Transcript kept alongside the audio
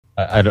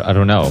I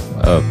don't know.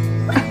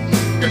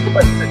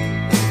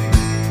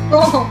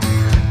 Oh.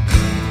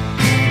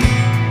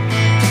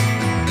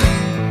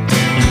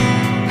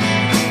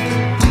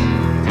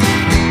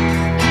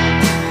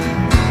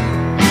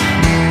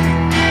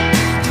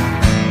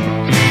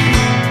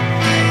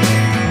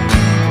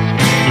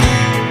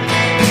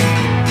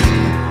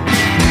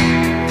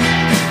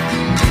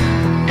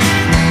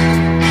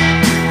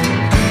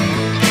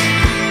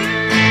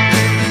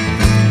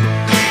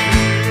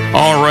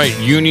 All right,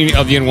 Union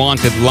of the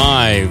Unwanted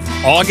live,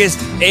 August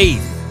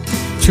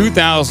 8th,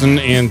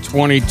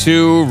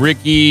 2022.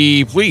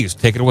 Ricky, please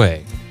take it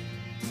away.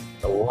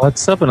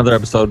 What's up? Another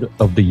episode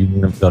of the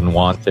Union of the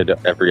Unwanted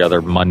every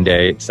other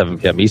Monday, 7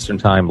 p.m. Eastern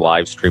Time,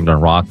 live streamed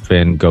on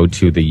Rockfin. Go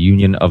to the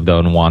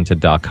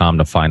unionoftheunwanted.com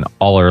to find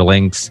all our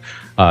links.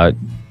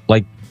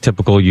 Like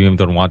typical Union of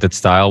the Unwanted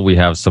style, we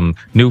have some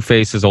new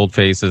faces, old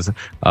faces,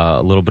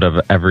 a little bit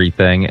of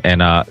everything.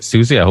 And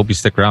Susie, I hope you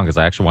stick around because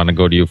I actually want to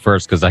go to you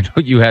first because I know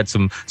you had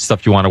some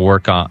stuff you want to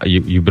work on.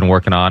 You've been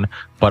working on,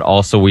 but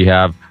also we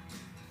have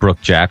Brooke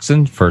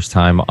Jackson, first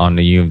time on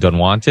the Union of the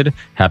Unwanted.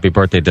 Happy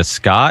birthday to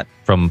Scott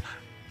from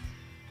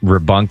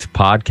Rebunked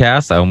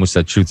Podcast. I almost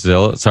said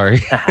Truthzilla. Sorry.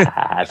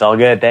 It's all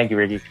good. Thank you,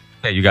 Ricky.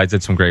 Yeah, you guys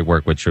did some great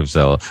work with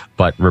Truthzilla,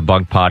 but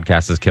Rebunked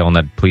Podcast is killing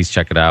it. Please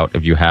check it out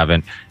if you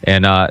haven't.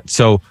 And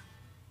so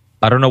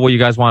I don't know what you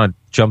guys want to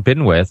jump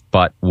in with,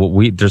 but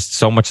there's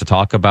so much to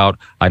talk about.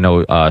 I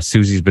know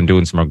Susie's been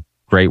doing some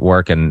great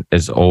work and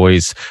is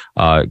always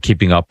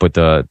keeping up with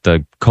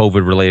the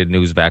COVID related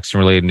news, vaccine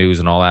related news,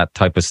 and all that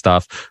type of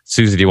stuff.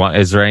 Susie,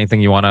 is there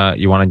anything you want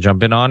to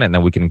jump in on, and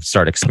then we can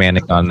start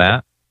expanding on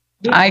that?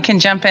 I can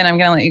jump in. I'm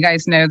going to let you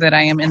guys know that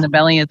I am in the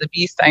belly of the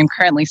beast. I'm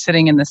currently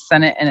sitting in the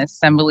Senate and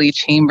Assembly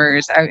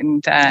chambers out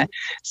in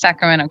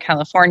Sacramento,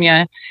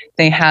 California.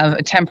 They have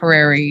a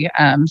temporary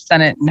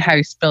Senate and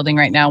House building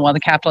right now while the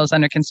Capitol is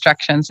under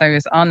construction. So I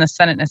was on the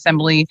Senate and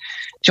Assembly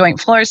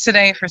joint floors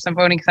today for some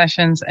voting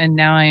sessions, and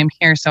now I am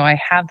here. So I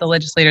have the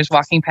legislators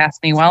walking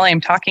past me while I am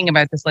talking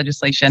about this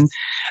legislation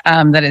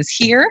that is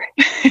here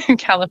in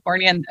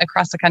California and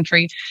across the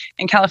country.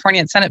 In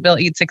California, Senate Bill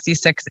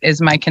 866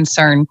 is my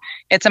concern.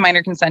 It's a minor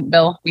consent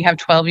bill. We have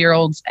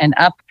 12-year-olds and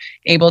up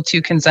able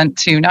to consent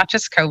to not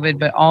just COVID,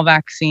 but all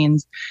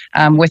vaccines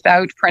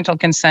without parental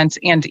consent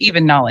and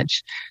even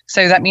knowledge.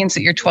 So that means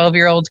that your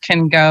 12-year-old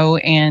can go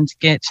and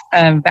get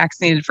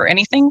vaccinated for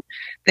anything.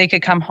 They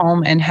could come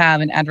home and have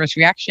an adverse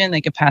reaction.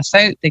 They could pass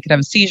out. They could have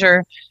a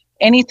seizure.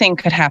 Anything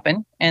could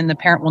happen, and the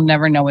parent will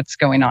never know what's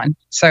going on.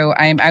 So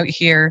I'm out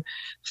here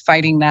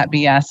fighting that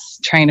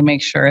BS, trying to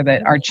make sure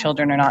that our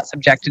children are not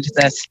subjected to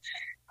this.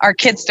 Our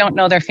kids don't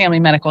know their family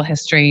medical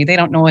history. They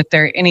don't know what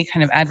any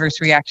kind of adverse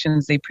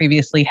reactions they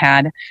previously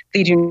had.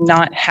 They do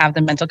not have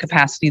the mental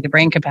capacity, the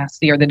brain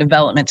capacity, or the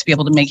development to be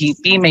able to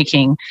be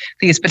making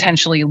these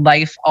potentially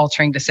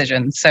life-altering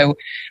decisions. So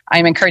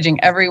I'm encouraging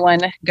everyone,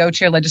 go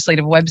to your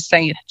legislative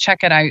website,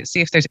 check it out,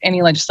 see if there's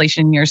any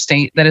legislation in your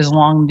state that is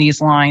along these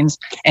lines,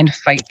 and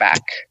fight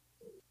back.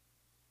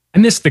 I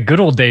miss the good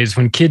old days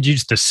when kids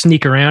used to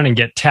sneak around and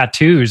get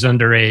tattoos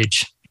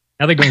underage.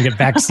 Now they're going to get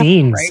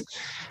vaccines. Right?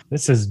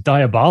 This is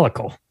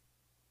diabolical.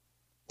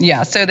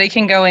 Yeah, so they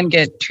can go and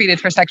get treated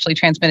for sexually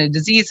transmitted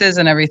diseases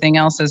and everything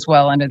else as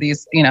well under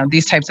these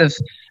types of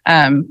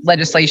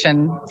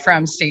legislation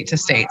from state to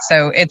state.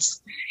 So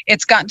it's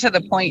gotten to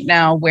the point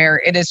now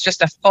where it is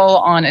just a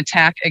full-on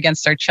attack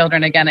against our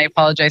children. Again, I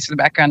apologize for the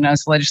background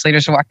noise. The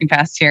legislators are walking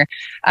past here.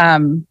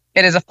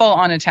 It is a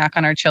full-on attack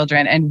on our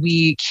children, and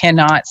we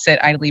cannot sit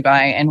idly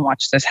by and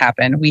watch this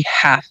happen. We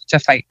have to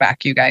fight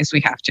back, you guys.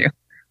 We have to.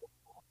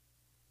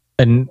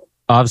 And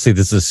obviously,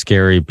 this is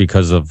scary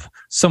because of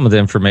some of the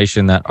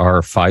information that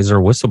our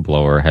Pfizer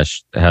whistleblower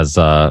has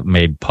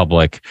made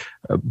public.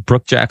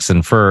 Brooke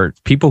Jackson, for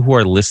people who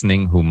are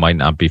listening who might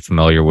not be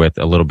familiar with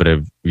a little bit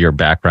of your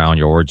background,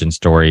 your origin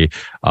story,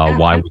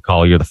 why we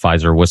call you the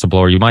Pfizer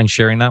whistleblower, you mind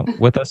sharing that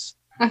with us?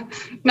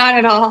 Not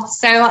at all.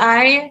 So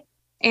I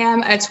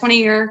am a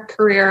 20-year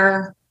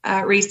career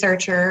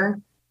researcher.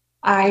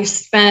 I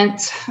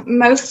spent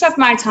most of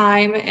my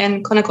time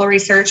in clinical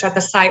research at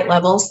the site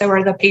level, so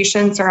where the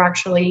patients are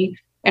actually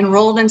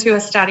enrolled into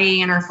a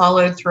study and are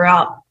followed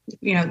throughout,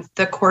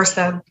 the course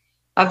of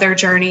their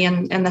journey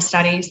in the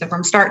study, so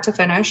from start to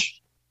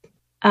finish.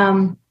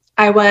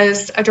 I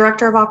was a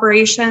director of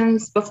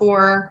operations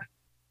before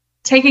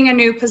taking a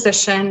new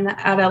position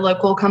at a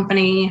local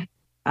company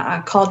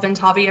called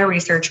Ventavia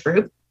Research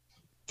Group,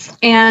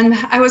 and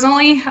I was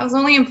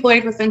only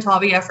employed with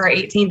Ventavia for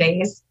 18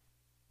 days.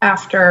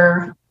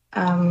 After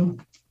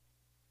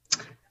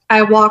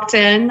I walked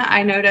in,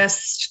 I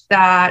noticed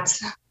that,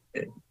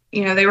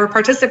 they were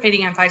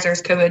participating in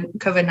Pfizer's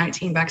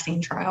COVID-19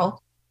 vaccine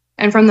trial.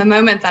 And from the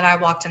moment that I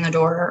walked in the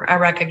door, I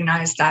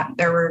recognized that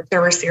there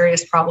were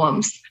serious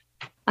problems.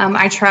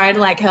 I tried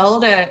like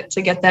hell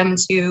to get them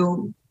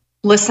to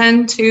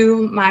listen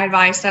to my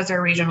advice as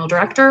a regional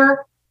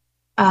director,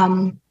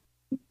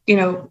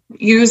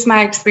 use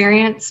my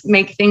experience,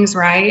 make things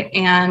right.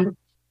 And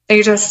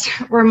they just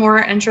were more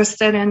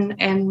interested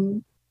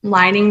in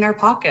lining their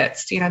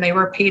pockets. They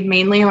were paid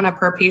mainly on a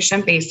per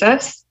patient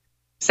basis.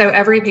 So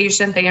every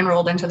patient they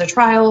enrolled into the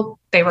trial,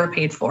 they were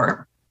paid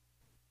for.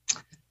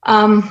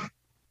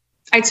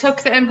 I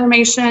took the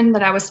information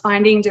that I was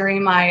finding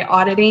during my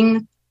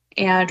auditing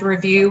and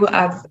review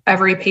of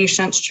every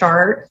patient's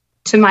chart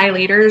to my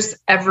leaders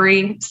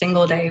every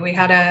single day. We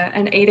had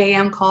an 8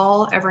 a.m.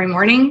 call every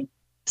morning.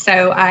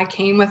 So I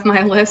came with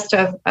my list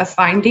of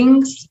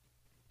findings.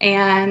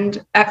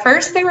 And at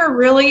first they were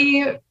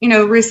really,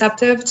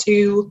 receptive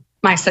to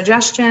my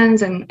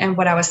suggestions and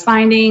what I was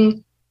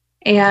finding.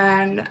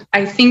 And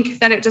I think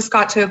that it just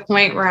got to a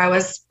point where I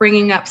was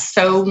bringing up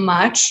so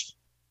much,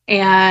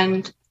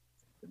 and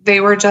they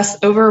were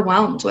just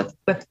overwhelmed with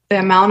the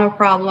amount of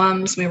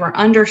problems. We were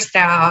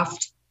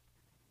understaffed.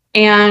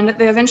 And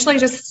they eventually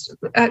just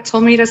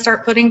told me to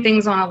start putting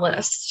things on a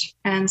list.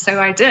 And so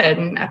I did.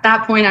 And at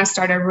that point, I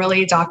started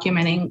really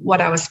documenting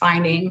what I was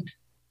finding,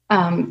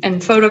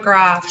 and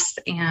photographs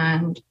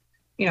and,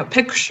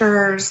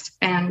 pictures,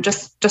 and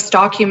just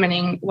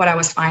documenting what I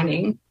was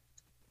finding.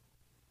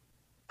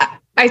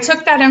 I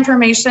took that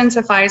information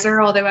to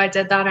Pfizer, although I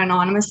did that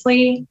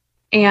anonymously.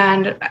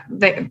 And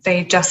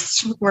they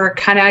just were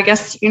kind of, I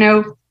guess,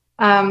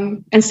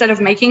 instead of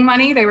making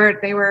money, they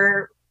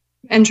were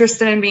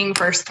interested in being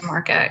first to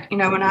market.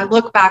 When I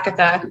look back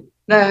at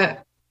the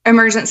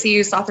emergency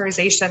use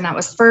authorization that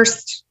was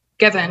first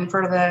given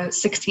for the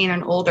 16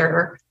 and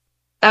older,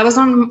 that was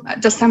on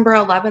December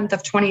 11th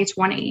of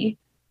 2020,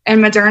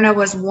 and Moderna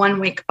was 1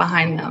 week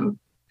behind them.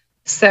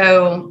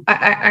 So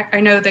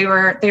I know they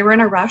were in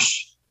a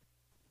rush.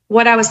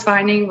 What I was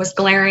finding was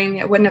glaring.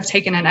 It wouldn't have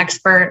taken an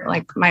expert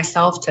like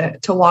myself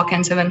to walk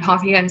into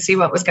Vanavia and see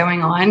what was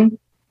going on.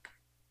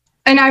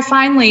 And I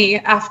finally,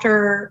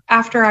 after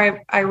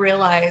I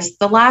realized,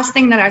 the last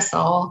thing that I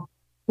saw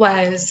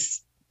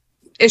was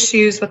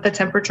issues with the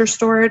temperature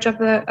storage of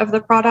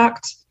the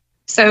product.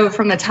 So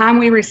from the time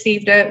we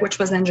received it, which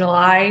was in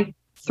July,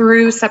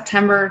 through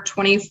September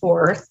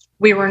 24th,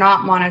 we were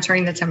not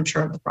monitoring the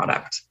temperature of the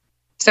product.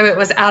 So it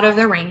was out of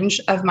the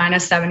range of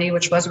 -70,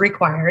 which was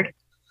required.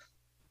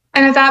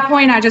 And at that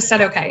point, I just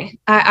said, okay,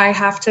 I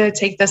have to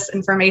take this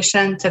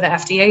information to the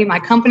FDA. My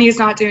company is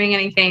not doing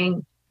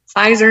anything.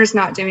 Pfizer's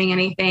not doing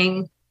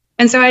anything.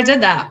 And so I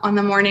did that on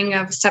the morning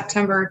of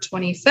September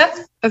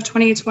 25th of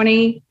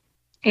 2020.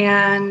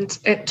 And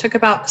it took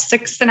about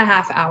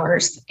 6.5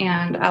 hours,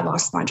 and I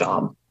lost my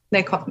job.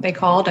 They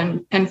called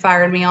and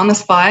fired me on the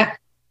spot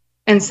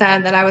and said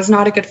that I was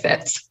not a good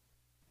fit,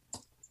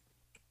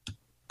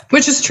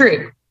 which is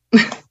true.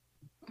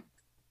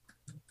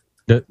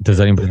 Does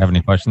anybody have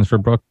any questions for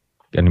Brooke?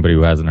 Anybody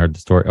who hasn't heard the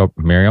story? Oh,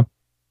 Miriam?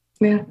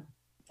 Yeah.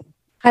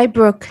 Hi,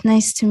 Brooke.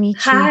 Nice to meet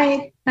you.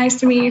 Hi.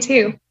 Nice to meet you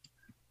too.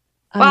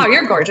 Wow,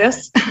 you're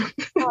gorgeous.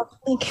 Oh,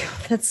 thank you.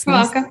 That's You're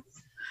nice. welcome.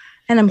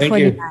 And I'm Thank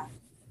 49. you.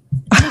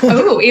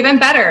 Oh, even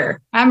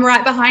better. I'm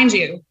right behind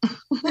you.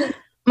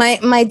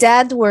 My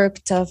dad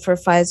worked for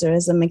Pfizer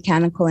as a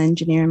mechanical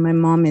engineer. My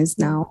mom is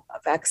now a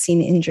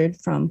vaccine injured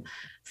from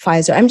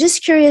Pfizer. I'm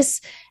just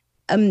curious.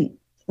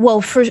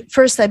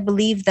 First, I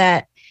believe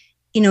that,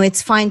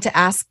 it's fine to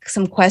ask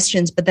some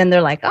questions, but then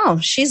they're like, oh,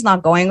 she's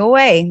not going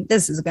away.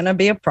 This is going to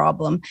be a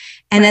problem.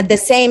 And at the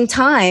same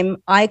time,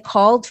 I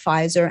called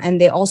Pfizer, and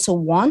they also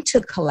want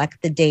to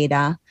collect the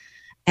data,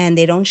 and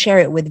they don't share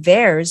it with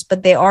VAERS,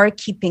 but they are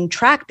keeping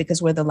track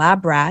because we're the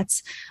lab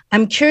rats.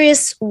 I'm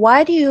curious,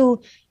 what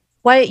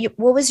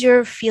was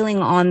your feeling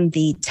on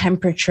the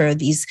temperature?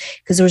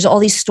 Because there was all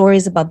these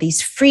stories about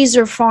these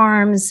freezer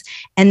farms,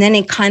 and then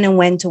it kind of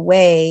went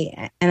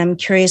away. And I'm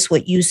curious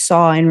what you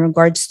saw in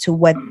regards to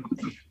what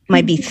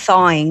might be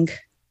thawing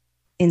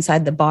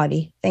inside the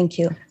body. Thank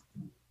you.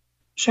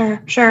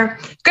 Sure.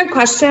 Good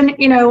question.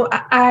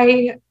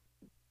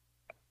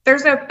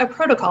 There's a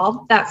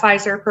protocol that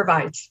Pfizer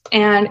provides,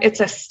 and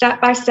it's a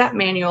step-by-step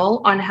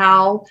manual on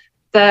how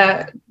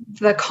the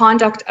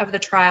conduct of the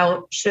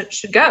trial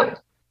should go.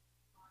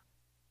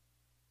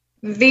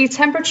 The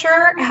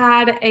temperature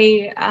had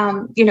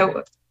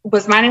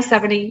was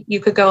 -70. You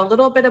could go a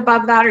little bit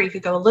above that, or you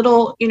could go a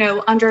little,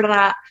 under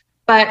that.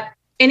 But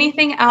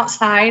anything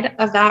outside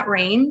of that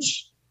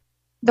range,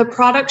 the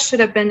product should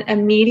have been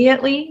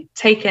immediately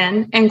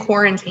taken and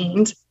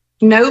quarantined.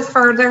 No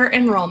further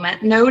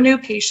enrollment, no new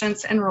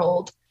patients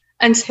enrolled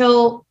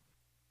until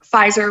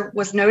Pfizer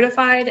was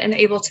notified and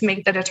able to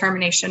make the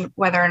determination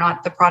whether or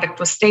not the product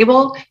was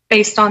stable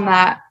based on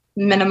that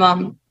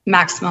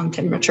maximum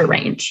temperature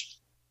range.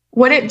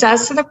 What it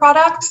does to the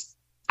product,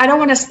 I don't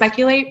want to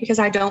speculate because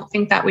I don't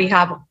think that we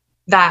have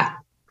that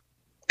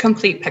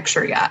complete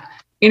picture yet.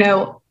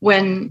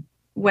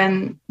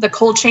 When the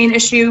cold chain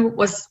issue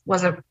was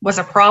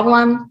a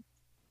problem,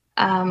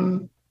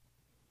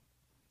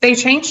 they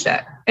changed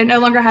it. It no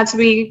longer had to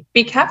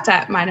be kept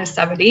at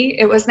 -70.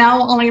 It was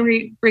now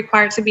only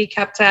required to be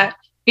kept at,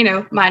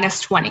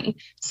 -20.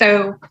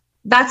 So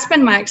that's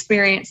been my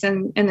experience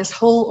in this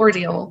whole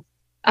ordeal.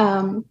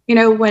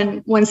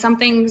 When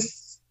something's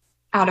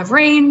out of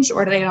range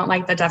or they don't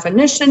like the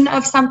definition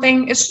of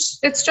something,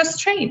 it's just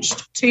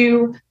changed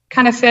to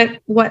kind of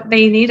fit what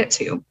they need it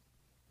to.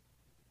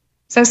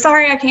 So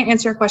sorry, I can't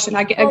answer your question.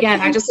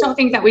 Again, I just don't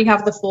think that we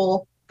have the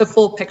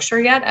full picture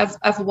yet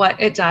of what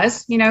it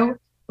does. You know,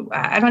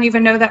 I don't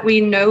even know that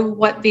we know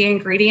what the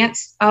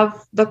ingredients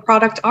of the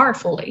product are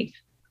fully.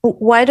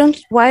 Why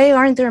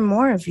aren't there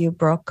more of you,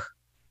 Brooke?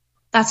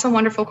 That's a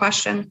wonderful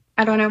question.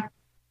 I don't know.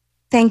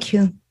 Thank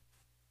you.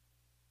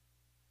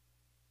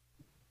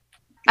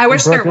 I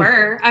wish there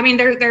were. I mean,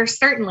 there's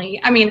certainly,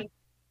 I mean,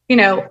 you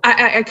know,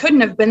 I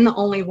couldn't have been the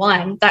only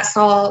one that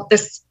saw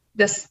this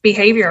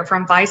behavior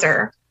from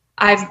Pfizer.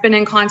 I've been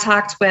in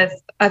contact with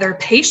other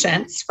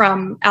patients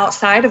from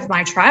outside of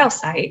my trial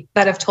site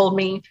that have told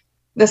me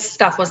this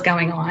stuff was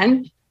going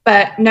on,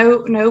 but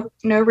no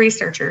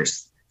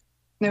researchers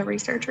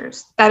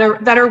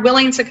that are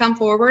willing to come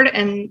forward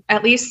and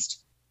at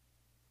least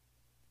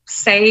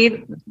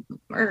say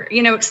or,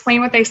 you know,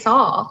 explain what they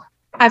saw.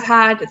 I've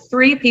had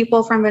 3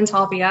 people from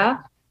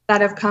Ventavia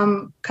that have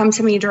come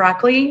to me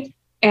directly,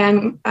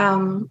 and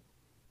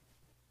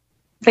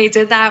they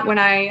did that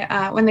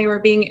when they were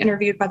being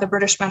interviewed by the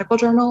British Medical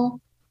Journal,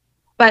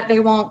 but they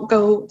won't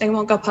go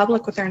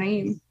public with their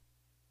name.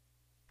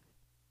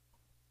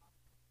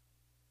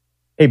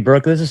 Hey,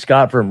 Brooke, this is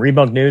Scott from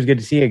Rebunk News. Good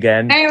to see you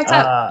again. Hey, what's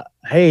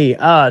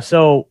up?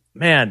 So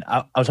man,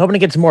 I was hoping to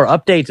get some more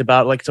updates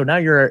about, like, so now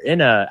you're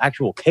in a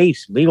actual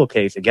legal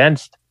case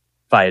against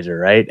Pfizer,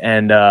 right?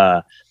 And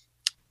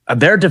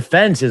their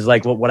defense is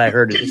like what I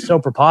heard is so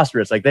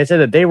preposterous. Like, they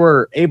said that they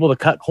were able to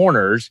cut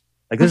corners.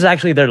 Like, this is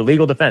actually their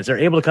legal defense. They're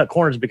able to cut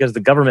corners because the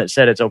government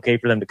said it's okay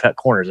for them to cut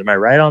corners. Am I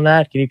right on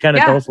that? Can you kind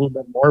of tell us a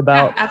little bit more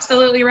about? Yeah,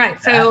 absolutely right.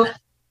 So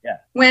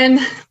when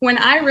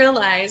I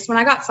realized, when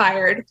I got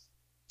fired,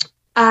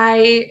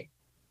 I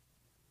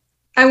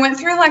went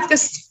through like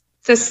this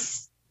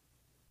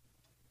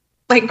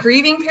like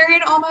grieving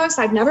period almost.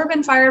 I'd never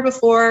been fired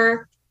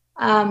before.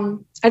 I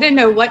didn't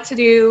know what to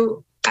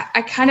do.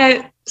 I kind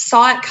of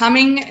saw it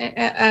coming,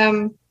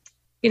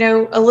 you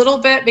know, a little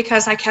bit,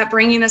 because I kept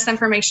bringing this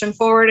information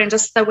forward, and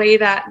just the way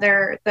that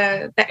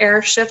the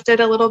air shifted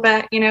a little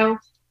bit, you know.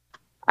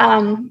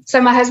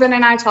 So my husband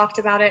and I talked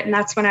about it, and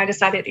that's when I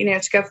decided, you know,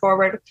 to go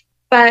forward.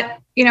 But,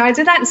 you know, I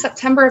did that in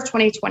September of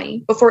 2020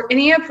 before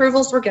any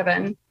approvals were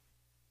given.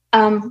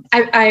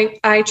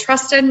 I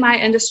trusted my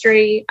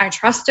industry. I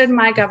trusted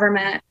my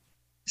government.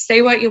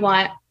 Say what you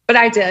want, but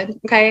I did.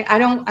 Okay.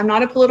 I'm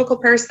not a political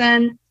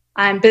person.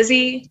 I'm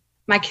busy.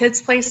 My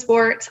kids play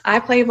sports. I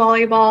play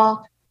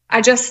volleyball.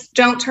 I just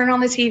don't turn on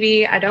the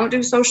TV. I don't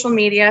do social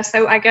media.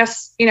 So I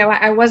guess, you know,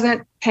 I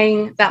wasn't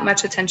paying that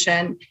much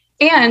attention.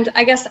 And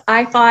I guess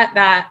I thought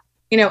that,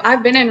 you know,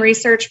 I've been in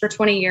research for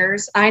 20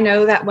 years. I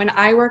know that when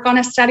I work on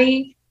a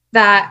study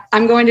that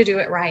I'm going to do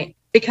it right,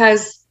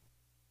 because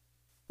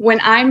when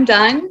I'm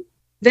done,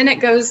 then it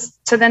goes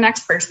to the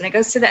next person. It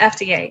goes to the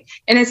FDA,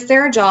 and it's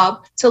their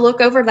job to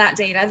look over that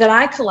data that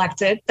I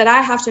collected, that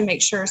I have to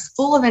make sure is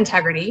full of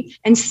integrity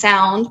and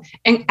sound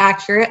and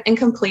accurate and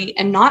complete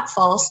and not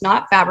false,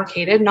 not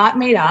fabricated, not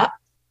made up,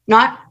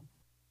 not,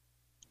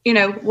 you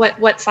know, what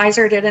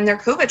Pfizer did in their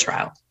COVID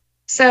trial.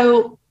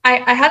 So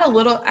I had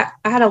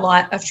a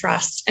lot of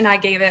trust, and I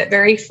gave it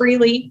very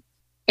freely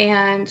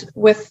and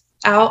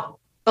without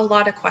a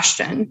lot of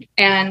question.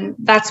 And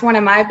that's one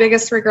of my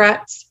biggest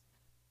regrets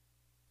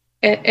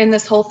in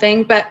this whole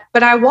thing. But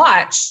I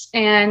watched,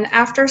 and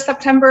after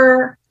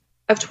September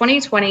of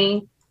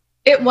 2020,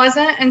 it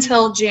wasn't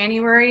until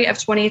January of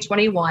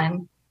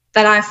 2021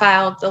 that I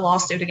filed the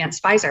lawsuit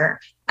against Pfizer.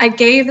 I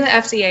gave the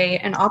FDA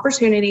an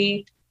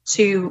opportunity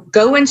to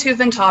go into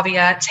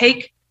Ventavia,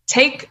 take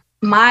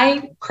I'm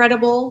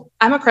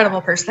a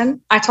credible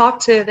person. I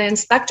talked to the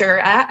inspector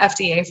at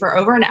FDA for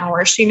over an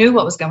hour. She knew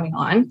what was going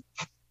on.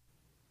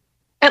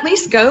 At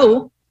least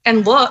go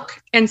and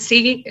look and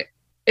see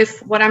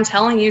if what I'm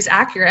telling you is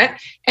accurate.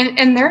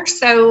 And they're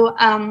so,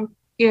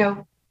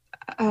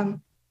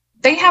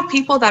 they have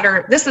people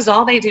that this is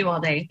all they do all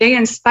day. They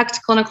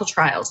inspect clinical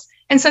trials.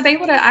 And so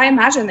I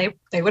imagine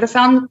they would have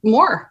found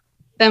more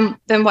than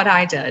what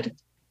I did.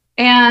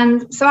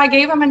 And so I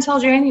gave them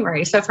until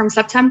January. So from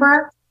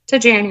September to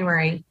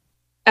January,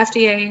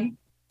 FDA,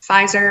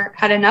 Pfizer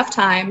had enough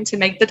time to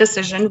make the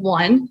decision,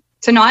 one,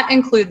 to not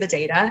include the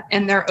data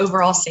in their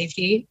overall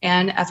safety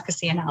and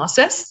efficacy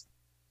analysis.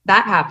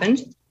 That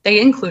happened. They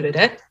included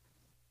it.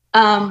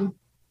 And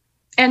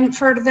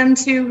for them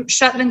to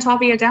shut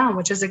Ventavia down,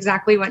 which is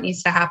exactly what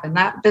needs to happen.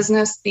 That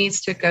business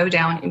needs to go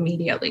down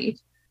immediately.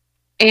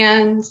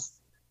 And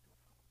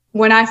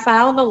when I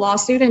filed the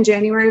lawsuit in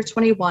January of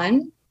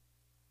 21,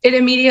 it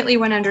immediately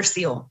went under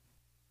seal.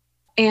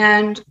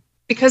 And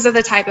because of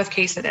the type of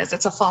case it is,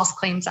 it's a False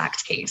Claims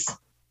Act case.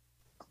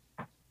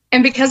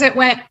 And because it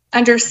went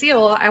under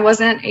seal, I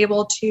wasn't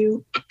able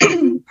to,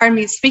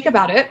 speak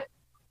about it.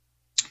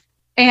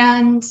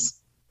 And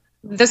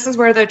this is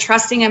where the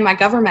trusting in my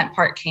government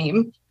part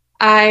came.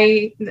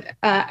 Once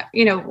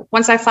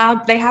I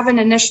filed, they have an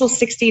initial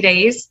 60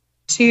 days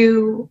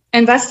to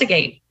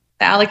investigate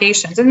the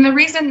allegations. And the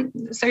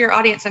reason, so your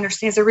audience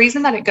understands, the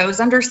reason that it goes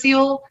under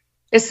seal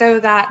is so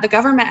that the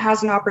government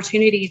has an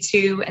opportunity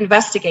to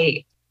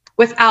investigate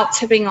without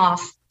tipping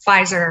off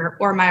Pfizer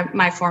or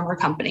my former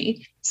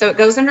company. So it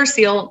goes under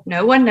seal.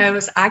 No one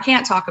knows. I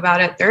can't talk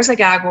about it. There's a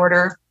gag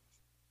order.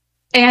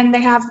 And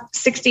they have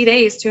 60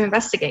 days to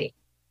investigate.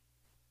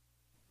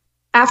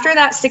 After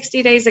that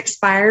 60 days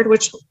expired,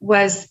 which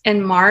was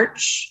in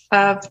March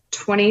of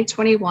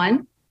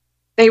 2021,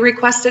 they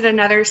requested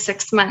another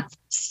 6-month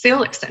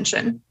seal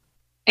extension.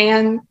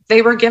 And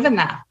they were given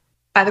that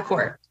by the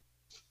court.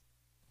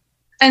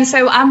 And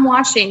so I'm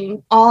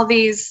watching all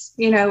these,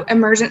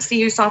 emergency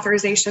use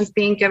authorizations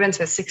being given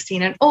to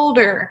 16 and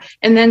older,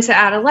 and then to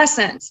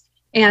adolescents,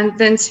 and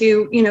then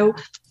to,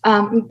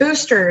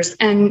 boosters.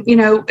 And,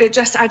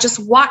 I just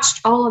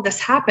watched all of this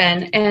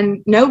happen,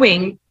 and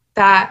knowing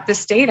that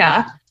this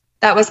data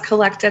that was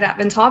collected at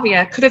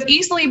Ventavia could have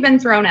easily been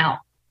thrown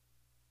out.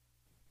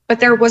 But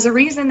there was a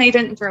reason they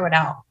didn't throw it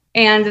out.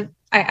 And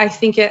I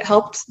think it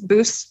helped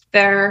boost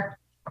their,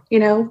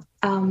 their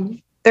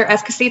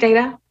efficacy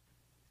data.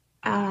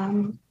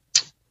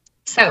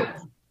 So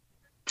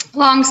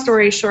long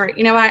story short,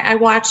 I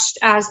watched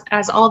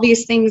as all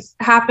these things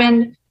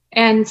happened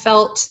and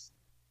felt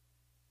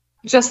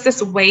just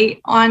this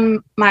weight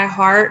on my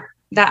heart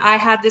that I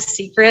had this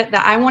secret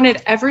that I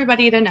wanted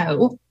everybody to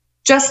know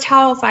just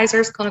how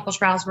Pfizer's clinical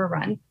trials were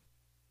run.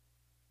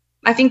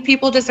 I think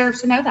people deserve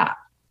to know that.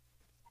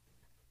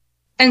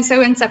 And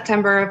so in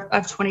September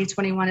of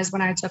 2021 is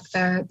when I took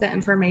the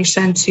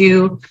information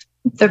to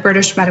the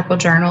British Medical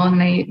Journal, and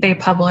they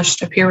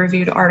published a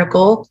peer-reviewed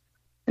article,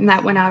 and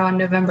that went out on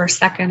November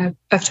 2nd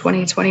of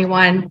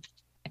 2021.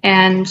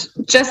 And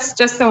just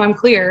so I'm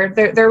clear,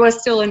 there was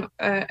still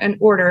an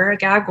order, a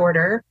gag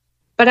order,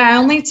 but I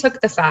only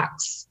took the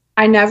facts.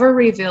 I never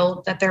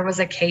revealed that there was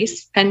a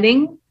case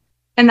pending.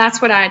 And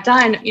that's what I had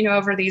done,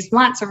 over these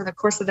months, over the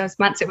course of those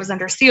months it was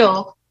under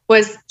seal,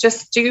 was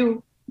just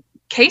do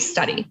case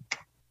study,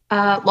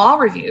 law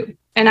review.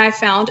 And I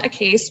found a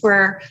case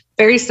where,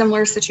 very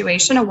similar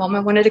situation, a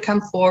woman wanted to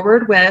come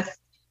forward with,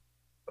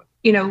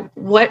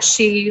 what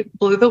she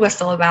blew the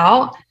whistle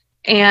about,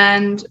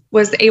 and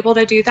was able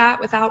to do that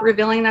without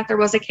revealing that there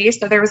was a case.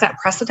 So there was that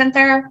precedent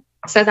there.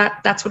 So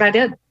that's what I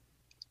did.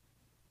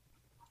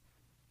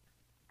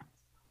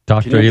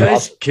 Dr.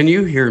 Can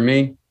you hear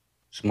me?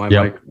 Is my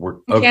mic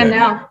work? Okay. Can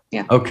now.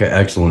 Yeah. Okay,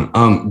 excellent.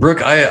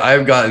 Brooke,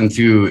 I've gotten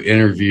to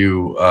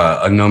interview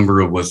a number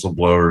of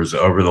whistleblowers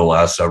over the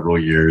last several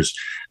years,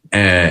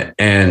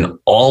 and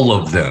all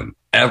of them,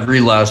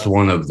 every last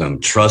one of them,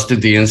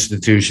 trusted the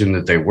institution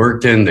that they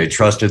worked in. They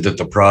trusted that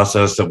the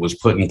process that was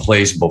put in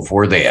place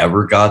before they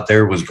ever got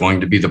there was going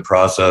to be the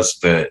process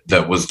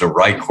that was the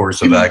right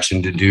course of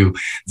action to do.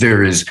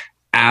 There is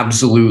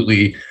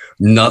absolutely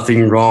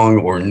nothing wrong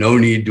or no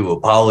need to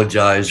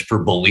apologize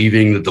for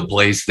believing that the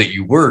place that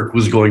you work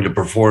was going to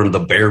perform the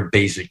bare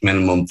basic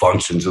minimum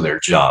functions of their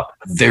job.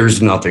 There's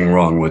nothing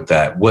wrong with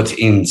that. What's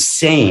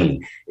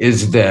insane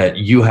is that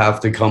you have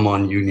to come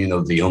on Union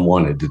of the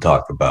Unwanted to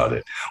talk about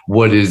it.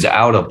 What is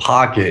out of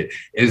pocket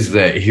is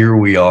that here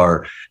we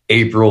are,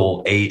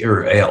 April 8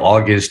 or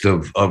August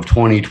of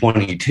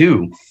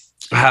 2022,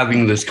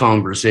 having this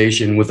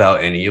conversation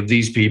without any of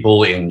these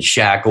people in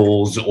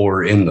shackles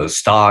or in the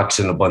stocks,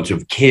 and a bunch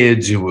of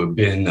kids who have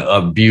been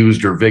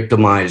abused or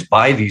victimized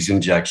by these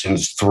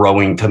injections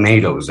throwing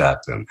tomatoes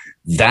at them.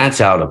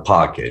 That's out of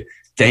pocket.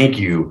 Thank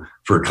you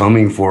for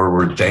coming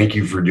forward. Thank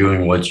you for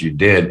doing what you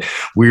did.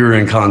 We were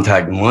in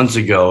contact months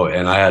ago,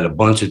 and I had a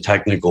bunch of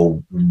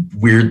technical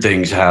weird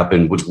things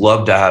happen. Would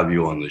love to have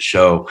you on the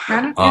show.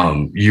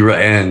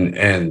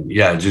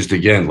 Just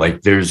again,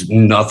 like, there's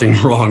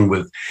nothing wrong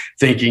with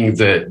thinking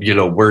that,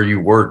 where you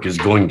work is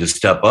going to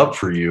step up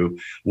for you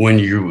when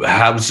you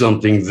have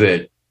something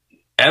that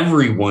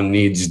everyone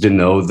needs to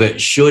know that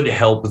should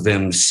help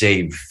them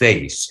save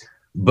face.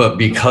 But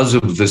because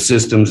of the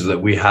systems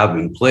that we have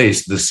in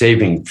place, the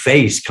saving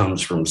face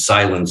comes from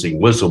silencing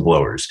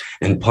whistleblowers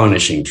and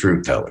punishing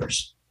truth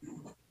tellers.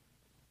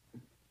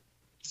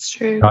 It's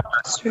true.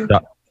 It's true.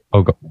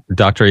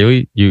 Dr.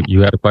 Ely,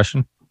 you had a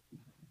question?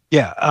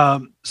 Yeah.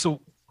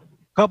 So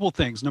a couple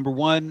things. Number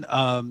one,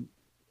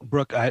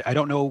 Brooke, I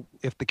don't know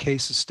if the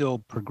case is still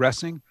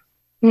progressing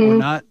or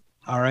not.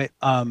 All right.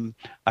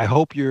 I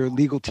hope your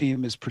legal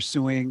team is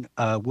pursuing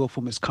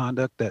willful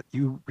misconduct. That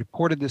you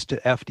reported this to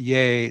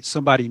FDA.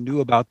 Somebody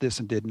knew about this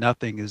and did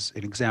nothing is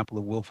an example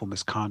of willful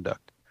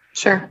misconduct.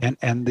 Sure.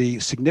 And the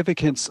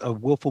significance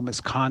of willful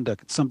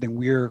misconduct, it's something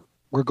we're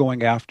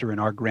going after in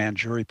our grand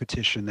jury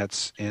petition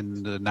that's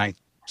in the Ninth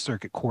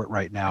Circuit Court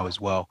right now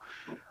as well.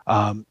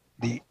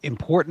 The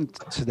importance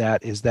to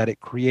that is that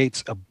it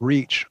creates a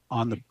breach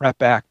on the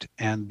PrEP Act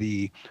and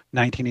the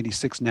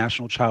 1986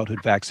 National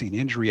Childhood Vaccine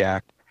Injury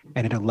Act.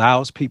 And it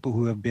allows people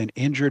who have been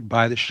injured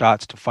by the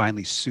shots to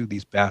finally sue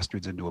these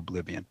bastards into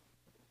oblivion.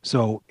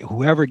 So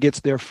whoever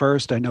gets there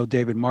first, I know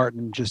David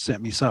Martin just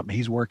sent me something.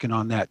 He's working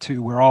on that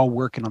too. We're all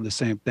working on the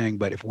same thing.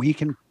 But if we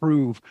can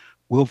prove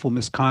willful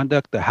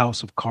misconduct, the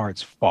house of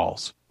cards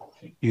falls.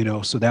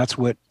 So that's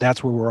where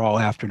we're all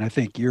after. And I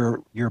think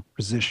you're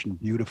positioned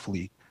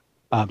beautifully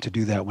to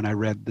do that. When I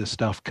read the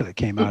stuff that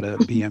came out of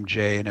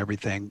BMJ and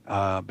everything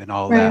and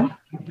all that.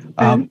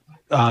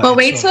 Well,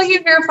 wait till you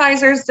hear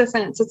Pfizer's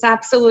defense. It's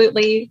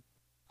absolutely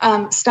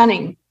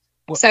stunning.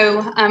 Well-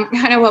 So,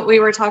 kind of what we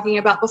were talking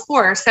about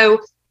before.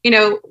 So,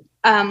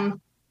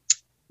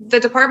 the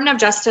Department of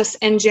Justice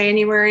in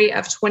January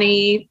of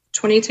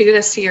 2022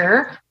 this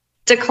year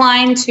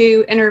declined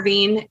to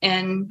intervene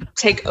and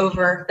take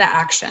over the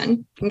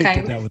action. They Okay.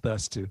 did that with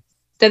us too.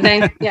 Did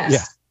they?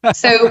 Yes.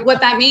 So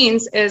what that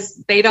means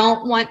is they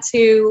don't want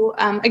to,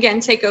 again,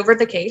 take over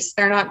the case.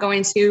 They're not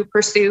going to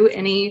pursue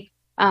any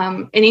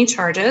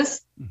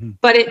charges,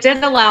 but it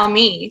did allow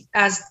me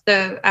as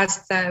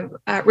the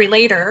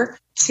relator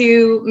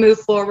to move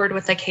forward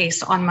with the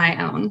case on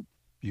my own.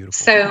 Beautiful.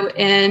 So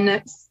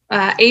in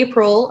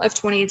April of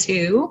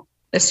 22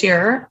 this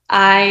year,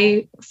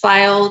 I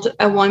filed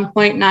a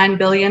 $1.9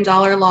 billion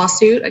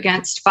lawsuit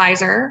against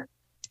Pfizer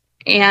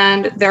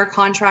and their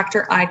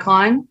contractor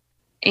Icon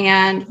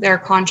and their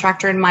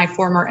contractor and my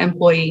former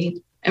employer,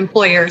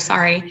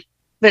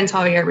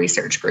 Ventavia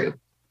Research Group.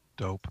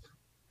 Dope.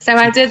 So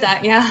I did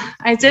that. Yeah,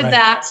 I did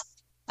that.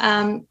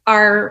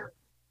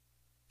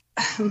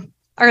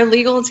 Our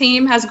legal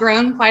team has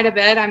grown quite a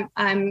bit.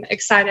 I'm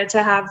excited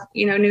to have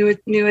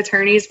new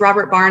attorneys.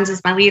 Robert Barnes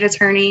is my lead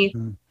attorney.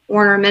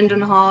 Warner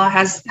Mendenhall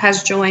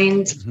has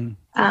joined,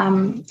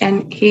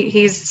 and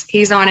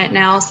he's on it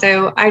now.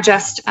 So I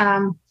just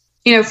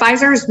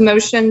Pfizer's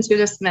motion to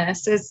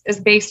dismiss is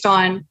based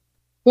on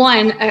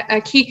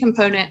a key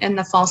component in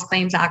the False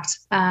Claims Act,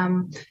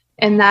 and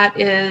that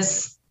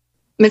is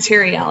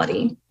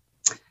materiality.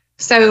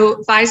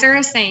 So Pfizer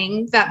is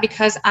saying that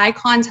because I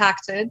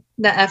contacted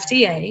the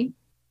FDA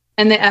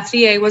and the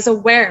FDA was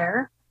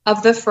aware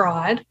of the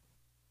fraud,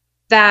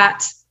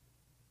 that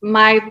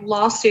my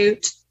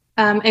lawsuit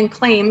and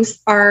claims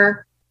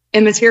are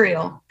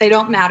immaterial. They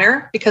don't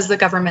matter because the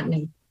government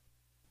knew.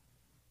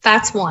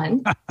 That's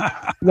one.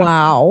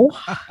 Wow.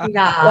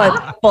 Yeah.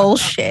 What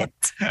bullshit.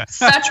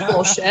 Such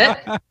bullshit.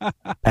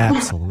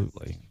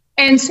 Absolutely.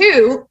 And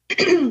two,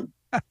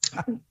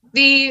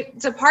 the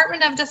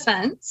Department of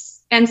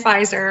Defense and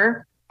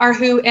Pfizer are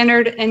who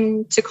entered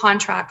into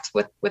contract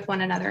with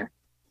one another.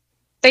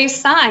 They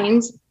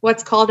signed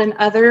what's called an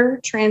Other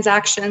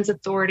Transactions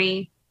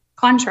Authority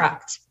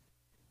contract.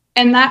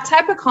 And that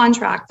type of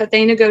contract that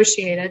they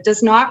negotiated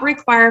does not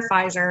require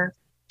Pfizer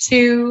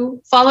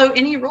to follow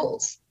any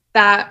rules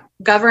that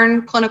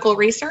govern clinical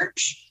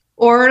research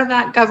or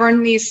that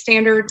govern these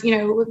standard,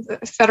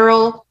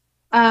 federal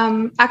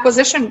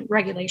acquisition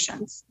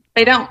regulations.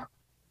 They don't.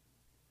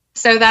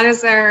 So that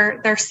is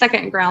their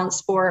second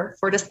grounds for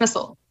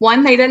dismissal.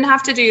 One, they didn't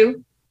have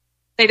to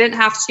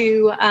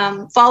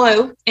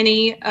follow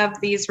any of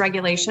these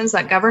regulations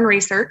that govern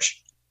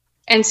research.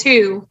 And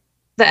two,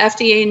 the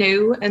FDA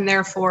knew, and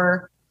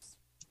therefore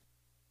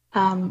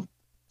the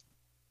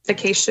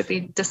case should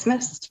be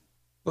dismissed.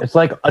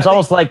 It's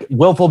almost like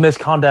willful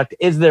misconduct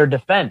is their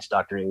defense,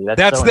 Dr. Ely.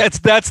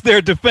 That's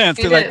their defense.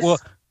 It They're is. like,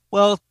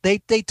 well,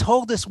 they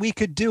told us we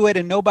could do it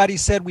and nobody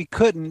said we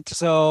couldn't.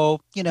 So,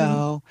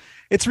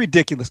 it's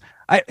ridiculous.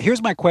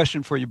 Here's my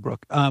question for you,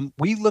 Brooke.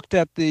 We looked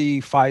at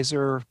the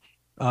Pfizer,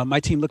 my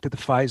team looked at the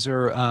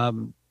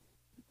Pfizer,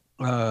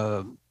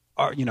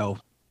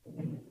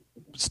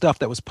 stuff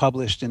that was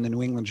published in the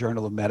New England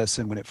Journal of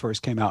Medicine when it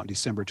first came out in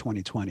December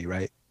 2020,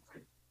 right?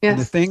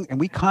 Yes. And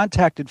we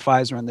contacted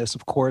Pfizer on this,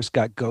 of course,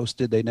 got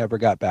ghosted. They never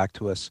got back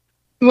to us.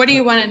 What do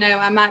you want to know?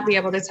 I might be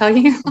able to tell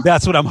you.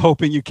 That's what I'm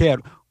hoping you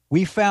can.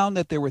 We found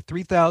that there were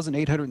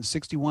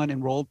 3,861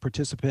 enrolled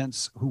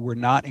participants who were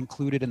not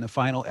included in the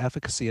final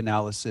efficacy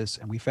analysis,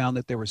 and we found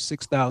that there were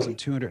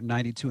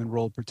 6,292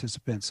 enrolled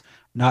participants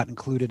not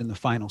included in the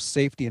final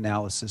safety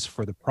analysis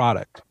for the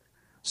product.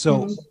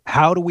 So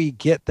how do we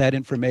get that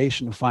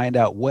information to find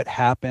out what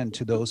happened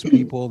to those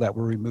people that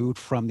were removed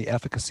from the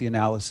efficacy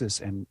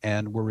analysis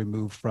and were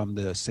removed from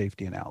the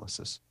safety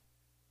analysis?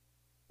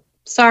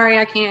 Sorry,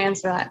 I can't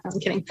answer that. I'm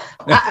kidding.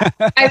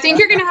 I think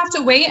you're going to have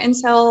to wait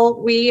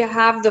until we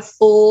have the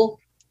full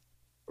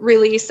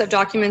release of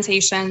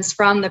documentations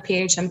from the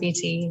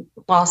PHMPT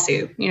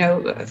lawsuit.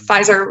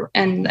 Pfizer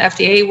and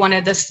FDA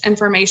wanted this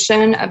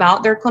information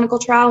about their clinical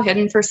trial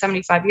hidden for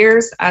 75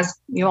 years. As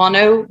you all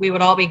know, we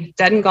would all be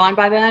dead and gone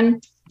by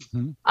then.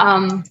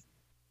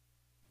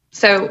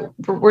 So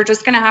we're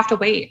just going to have to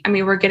wait. I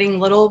mean, we're getting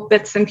little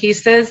bits and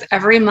pieces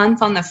every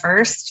month on the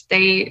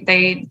 1st.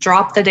 They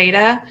drop the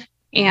data,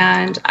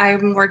 and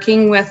I'm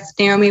working with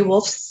Naomi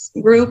Wolf's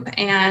group,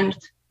 and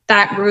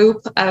that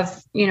group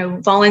of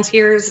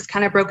volunteers is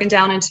kind of broken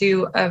down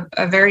into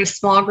a very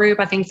small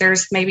group. I think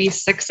there's maybe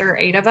 6 or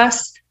 8 of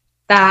us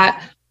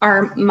that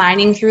are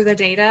mining through the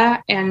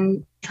data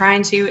and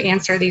trying to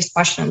answer these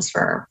questions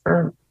for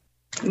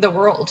the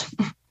world.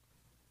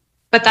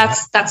 But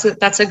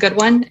that's a good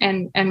one,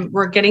 and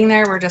we're getting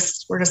there. We're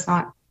just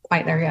not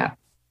quite there yet.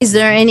 Is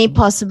there any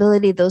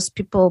possibility those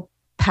people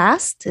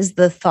passed? Is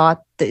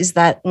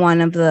that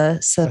one of the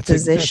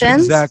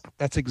suppositions?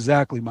 That's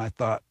exactly my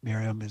thought,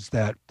 Miriam, is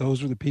that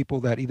those were the people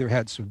that either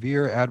had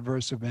severe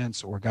adverse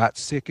events or got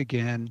sick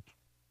again.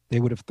 They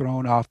would have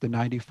thrown off the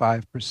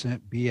 95%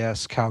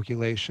 BS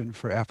calculation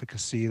for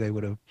efficacy. They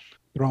would have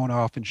thrown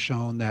off and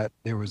shown that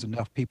there was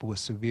enough people with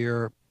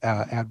severe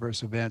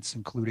adverse events,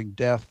 including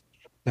death,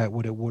 that it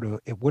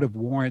would have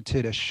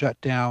warranted a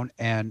shutdown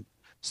and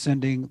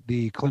sending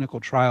the clinical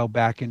trial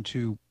back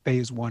into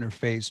phase 1 or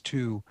phase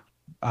 2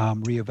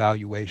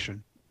 reevaluation.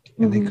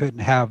 And they couldn't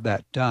have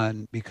that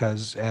done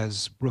because,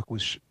 as Brooke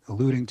was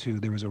alluding to,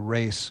 there was a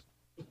race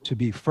to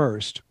be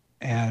first,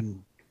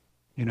 and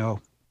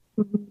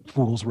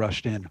fools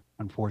rushed in,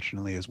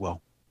 unfortunately, as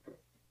well.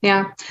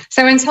 Yeah.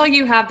 So until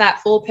you have that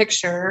full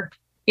picture,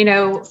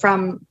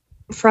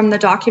 from the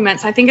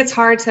documents, I think it's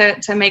hard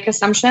to make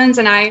assumptions.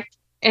 And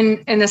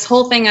in this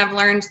whole thing, I've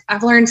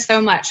learned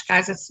so much,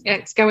 guys.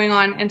 It's going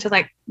on into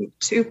like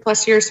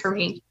 2+ years for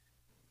me.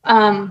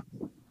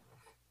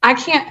 I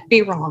can't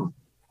be wrong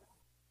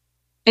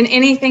in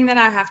anything that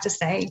I have to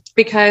say,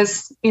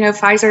 because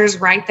Pfizer is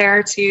right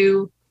there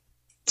to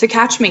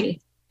catch me,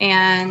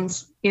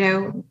 and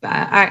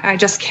I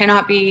just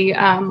cannot be.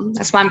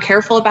 That's why I'm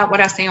careful about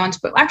what I say on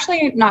Twitter.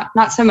 Actually,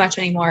 not so much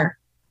anymore.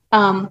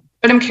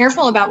 But I'm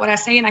careful about what I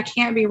say, and I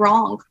can't be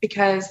wrong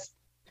because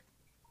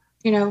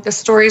the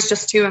story is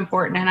just too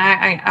important. And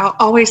I'll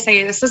always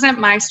say, this isn't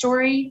my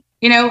story.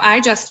 I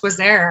just was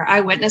there.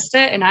 I witnessed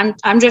it, and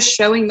I'm just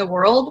showing the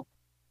world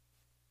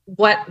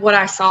what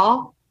I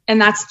saw. And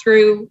that's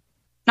through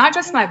not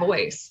just my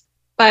voice,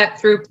 but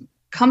through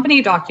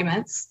company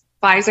documents,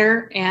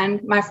 Pfizer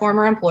and my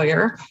former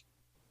employer,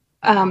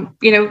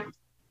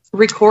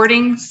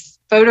 recordings,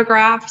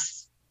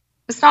 photographs.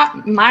 It's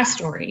not my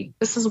story.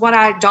 This is what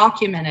I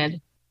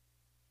documented.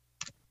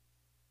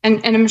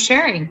 And I'm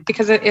sharing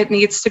because it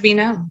needs to be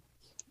known.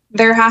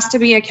 There has to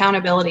be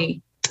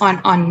accountability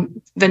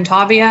on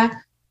Ventavia,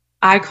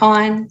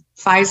 Icon,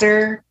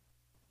 Pfizer,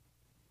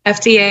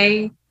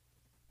 FDA,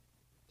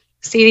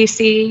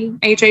 CDC,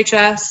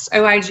 HHS,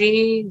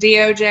 OIG,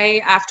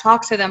 DOJ. I've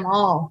talked to them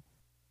all.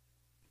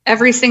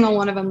 Every single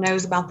one of them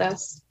knows about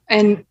this.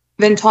 And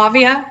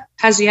Ventavia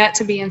has yet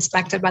to be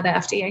inspected by the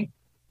FDA.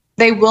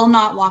 They will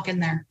not walk in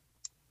there.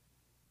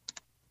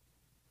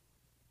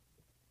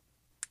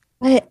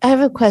 I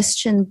have a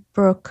question,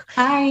 Brooke.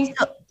 Hi.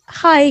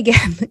 Hi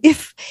again.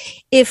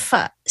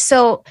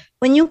 So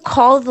when you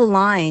call the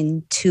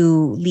line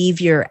to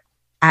leave your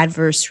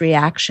adverse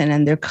reaction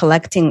and they're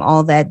collecting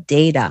all that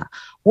data,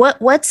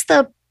 what's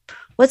the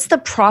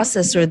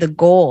process or the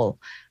goal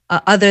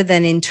other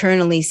than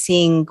internally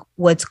seeing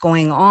what's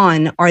going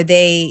on?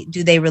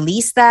 Do they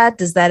release that?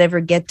 Does that ever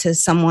get to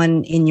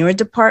someone in your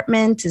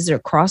department? Is there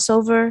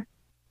crossover?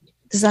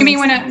 You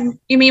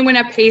mean when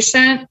a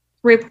patient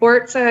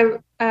reports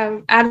a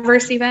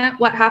adverse event?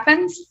 What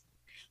happens?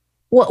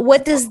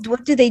 What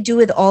do they do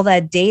with all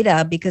that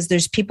data? Because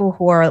there's people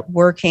who are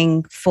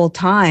working full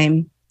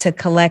time to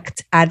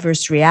collect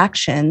adverse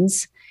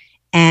reactions,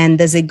 and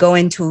does it go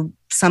into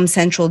some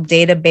central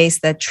database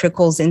that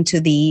trickles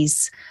into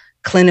these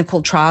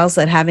clinical trials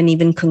that haven't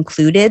even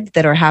concluded,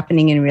 that are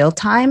happening in real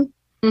time?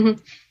 Mm-hmm.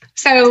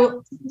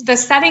 So the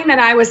setting that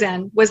I was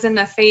in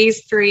the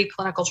phase 3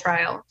 clinical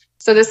trial.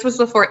 So this was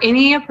before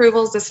any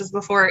approvals. This is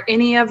before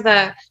any of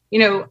the,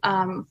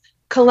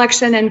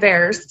 collection and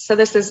VAERS. So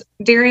this is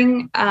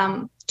during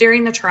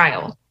the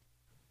trial.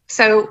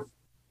 So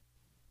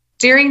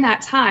during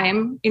that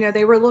time,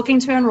 they were looking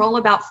to enroll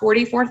about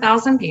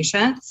 44,000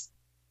 patients,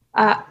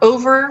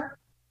 over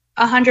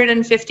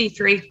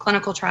 153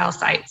 clinical trial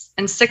sites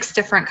in 6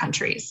 different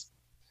countries.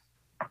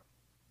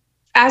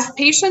 As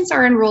patients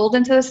are enrolled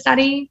into the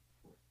study,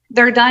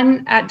 they're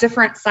done at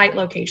different site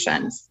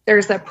locations.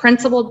 There's a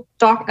principal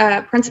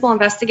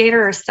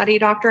investigator or study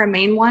doctor, a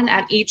main one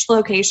at each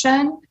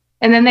location.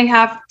 And then they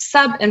have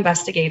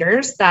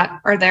sub-investigators that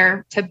are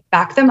there to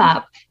back them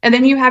up. And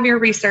then you have your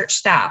research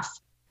staff.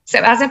 So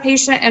as a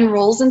patient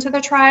enrolls into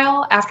the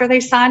trial, after they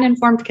sign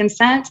informed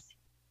consent,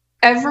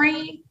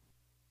 everything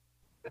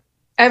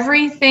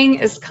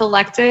is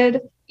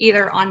collected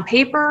either on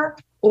paper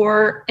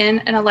or in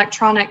an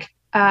electronic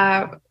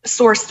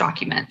source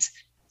document.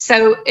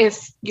 So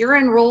if you're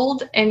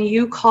enrolled and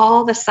you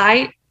call the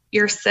site,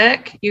 you're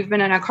sick, you've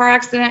been in a car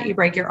accident, you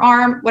break your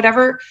arm,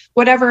 whatever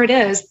it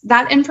is,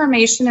 that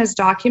information is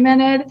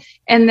documented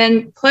and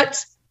then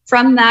put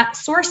from that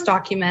source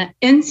document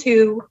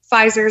into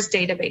Pfizer's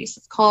database.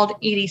 It's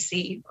called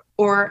EDC,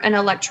 or an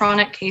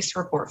electronic case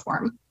report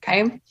form.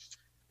 Okay.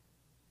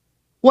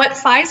 What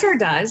Pfizer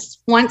does,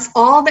 once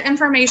all the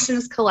information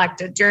is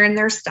collected during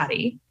their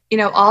study,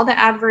 all the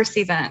adverse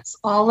events,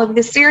 all of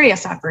the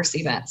serious adverse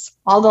events,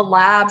 all the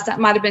labs that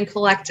might have been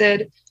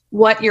collected,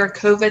 what your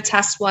COVID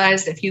test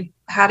was, if you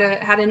had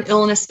an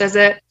illness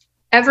visit,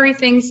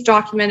 everything's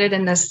documented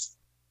in this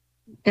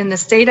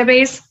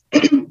database.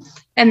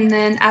 And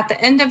then at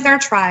the end of their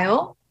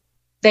trial,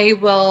 they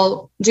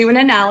will do an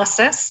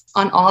analysis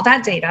on all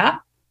that data.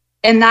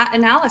 And that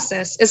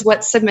analysis is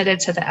what's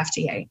submitted to the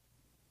FDA.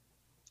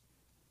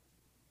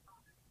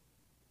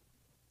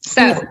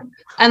 So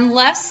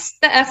unless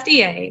the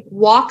FDA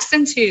walks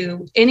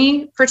into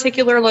any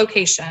particular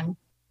location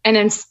and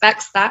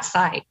inspects that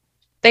site,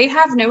 they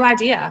have no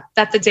idea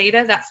that the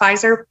data that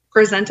Pfizer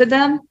presented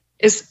them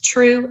is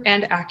true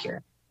and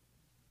accurate.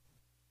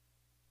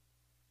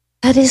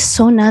 That is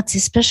so nuts,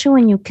 especially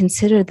when you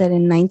consider that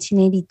in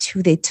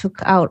 1982 they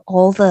took out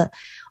all the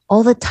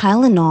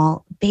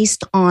Tylenol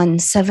based on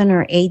 7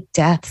 or 8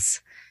 deaths.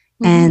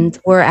 And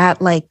we're at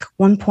like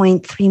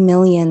 1.3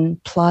 million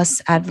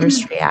plus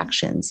adverse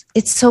reactions.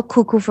 It's so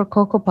cuckoo for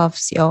Cocoa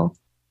Puffs, yo.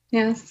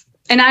 Yes.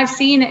 And I've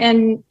seen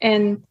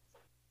in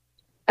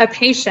a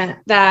patient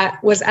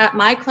that was at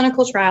my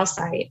clinical trial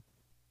site,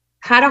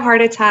 had a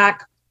heart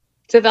attack,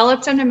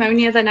 developed a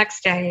pneumonia the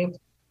next day.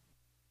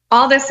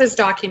 All this is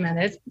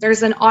documented.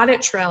 There's an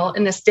audit trail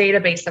in this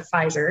database of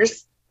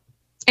Pfizer's.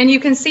 And you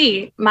can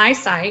see my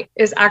site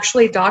is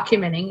actually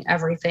documenting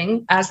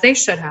everything as they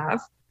should have.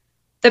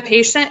 The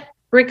patient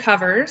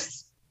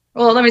recovers.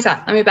 Well, let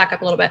me back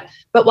up a little bit.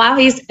 But while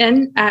he's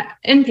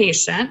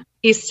inpatient,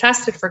 he's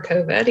tested for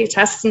COVID. He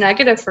tests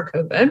negative for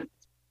COVID,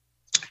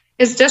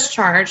 is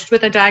discharged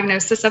with a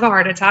diagnosis of a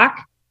heart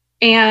attack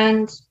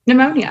and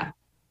pneumonia.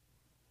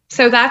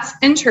 So that's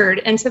entered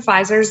into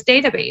Pfizer's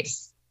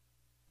database.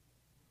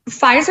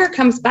 Pfizer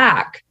comes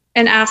back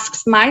and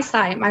asks my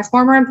site, my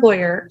former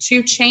employer,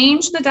 to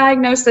change the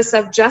diagnosis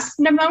of just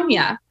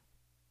pneumonia.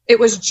 It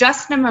was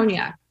just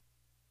pneumonia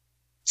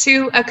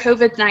to a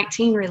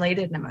COVID-19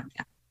 related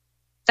pneumonia.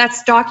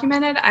 That's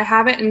documented. I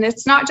have it. And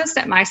it's not just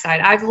at my site.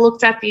 I've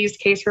looked at these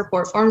case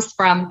report forms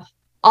from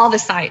all the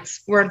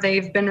sites where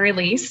they've been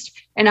released.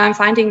 And I'm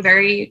finding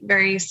very,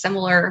 very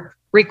similar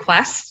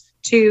requests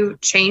to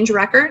change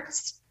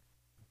records.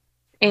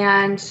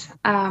 And,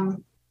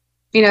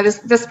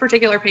 this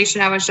particular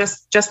patient I was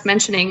just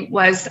mentioning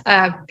was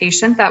a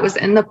patient that was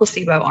in the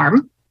placebo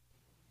arm.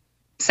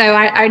 So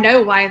I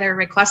know why they're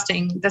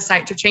requesting the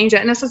site to change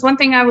it. And this is one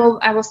thing I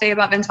will say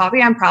about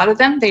Ventavia. I'm proud of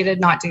them. They did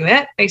not do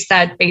it. They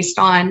said based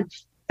on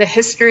the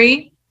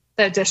history,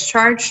 the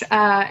discharge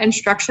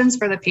instructions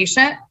for the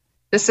patient,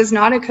 this is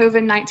not a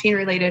COVID-19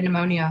 related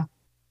pneumonia.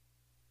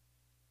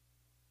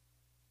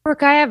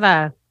 Brooke, I have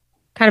a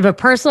kind of a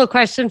personal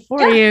question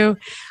for you.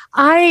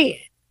 I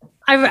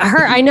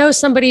know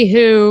somebody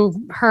who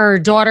her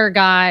daughter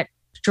got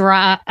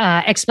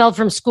expelled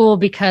from school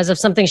because of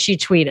something she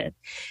tweeted.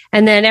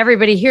 And then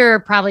everybody here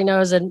probably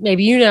knows, and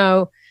maybe you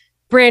know,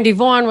 Brandy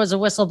Vaughn was a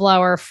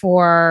whistleblower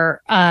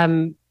for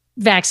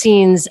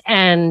vaccines,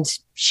 and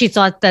she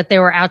thought that they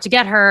were out to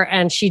get her,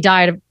 and she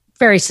died a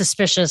very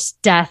suspicious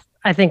death.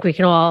 I think we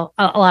can all,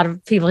 a lot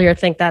of people here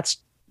think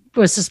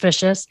was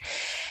suspicious.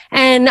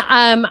 And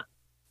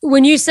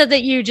when you said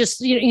that you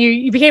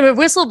became a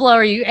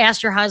whistleblower, you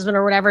asked your husband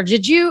or whatever,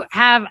 did you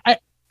have a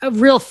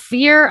real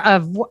fear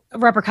of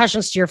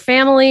repercussions to your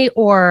family,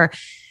 or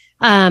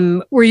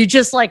were you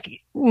just like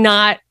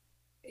not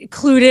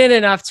clued in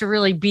enough to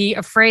really be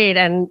afraid?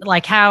 And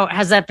like, how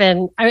has that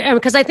been?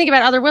 Because I think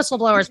about other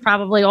whistleblowers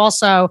probably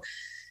also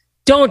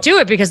don't do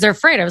it because they're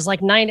afraid. I was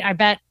like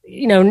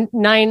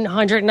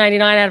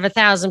 999 out of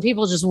 1,000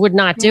 people just would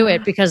not do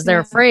it because they're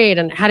afraid.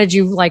 And how did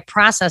you like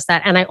process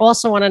that? And I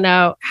also want to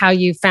know how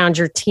you found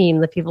your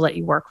team, the people that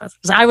you work with,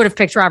 because I would have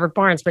picked Robert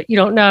Barnes, but you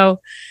don't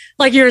know.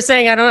 Like you were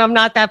saying, I'm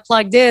not that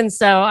plugged in.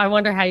 So I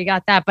wonder how you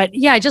got that. But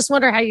yeah, I just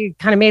wonder how you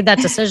kind of made that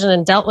decision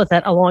and dealt with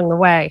it along the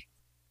way.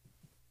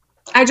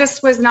 I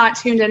just was not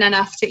tuned in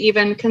enough to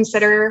even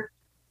consider.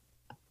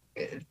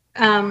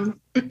 I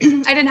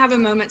didn't have a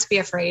moment to be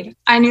afraid.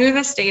 I knew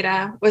this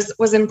data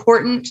was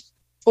important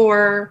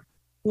for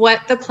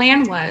what the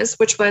plan was,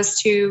 which was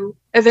to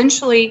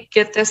eventually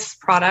get this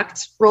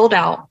product rolled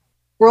out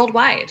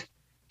worldwide.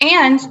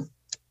 And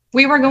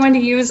we were going to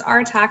use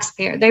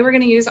they were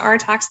going to use our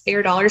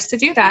taxpayer dollars to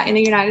do that in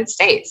the United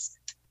States.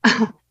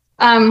 So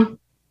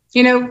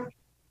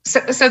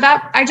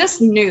that I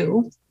just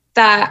knew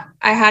that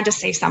I had to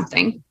say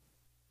something.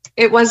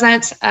 It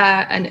wasn't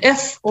an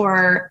if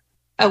or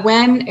a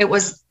when. It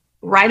was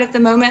right at the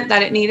moment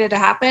that it needed to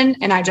happen,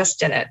 and I just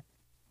did it.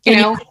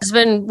 Your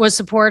husband was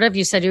supportive.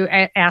 You said you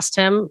asked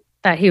him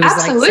that he was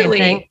absolutely. Like,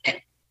 same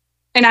thing.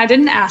 And I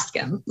didn't ask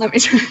him. Let me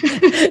try.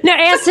 No,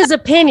 asked his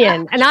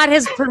opinion, and not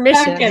his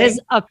permission. His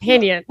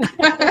opinion.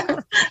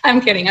 I'm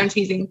kidding. I'm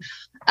teasing.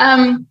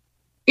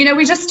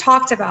 We just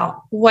talked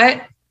about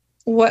what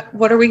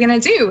are we going to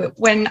do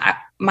when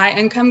my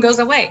income goes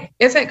away,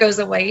 if it goes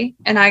away,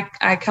 and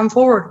I come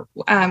forward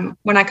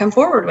when I come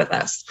forward with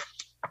this.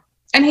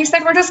 And he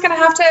said, we're just going to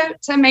have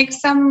to make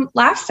some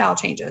lifestyle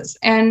changes.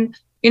 And,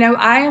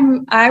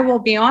 I will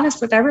be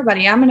honest with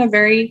everybody. I'm in a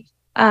very,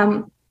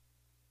 I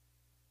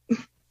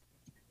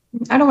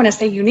don't want to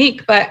say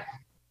unique, but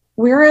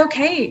we're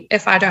okay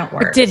if I don't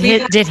work.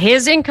 Did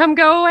his income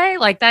go away?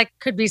 Like that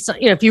could be,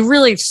 if you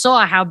really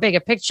saw how big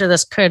a picture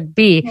this could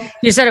be,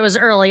 you said it was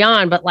early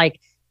on, but like,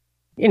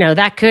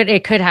 it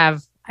could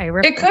have.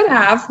 It could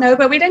have, no,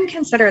 but we didn't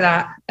consider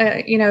that.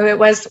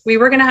 We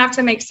were going to have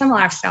to make some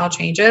lifestyle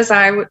changes.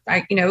 I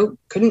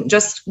couldn't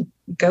just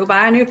go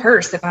buy a new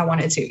purse if I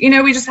wanted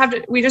to. We just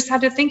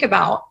had to think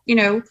about,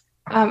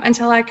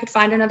 until I could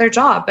find another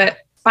job. But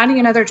finding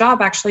another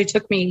job actually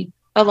took me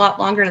a lot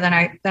longer than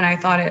I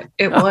thought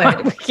it would.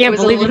 I can't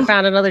believe you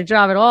found another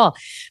job at all.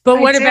 But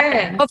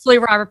hopefully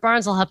Robert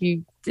Barnes will help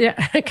you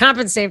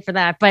compensate for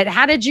that. But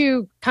how did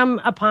you come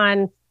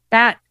upon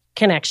that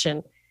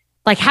connection?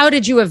 Like, how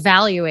did you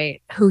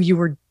evaluate who you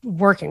were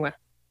working with?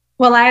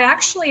 Well, I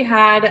actually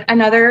had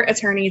another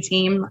attorney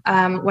team.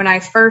 When I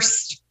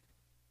first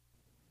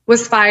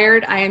was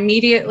fired, I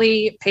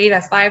immediately paid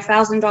a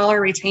 $5,000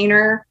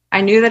 retainer.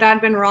 I knew that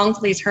I'd been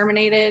wrongfully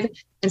terminated.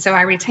 And so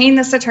I retained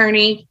this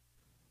attorney.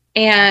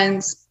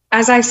 And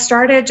as I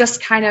started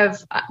just kind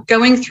of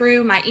going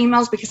through my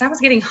emails, because I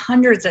was getting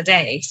hundreds a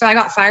day. So I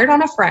got fired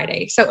on a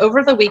Friday. So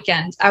over the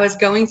weekend, I was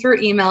going through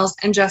emails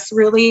and just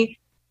really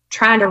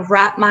trying to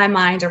wrap my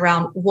mind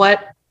around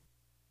what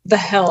the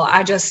hell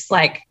I just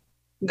like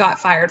got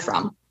fired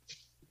from.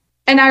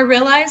 And I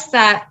realized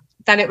that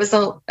it was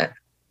a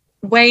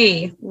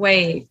way,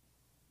 way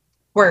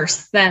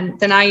worse than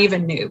I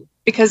even knew,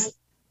 because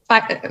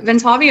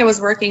Ventavia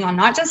was working on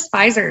not just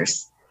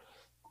Pfizer's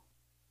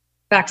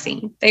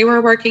vaccine. They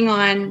were working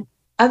on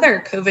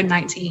other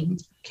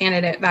COVID-19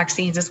 candidate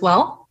vaccines as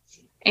well,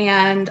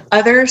 and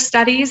other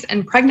studies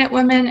in pregnant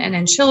women and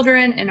in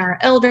children and our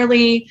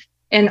elderly,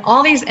 and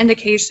all these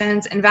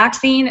indications, and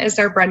vaccine is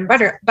their bread and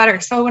butter.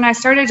 So when I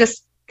started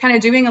just kind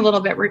of doing a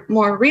little bit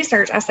more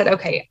research, I said,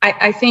 okay,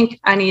 I think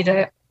I need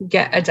to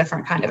get a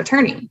different kind of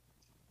attorney.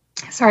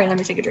 Sorry, let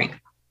me take a drink.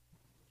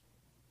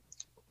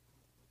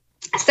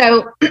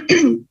 So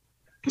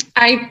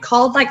I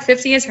called like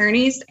 50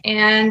 attorneys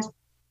and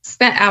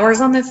spent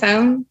hours on the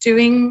phone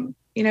doing,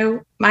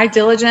 my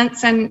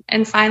diligence,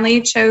 and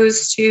finally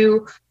chose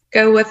to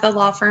go with the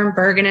law firm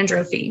Bergen and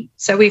Drophy.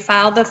 So we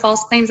filed the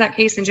False Claims Act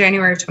case in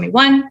January of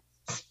 21.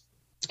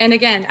 And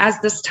again, as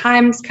this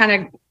time's kind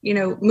of,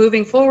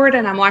 moving forward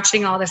and I'm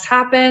watching all this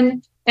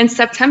happen, in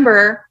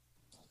September,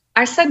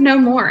 I said no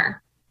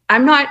more.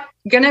 I'm not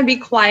going to be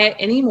quiet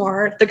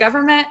anymore. The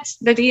government,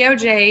 the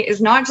DOJ, is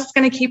not just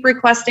going to keep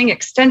requesting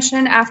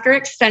extension after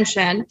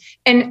extension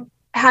and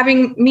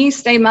having me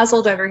stay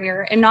muzzled over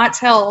here and not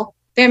tell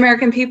the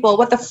American people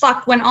what the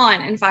fuck went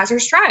on in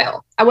Pfizer's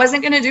trial. I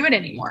wasn't going to do it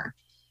anymore.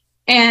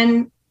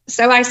 And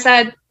so I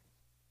said,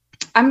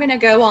 I'm going to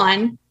go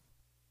on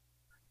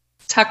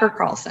Tucker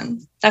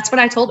Carlson. That's what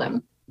I told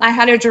him. I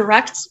had a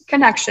direct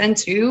connection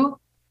to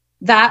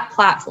that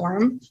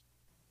platform,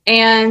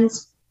 and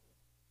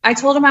I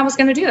told him I was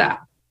going to do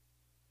that.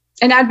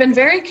 And I'd been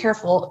very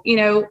careful,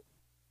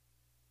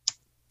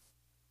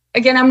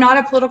 again, I'm not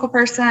a political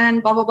person,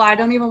 blah, blah, blah. I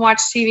don't even watch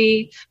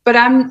TV, but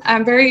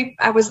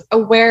I was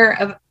aware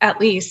of at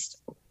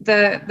least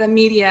the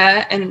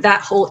media and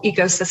that whole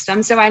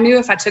ecosystem. So I knew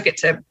if I took it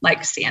to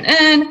like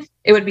CNN,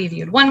 it would be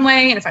viewed one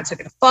way. And if I took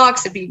it to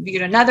Fox, it'd be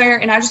viewed another.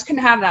 And I just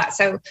couldn't have that.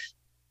 So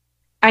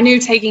I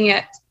knew taking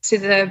it to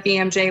the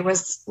BMJ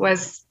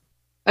was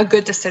a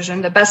good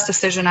decision, the best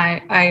decision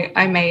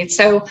I made.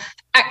 So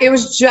it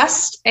was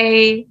just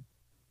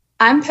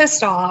I'm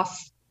pissed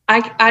off.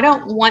 I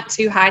don't want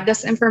to hide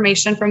this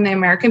information from the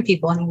American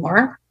people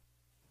anymore.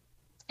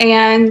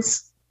 And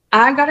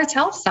I got to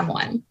tell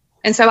someone.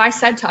 And so I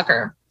said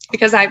Tucker,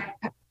 because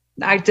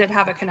I did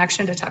have a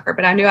connection to Tucker,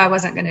 but I knew I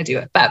wasn't going to do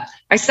it. But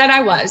I said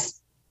I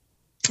was.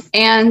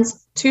 And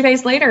 2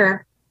 days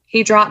later,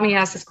 he dropped me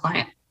as his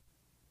client.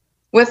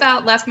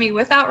 Left me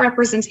without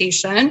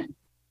representation.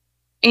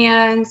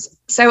 And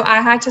so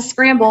I had to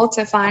scramble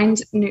to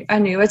find a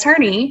new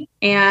attorney.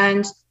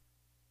 And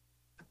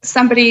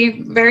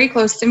somebody very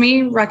close to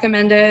me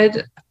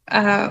recommended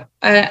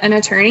an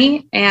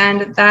attorney,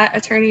 and that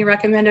attorney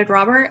recommended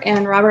Robert,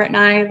 and Robert and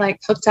I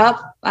hooked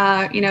up,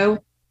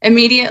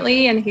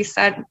 immediately. And he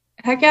said,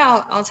 heck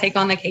yeah, I'll take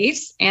on the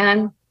case.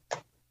 And,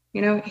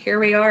 here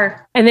we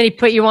are. And then he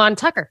put you on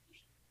Tucker.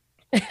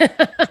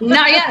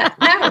 Not yet.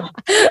 No.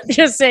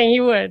 Just saying he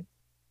would.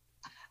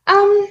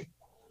 I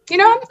don't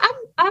know.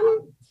 I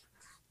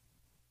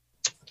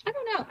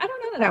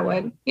don't know that I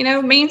would,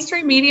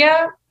 mainstream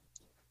media.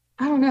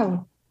 I don't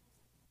know.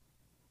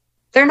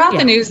 They're not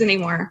the news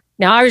anymore.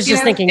 No, I was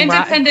just thinking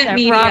independent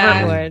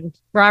media.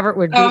 Robert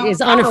would be is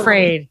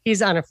unafraid.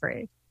 He's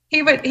unafraid.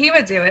 He would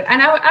do it.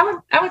 And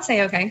I would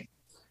say, okay.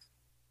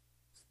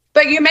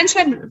 But you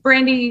mentioned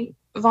Brandy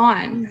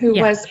Vaughn, who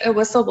was a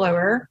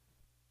whistleblower.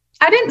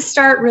 I didn't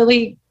start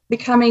really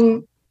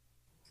becoming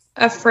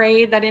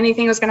afraid that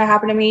anything was going to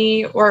happen to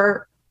me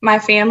or my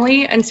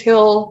family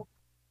until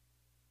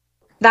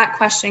that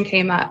question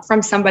came up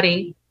from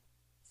somebody.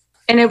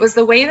 And it was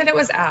the way that it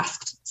was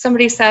asked.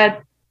 Somebody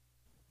said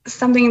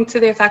something to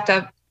the effect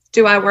of,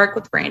 do I work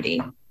with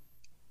Brandy?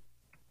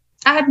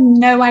 I had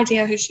no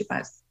idea who she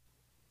was.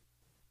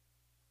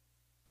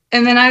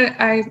 And then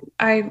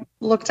I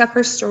looked up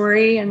her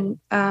story, and,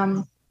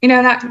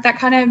 that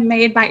kind of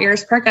made my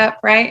ears perk up,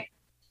 right?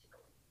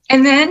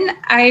 And then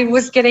I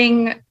was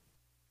getting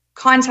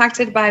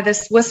contacted by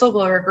this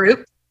whistleblower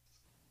group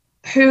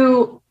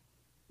who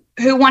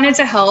wanted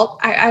to help.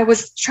 I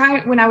was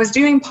trying, when I was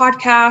doing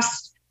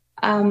podcasts,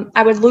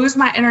 I would lose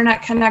my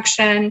internet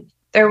connection.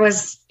 There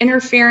was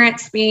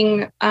interference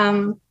being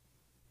put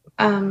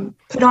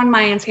on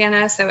my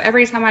antenna. So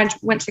every time I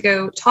went to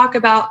go talk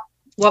about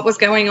what was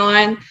going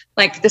on,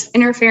 this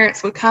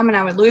interference would come and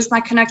I would lose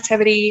my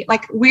connectivity.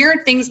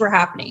 Weird things were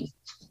happening.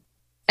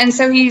 And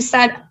so he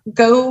said,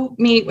 go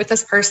meet with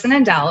this person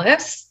in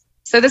Dallas,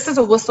 So this is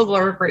a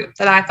whistleblower group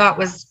that I thought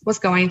was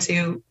going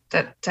to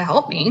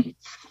help me.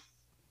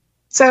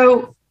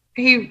 So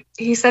he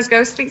says,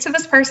 go speak to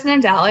this person in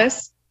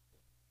Dallas.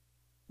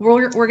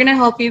 We're going to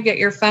help you get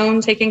your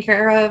phone taken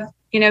care of,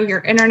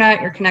 your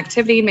internet, your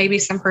connectivity, maybe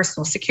some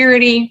personal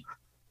security.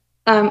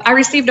 I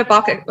received a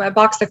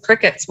box of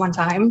crickets one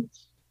time.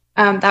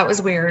 That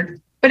was weird.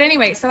 But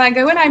anyway, so I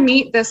go and I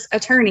meet this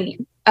attorney.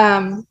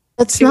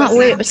 That's not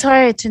weird.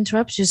 Sorry to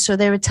interrupt you. So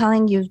they were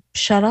telling you,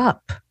 shut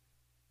up.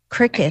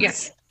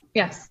 Crickets.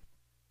 Yes.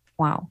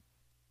 Wow.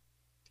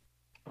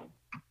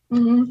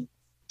 Mm-hmm.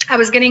 I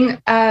was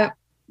getting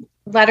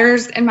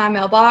letters in my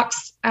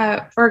mailbox.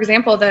 For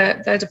example,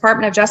 the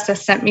Department of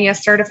Justice sent me a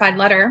certified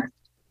letter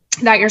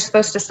that you're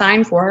supposed to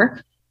sign for,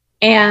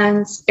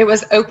 and it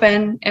was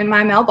open in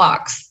my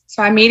mailbox.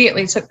 So I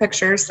immediately took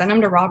pictures, sent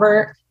them to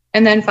Robert,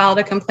 and then filed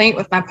a complaint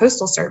with my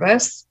postal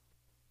service.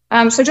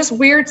 So just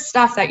weird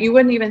stuff that you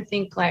wouldn't even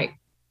think, like,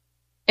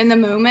 in the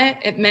moment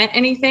it meant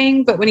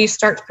anything, but when you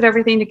start to put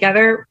everything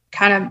together,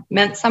 kind of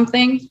meant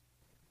something.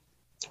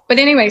 But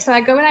anyway, so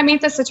I go and I meet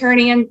this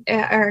attorney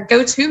or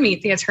go to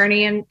meet the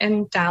attorney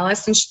in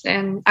Dallas.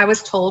 And I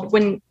was told,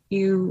 when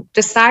you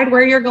decide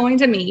where you're going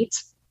to meet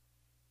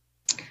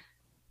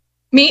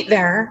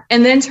there,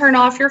 and then turn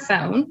off your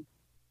phone,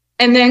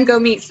 and then go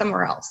meet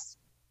somewhere else.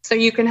 So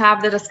you can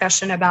have the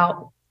discussion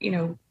about,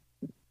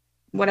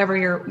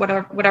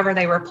 whatever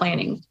they were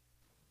planning.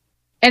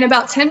 And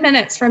about 10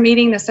 minutes from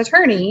meeting this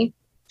attorney,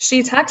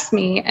 she texts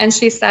me and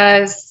she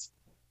says,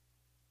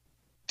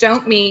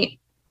 don't meet,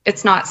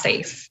 it's not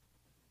safe.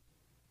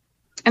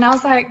 And I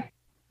was like,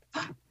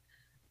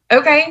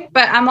 okay,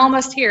 but I'm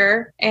almost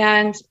here.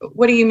 And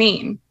what do you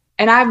mean?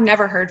 And I've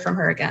never heard from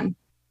her again.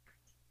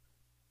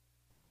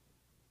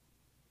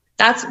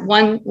 That's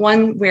one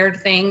weird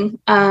thing.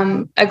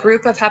 A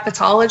group of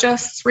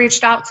hepatologists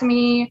reached out to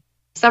me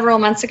several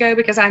months ago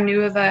because I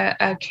knew of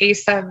a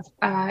case of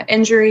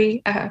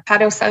injury,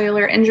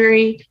 hepatocellular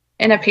injury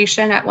in a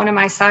patient at one of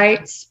my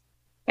sites.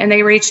 And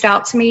they reached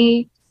out to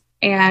me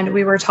and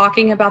we were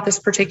talking about this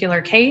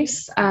particular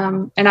case.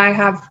 And I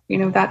have,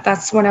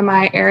 that's one of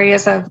my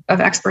areas of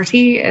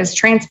expertise is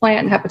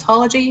transplant and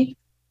hepatology.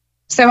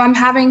 So I'm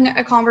having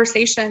a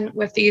conversation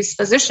with these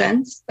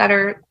physicians that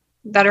are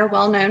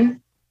well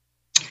known.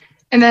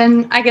 And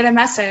then I get a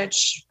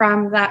message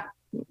from that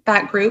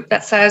group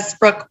that says,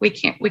 Brooke, we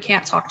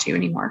can't talk to you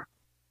anymore.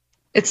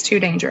 It's too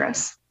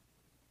dangerous.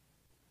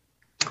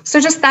 So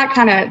just that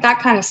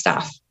kind of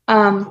stuff.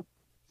 But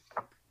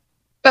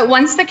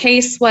once the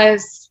case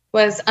was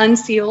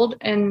unsealed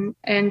in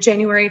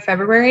January,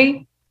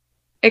 February,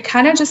 it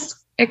kind of just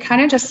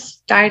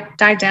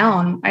died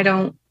down. I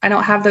don't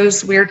have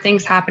those weird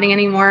things happening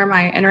anymore.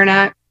 My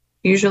internet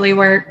usually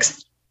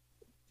works.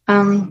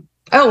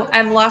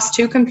 I've lost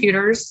 2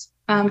 computers,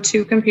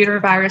 2 computer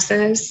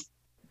viruses.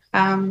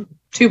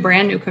 2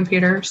 brand new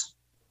computers.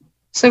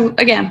 So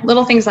again,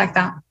 little things like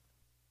that.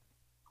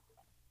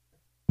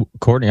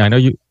 Courtney, I know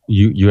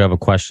you have a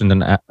question,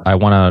 and I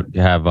want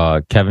to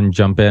have Kevin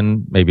jump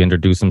in, maybe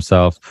introduce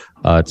himself,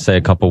 say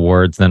a couple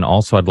words. Then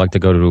also I'd like to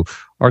go to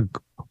our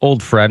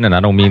old friend, and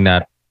I don't mean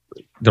that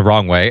the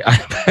wrong way. I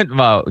meant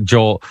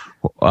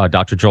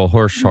Dr. Joel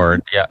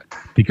Hirschhorn,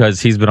 because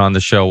he's been on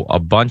the show a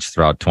bunch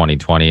throughout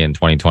 2020 and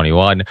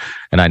 2021,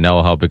 and I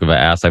know how big of an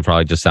ass I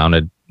probably just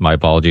sounded. My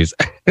apologies.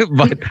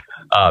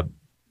 But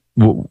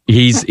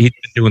he's been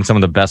doing some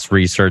of the best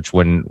research.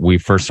 When we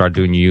first started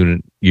doing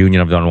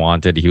Union of the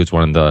Unwanted, he was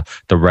one of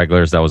the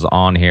regulars that was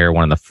on here,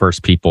 one of the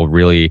first people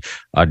really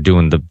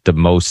doing the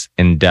most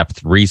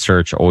in-depth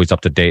research, always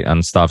up to date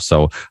on stuff.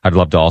 So I'd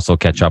love to also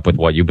catch up with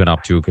what you've been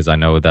up to, because I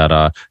know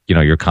that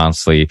you're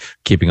constantly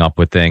keeping up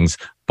with things.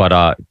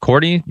 But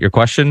Courtney, your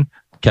question,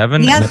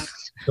 Kevin? Yes.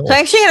 So I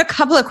actually had a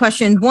couple of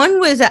questions. One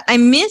was, I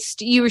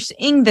missed, you were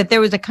saying that there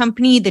was a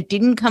company that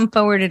didn't come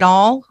forward at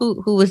all.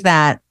 Who was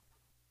that?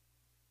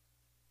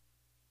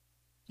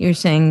 You're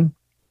saying,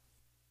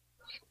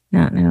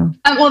 not know.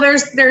 Well,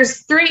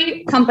 there's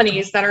 3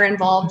 companies that are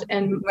involved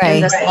in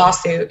this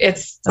lawsuit.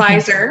 It's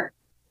Pfizer,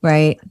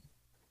 right,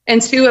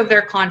 and 2 of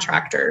their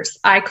contractors.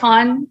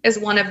 Icon is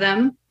one of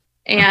them,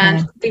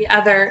 and the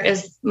other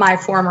is my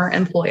former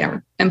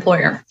employer,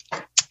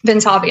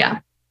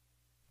 Ventavia.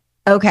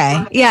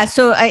 Okay. Yeah.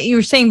 So you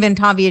were saying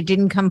Ventavia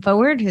didn't come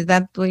forward. Is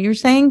that what you're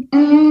saying?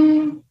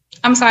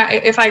 I'm sorry.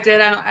 If I did,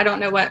 I don't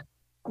know what.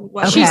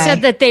 She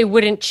said that they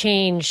wouldn't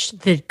change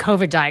the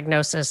COVID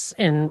diagnosis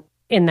in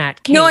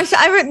that case. No,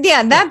 I read,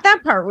 that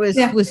part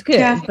was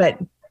good, but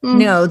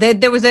no,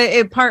 there was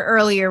a part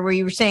earlier where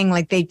you were saying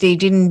like they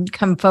didn't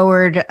come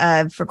forward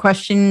for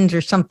questions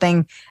or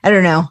something. I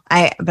don't know.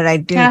 But I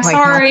didn't quite.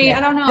 Sorry, I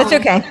don't know. That's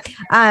okay.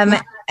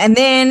 And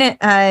then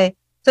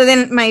so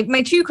then my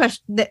 2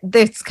 questions,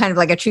 that's kind of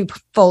like a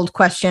twofold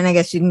question. I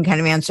guess you can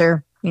kind of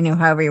answer,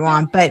 however you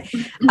want. But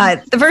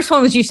the first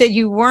one was, you said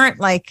you weren't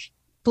like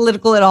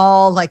political at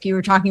all. Like you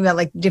were talking about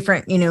like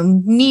different,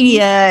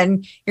 media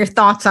and your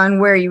thoughts on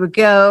where you would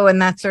go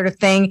and that sort of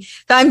thing.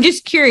 So I'm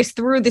just curious,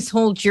 through this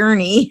whole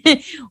journey,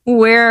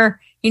 where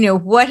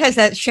what has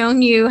that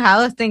shown you?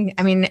 How things?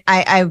 I mean,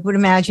 I would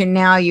imagine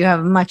now you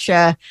have much.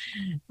 I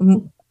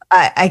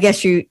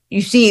guess you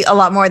see a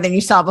lot more than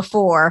you saw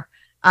before,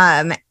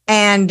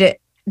 and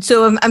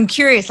so I'm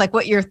curious, like,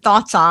 what your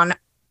thoughts on,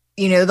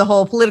 the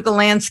whole political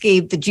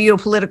landscape, the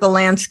geopolitical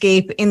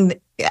landscape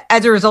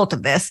as a result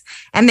of this.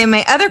 And then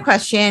my other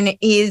question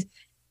is,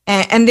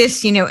 and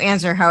this,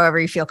 answer however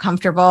you feel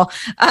comfortable,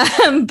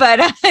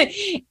 but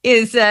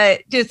is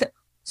just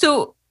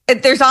so.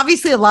 There's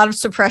obviously a lot of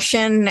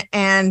suppression,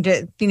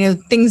 and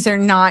things are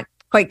not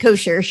quite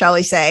kosher, shall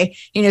we say?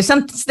 There's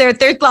a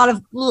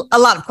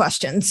lot of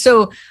questions.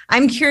 So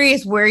I'm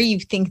curious where you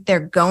think they're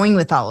going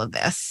with all of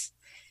this.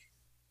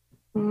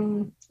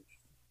 Two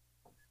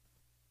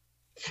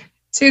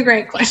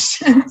great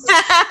questions.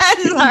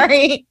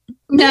 Sorry.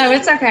 No,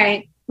 it's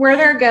okay. Where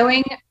they're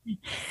going,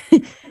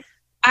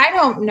 I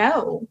don't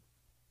know.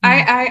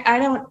 I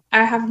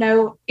have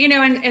no,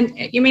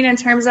 and you mean in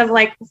terms of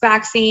like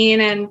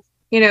vaccine and,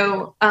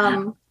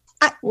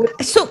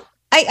 so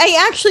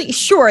I actually,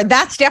 sure,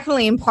 that's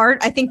definitely in part.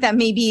 I think that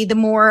may be the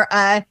more,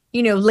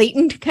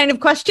 latent kind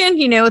of question,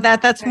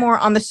 that's more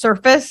on the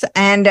surface.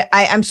 And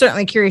I'm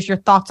certainly curious your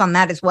thoughts on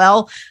that as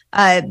well.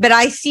 But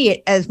I see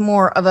it as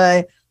more of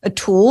a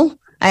tool.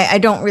 I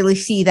don't really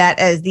see that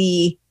as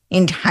the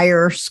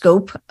entire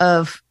scope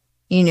of,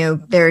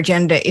 their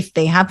agenda, if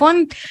they have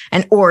one,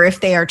 or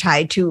if they are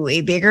tied to a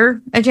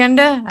bigger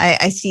agenda.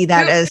 I see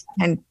that as,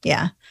 and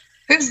yeah.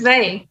 Who's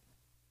they?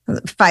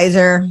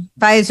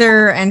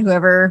 Pfizer and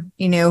whoever,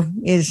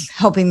 is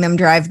helping them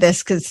drive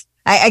this. Cause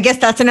I guess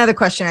that's another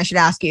question I should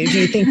ask you. Do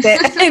you think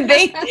that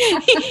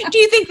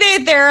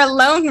they're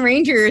lone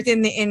rangers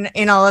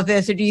in all of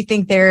this? Or do you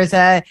think there's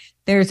a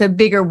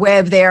bigger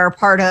web they are a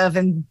part of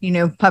and,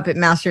 puppet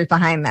masters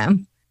behind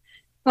them?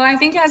 Well, I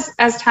think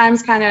as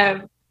times kind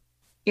of,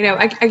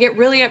 I get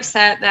really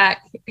upset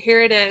that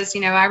here it is,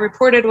 I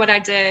reported what I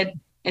did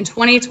in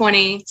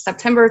 2020,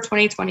 September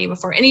 2020,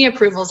 before any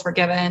approvals were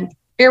given.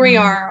 Here we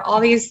are, all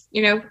these,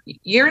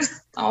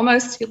 years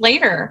almost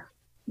later.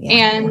 Yeah.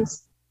 And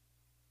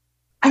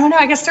I don't know,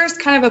 I guess there's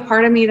kind of a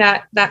part of me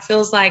that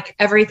feels like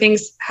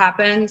everything's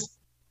happened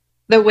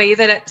the way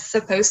that it's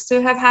supposed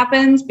to have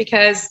happened,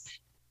 because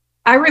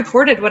I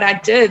reported what I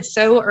did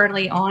so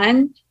early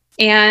on.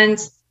 And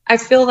I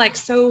feel like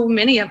so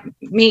many of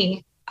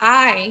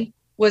I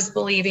was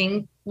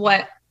believing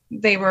what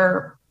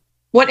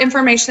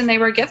information they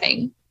were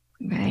giving.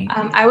 Right.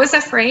 I was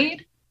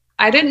afraid.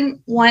 I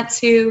didn't want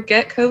to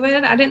get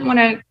COVID. I didn't want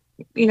to,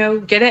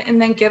 get it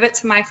and then give it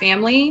to my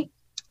family.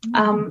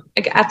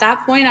 At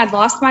that point, I'd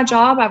lost my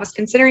job. I was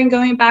considering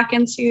going back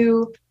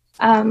into,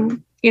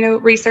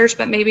 research,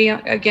 but maybe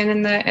again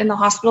in the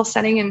hospital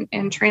setting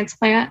and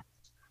transplant.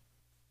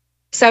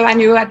 So I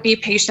knew I'd be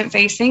patient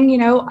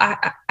facing.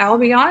 I'll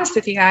be honest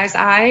with you guys.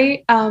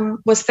 I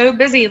was so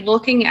busy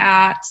looking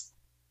at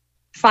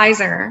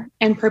Pfizer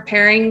and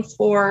preparing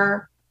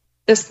for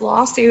this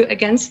lawsuit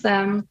against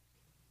them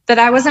that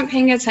I wasn't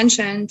paying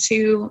attention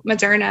to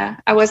Moderna.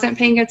 I wasn't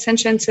paying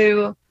attention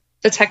to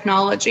the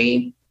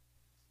technology.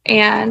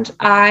 And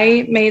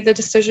I made the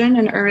decision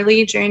in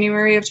early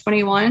January of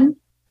 21,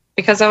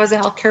 because I was a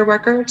healthcare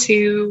worker,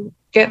 to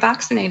get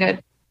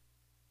vaccinated.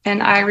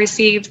 And I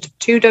received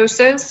 2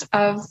 doses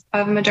of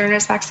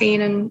Moderna's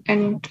vaccine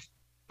in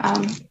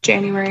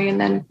January,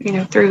 and then,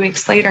 3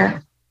 weeks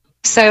later.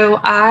 So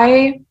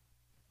I'm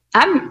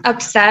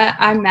upset.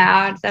 I'm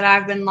mad that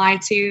I've been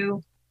lied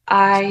to.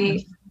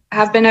 I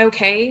have been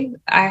okay.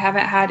 I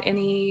haven't had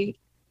any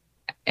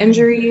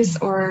injuries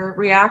or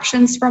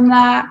reactions from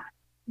that,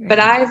 but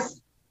I've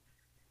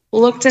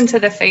looked into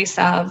the face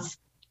of,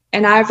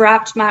 and I've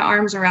wrapped my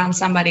arms around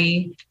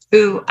somebody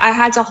who I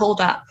had to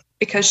hold up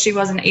because she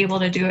wasn't able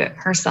to do it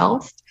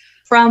herself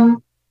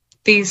from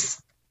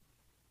these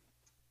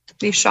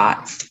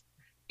shots.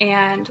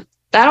 And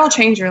that'll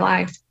change your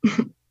life.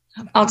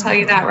 I'll tell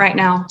you that right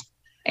now.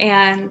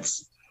 And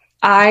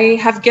I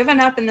have given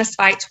up in this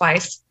fight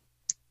twice,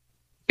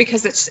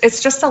 because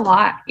it's just a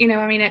lot,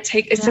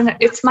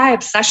 it's my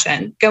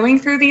obsession. Going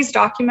through these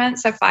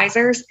documents of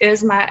Pfizer's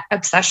is my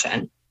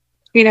obsession.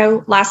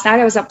 Last night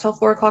I was up till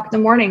 4:00 in the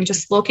morning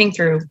just looking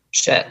through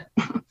shit.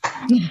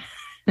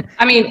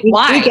 I mean,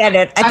 why? We get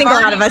it. I think a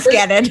lot of us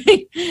get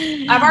it.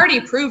 I've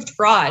already proved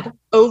fraud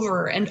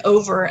over and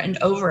over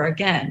and over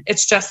again.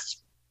 It's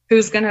just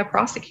who's going to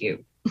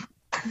prosecute.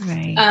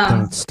 Right.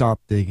 Don't stop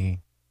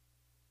digging.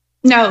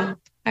 No,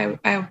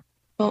 I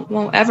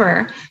won't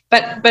ever.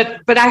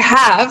 But I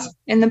have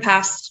in the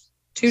past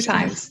 2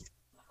 times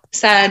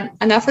said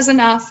enough is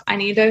enough. I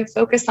need to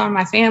focus on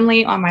my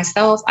family, on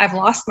myself. I've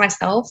lost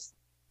myself.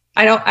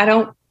 I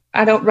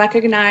don't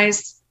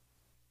recognize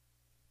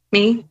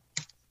me.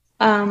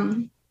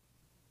 My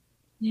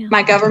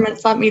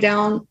government's let me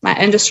down. My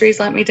industry's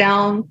let me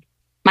down.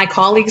 My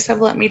colleagues have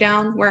let me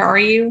down. Where are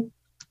you?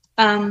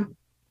 And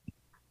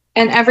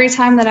every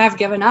time that I've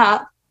given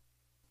up,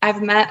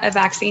 I've met a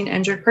vaccine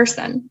injured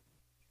person.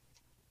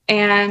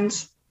 And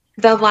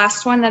the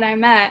last one that I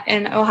met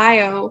in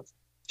Ohio,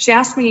 she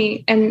asked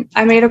me, and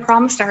I made a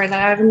promise to her that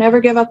I would never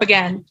give up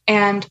again.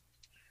 And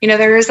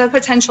there is a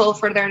potential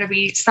for there to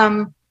be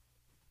some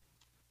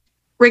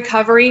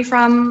recovery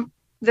from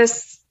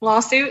this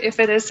lawsuit if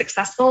it is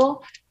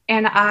successful.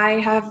 And I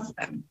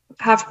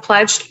have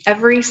pledged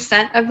every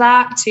cent of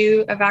that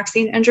to a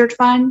vaccine injured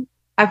fund.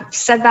 I've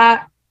said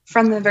that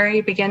from the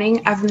very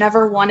beginning.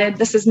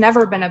 This has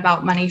never been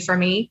about money for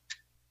me.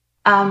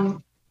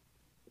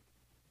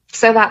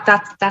 So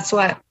that's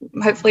what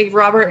hopefully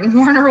Robert and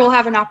Warner will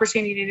have an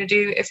opportunity to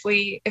do if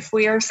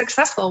we are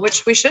successful,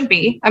 which we should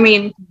be. I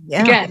mean,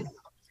 again,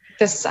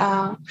 this.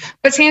 But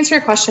to answer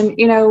your question,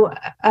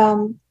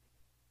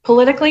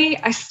 politically,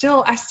 I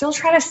still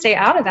try to stay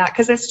out of that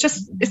because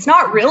it's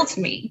not real to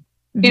me.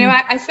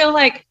 Mm-hmm. I feel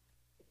like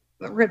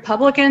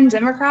Republican,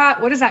 Democrat.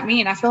 What does that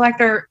mean? I feel like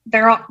they're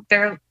on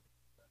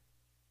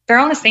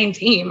the same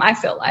team. I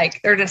feel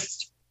like they're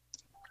just.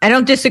 I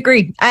don't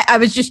disagree. I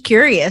was just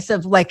curious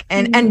of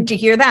and to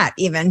hear that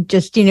even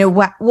just,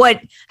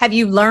 what have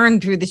you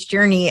learned through this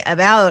journey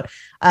about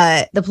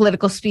the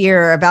political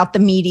sphere, about the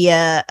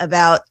media,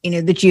 about,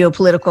 the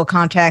geopolitical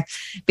context,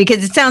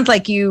 because it sounds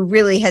like you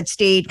really had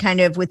stayed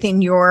kind of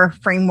within your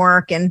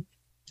framework and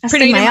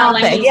pretty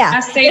myopic. Yeah. I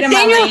stayed in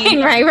my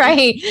lane.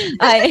 Right.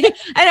 I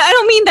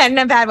don't mean that in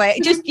a bad way.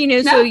 Just,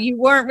 so you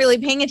weren't really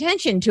paying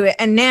attention to it.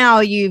 And now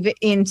you've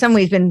in some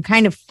ways been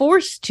kind of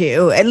forced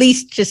to, at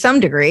least to some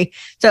degree.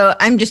 So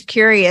I'm just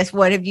curious,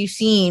 what have you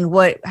seen?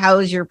 How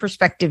has your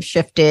perspective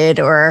shifted,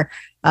 or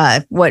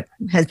what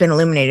has been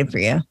illuminated for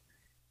you?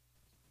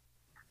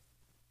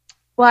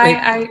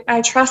 Well,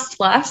 I trust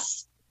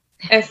less,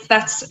 if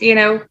that's,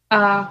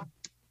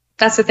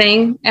 that's the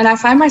thing. And I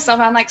find myself,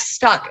 I'm like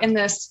stuck in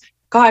this,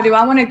 God, do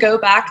I want to go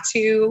back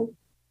to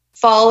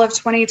fall of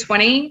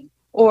 2020,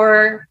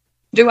 or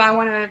do I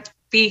want to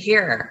be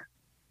here?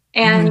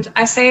 And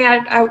I say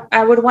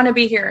I would want to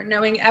be here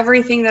knowing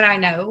everything that I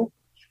know,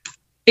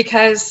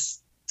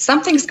 because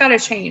something's got to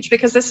change,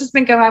 because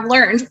I've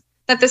learned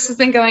that this has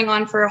been going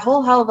on for a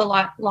whole hell of a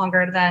lot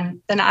longer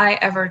than I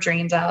ever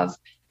dreamed of.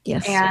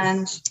 Yes.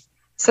 And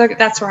so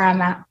that's where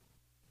I'm at.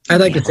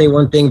 I'd like to say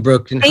one thing,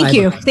 Brooke. Thank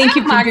you. Thank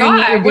you for doing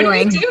what you're doing. What are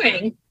you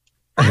doing?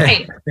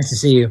 Hi. Nice to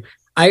see you.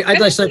 I'd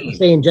like to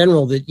say in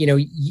general that,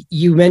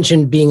 you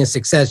mentioned being a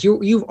success.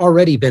 You've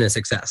already been a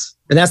success.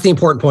 And that's the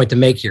important point to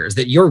make here, is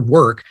that your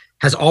work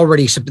has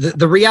already,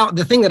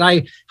 the thing that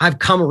I've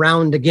come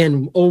around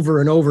again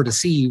over and over to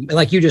see,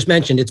 like you just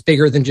mentioned, it's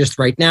bigger than just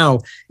right now,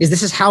 is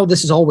this is how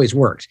this has always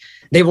worked.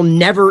 They will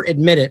never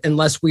admit it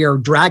unless we are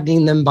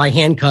dragging them by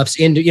handcuffs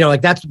into,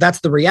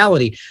 that's the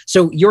reality.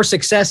 So your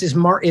success is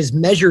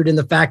measured in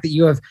the fact that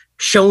you have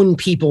shown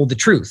people the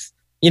truth,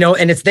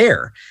 and it's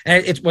there.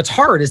 And what's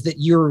hard is that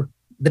you're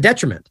the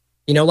detriment,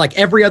 like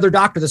every other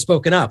doctor that's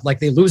spoken up, like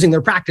they're losing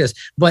their practice,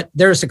 but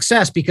they're a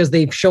success because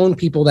they've shown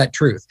people that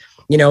truth.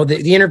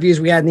 The interviews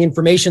we had and the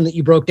information that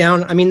you broke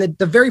down. I mean,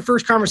 the very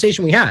first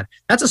conversation we had,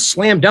 that's a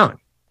slam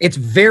dunk.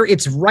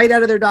 It's right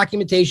out of their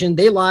documentation.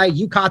 They lie.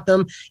 You caught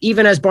them.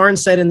 Even as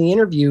Barnes said in the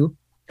interview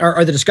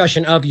or the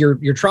discussion of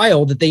your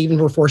trial, that they even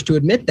were forced to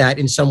admit that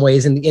in some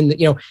ways. And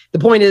the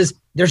point is,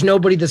 there's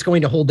nobody that's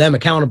going to hold them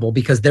accountable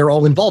because they're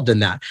all involved in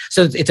that.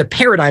 So it's a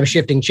paradigm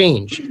shifting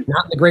change,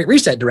 not in the Great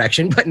Reset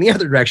direction, but in the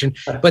other direction.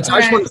 But so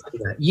I just want to say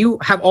that you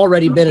have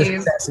already been a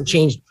success and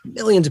changed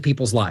millions of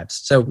people's lives.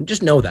 So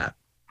just know that.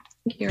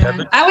 Thank you,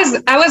 Ron.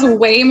 I was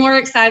way more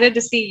excited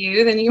to see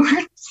you than you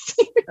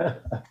were.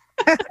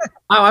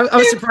 I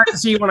was surprised to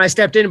see you when I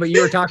stepped in, but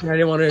you were talking. I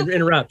didn't want to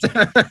interrupt.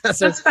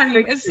 That's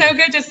funny. It's so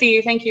good to see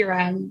you. Thank you,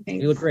 Ron.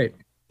 Thanks. You look great.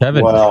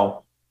 Kevin,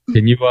 well,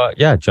 can you,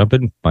 jump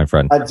in, my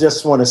friend? I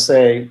just want to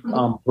say,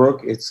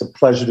 Brooke, it's a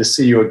pleasure to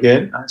see you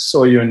again. I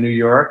saw you in New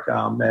York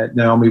at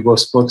Naomi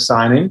Wolf's book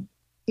signing.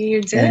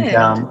 You did.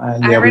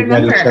 And we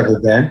met each other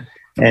then.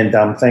 And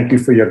thank you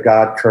for your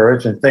God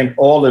courage, and thank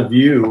all of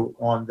you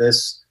on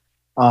this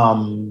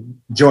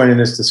joining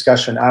this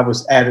discussion. I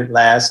was at it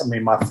last. I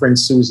mean, my friend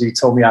Susie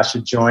told me I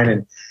should join,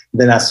 and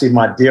then I see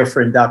my dear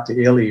friend Dr.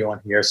 Ely on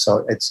here,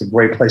 so it's a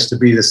great place to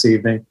be this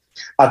evening.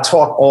 I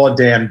talk all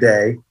damn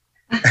day.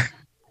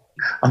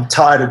 I'm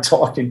tired of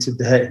talking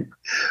today,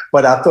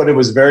 but I thought it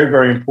was very,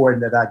 very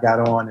important that I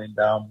got on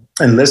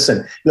and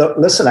listen.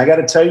 Listen, I got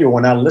to tell you,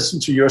 when I listen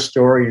to your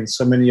story and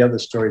so many other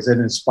stories, it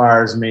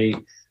inspires me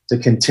to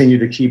continue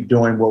to keep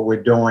doing what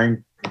we're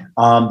doing.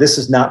 This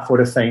is not for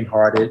the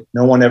faint-hearted.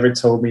 No one ever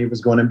told me it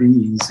was going to be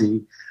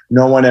easy.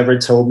 No one ever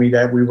told me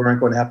that we weren't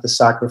going to have to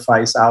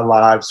sacrifice our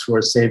lives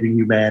for saving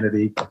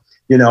humanity.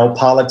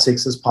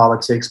 Politics is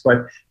politics,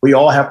 but we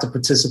all have to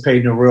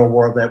participate in the real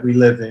world that we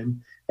live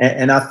in.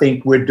 And I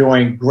think we're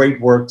doing great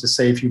work to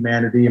save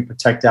humanity and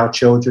protect our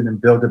children and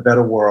build a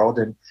better world.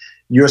 And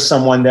you're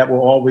someone that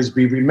will always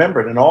be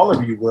remembered, and all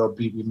of you will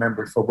be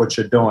remembered for what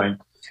you're doing.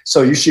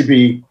 So you should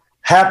be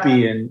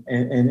happy and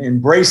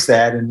embrace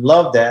that and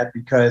love that,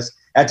 because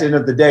at the end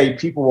of the day,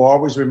 people will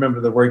always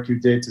remember the work you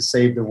did to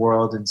save the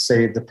world and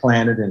save the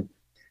planet and,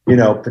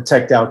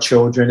 protect our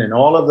children, and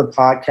all of the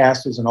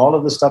podcasters and all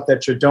of the stuff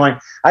that you're doing.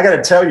 I got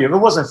to tell you, if it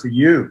wasn't for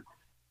you,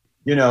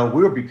 we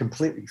would be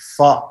completely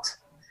fucked.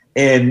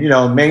 And,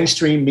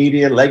 mainstream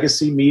media,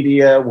 legacy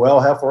media,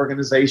 World Health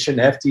Organization,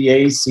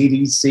 FDA,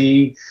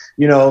 CDC,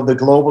 the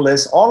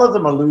globalists, all of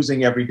them are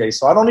losing every day.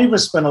 So I don't even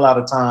spend a lot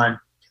of time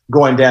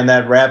going down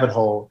that rabbit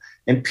hole.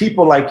 And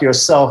people like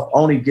yourself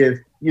only give,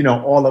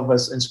 all of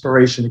us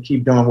inspiration to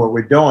keep doing what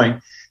we're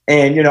doing.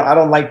 And, I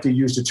don't like to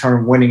use the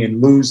term winning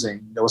and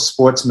losing, those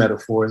sports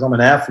metaphors. I'm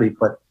an athlete,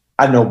 but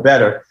I know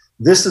better.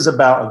 This is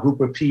about a group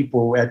of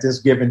people at this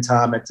given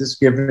time, at this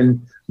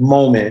given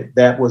moment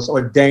that was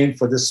ordained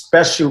for this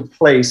special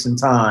place and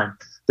time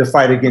to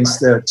fight against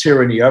the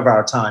tyranny of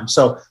our time.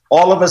 So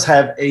all of us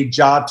have a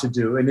job to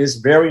do, and it's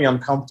very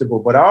uncomfortable.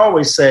 But I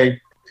always say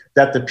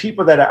that the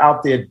people that are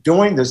out there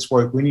doing this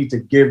work, we need to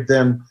give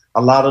them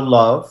a lot of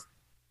love.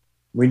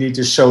 We need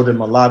to show them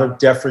a lot of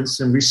deference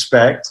and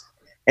respect.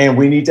 And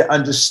we need to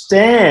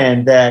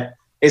understand that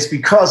it's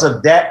because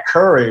of that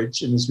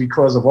courage, and it's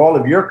because of all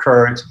of your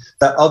courage,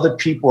 that other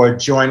people are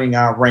joining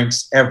our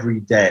ranks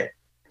every day.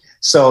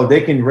 So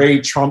they can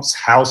raid Trump's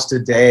house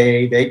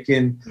today. They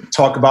can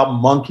talk about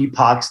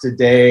monkeypox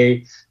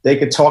today. They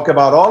can talk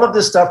about all of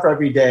this stuff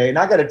every day. And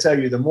I got to tell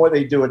you, the more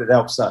they do it, it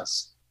helps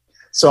us.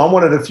 So I'm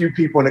one of the few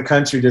people in the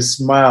country that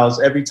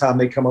smiles every time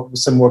they come up with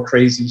some more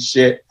crazy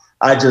shit.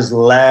 I just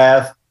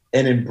laugh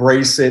and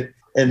embrace it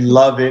and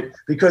love it,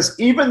 because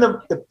even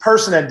the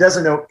person that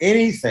doesn't know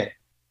anything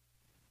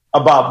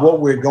about what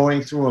we're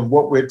going through and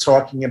what we're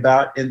talking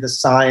about in the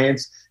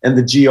science and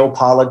the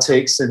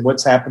geopolitics and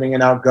what's happening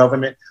in our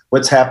government,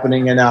 what's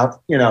happening in our,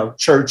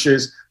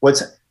 churches,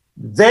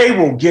 they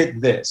will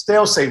get this.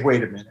 They'll say,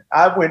 wait a minute,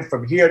 I went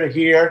from here to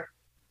here.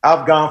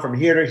 I've gone from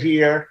here to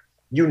here.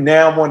 You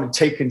now want to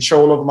take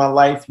control of my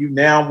life. You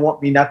now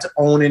want me not to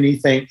own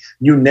anything.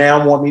 You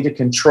now want me to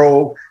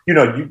control, you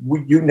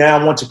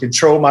now want to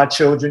control my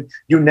children.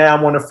 You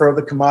now want to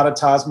further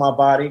commoditize my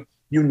body.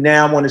 You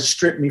now want to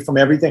strip me from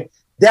everything.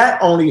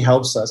 That only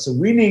helps us. And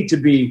we need to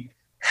be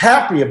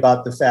happy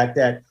about the fact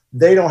that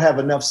they don't have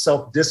enough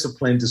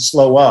self-discipline to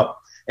slow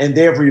up, and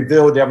they've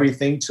revealed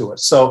everything to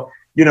us. So,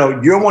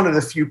 you're one of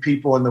the few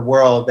people in the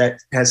world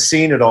that has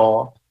seen it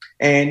all.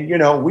 And,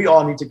 we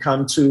all need to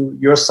come to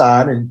your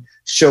side and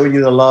show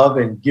you the love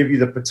and give you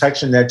the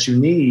protection that you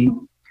need.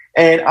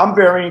 And I'm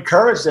very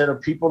encouraged that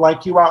people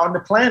like you out on the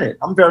planet.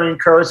 I'm very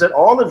encouraged that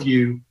all of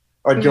you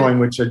are doing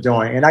what you're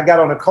doing. And I got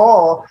on a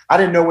call. I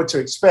didn't know what to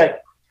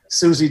expect.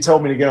 Susie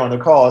told me to get on the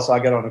call, so I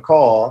got on the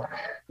call.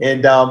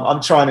 And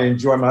I'm trying to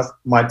enjoy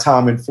my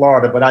time in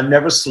Florida, but I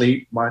never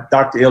sleep. My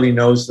Dr. Illy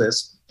knows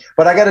this.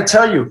 But I got to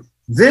tell you,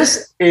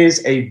 this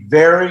is a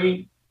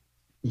very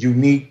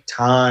unique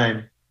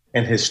time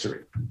in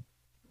history.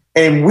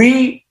 And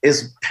we,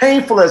 as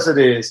painful as it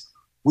is,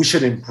 we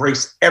should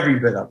embrace every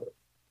bit of it.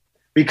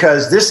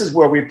 Because this is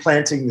where we're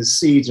planting the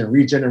seeds and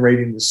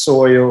regenerating the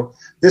soil.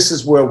 This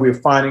is where we're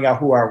finding out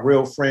who our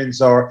real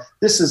friends are.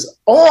 This is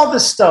all the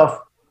stuff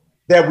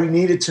that we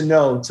needed to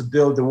know to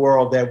build the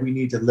world that we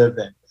need to live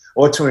in,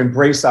 or to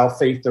embrace our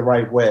faith the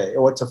right way,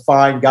 or to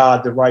find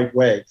God the right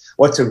way,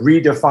 or to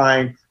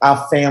redefine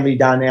our family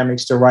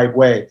dynamics the right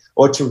way,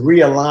 or to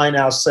realign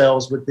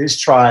ourselves with this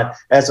tribe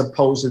as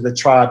opposed to the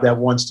tribe that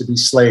wants to be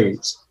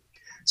slaves.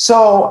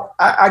 So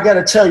I got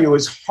to tell you,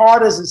 as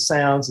hard as it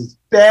sounds, as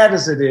bad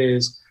as it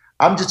is,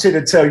 I'm just here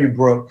to tell you,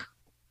 Brooke,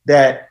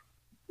 that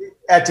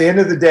at the end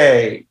of the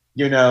day,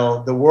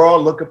 the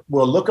world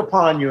will look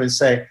upon you and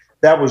say,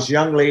 that was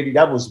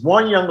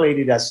one young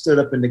lady that stood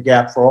up in the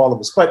gap for all of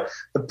us. But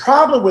the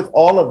problem with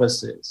all of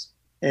us is,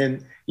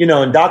 and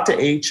Dr.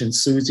 H and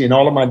Susie and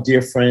all of my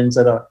dear friends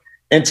that are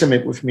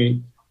intimate with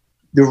me,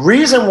 the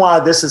reason why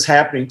this is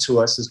happening to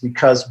us is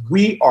because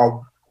we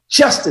are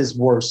just as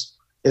worse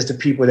as the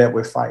people that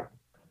we're fighting.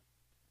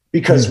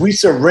 Because we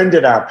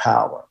surrendered our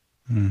power.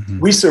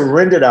 Mm-hmm. We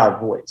surrendered our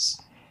voice.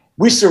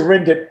 We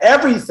surrendered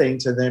everything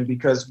to them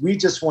because we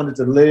just wanted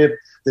to live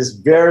this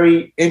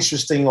very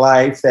interesting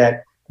life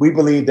that we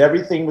believed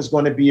everything was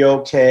going to be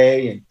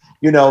okay. And,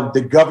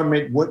 the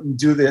government wouldn't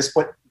do this.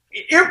 But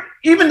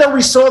even though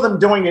we saw them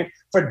doing it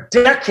for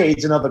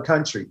decades in other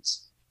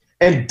countries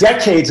and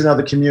decades in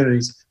other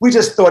communities, we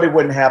just thought it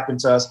wouldn't happen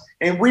to us.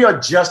 And we are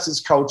just as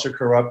culture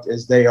corrupt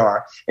as they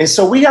are. And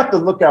so we have to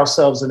look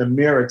ourselves in the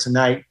mirror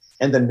tonight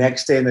and the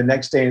next day and the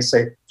next day and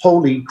say,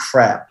 holy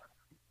crap.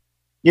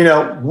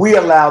 We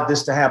allowed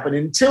this to happen.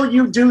 Until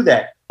you do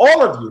that,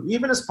 all of you,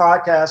 even as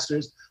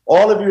podcasters,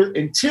 all of you,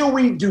 until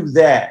we do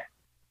that,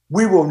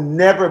 we will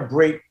never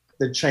break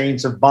the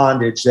chains of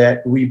bondage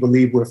that we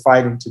believe we're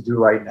fighting to do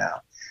right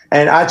now.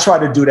 And I try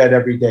to do that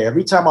every day.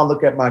 Every time I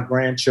look at my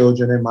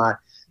grandchildren and my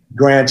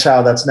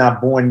grandchild that's not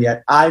born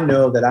yet, I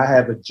know that I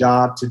have a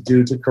job to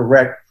do to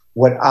correct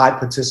what I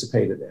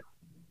participated in,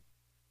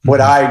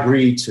 what I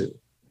agreed to.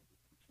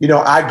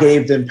 I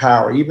gave them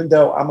power, even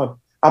though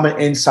I'm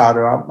an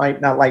insider. I might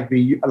not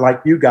be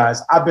like you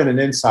guys. I've been an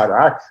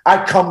insider.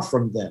 I come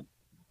from them.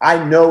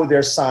 I know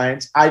their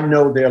science. I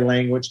know their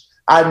language.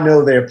 I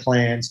know their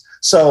plans.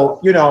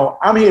 So,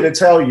 I'm here to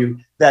tell you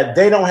that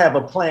they don't have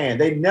a plan.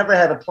 They never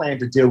had a plan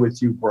to deal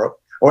with you, Brooke,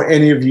 or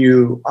any of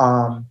you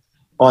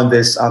on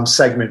this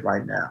segment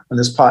right now, on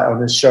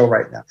this show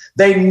right now.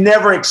 They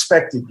never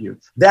expected you.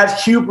 That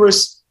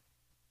hubris,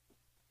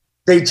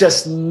 they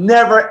just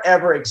never,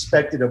 ever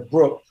expected a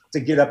Brooke to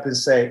get up and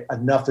say,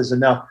 enough is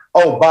enough.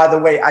 Oh, by the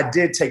way, I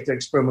did take the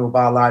experimental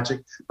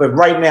biologic, but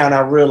right now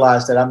I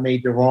realize that I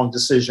made the wrong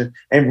decision.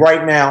 And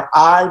right now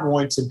I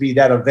want to be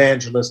that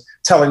evangelist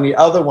telling the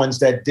other ones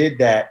that did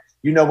that,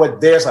 you know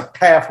what, there's a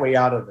pathway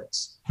out of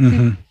this.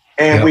 Mm-hmm.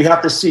 And we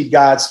have to see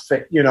God's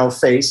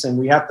face, and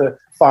we have to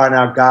find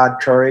our God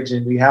courage,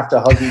 and we have to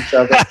hug each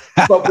other,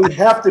 but we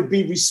have to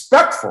be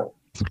respectful.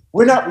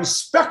 We're not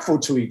respectful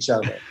to each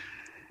other.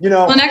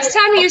 Well, next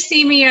time you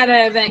see me at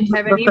an event,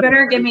 Kevin, you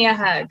better give me a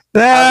hug.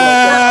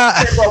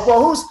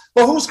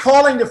 Who's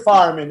calling the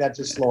fireman that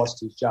just lost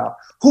his job?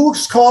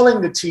 Who's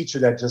calling the teacher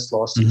that just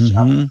lost his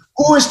job?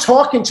 Who is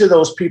talking to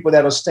those people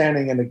that are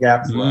standing in the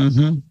gap for us?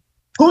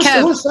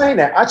 Who's saying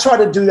that? I try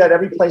to do that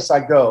every place I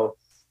go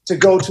to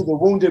the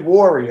wounded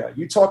warrior.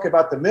 You talk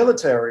about the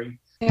military,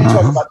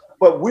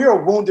 but we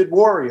are wounded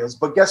warriors.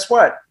 But guess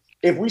what?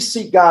 If we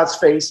seek God's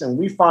face and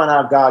we find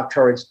our God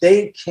courage,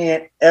 they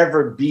can't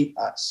ever beat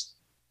us.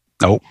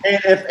 Nope. And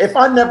if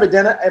I've never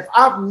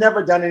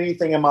done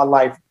anything in my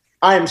life,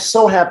 I am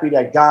so happy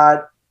that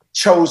God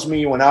chose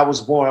me when I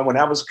was born, when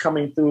I was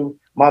coming through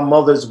my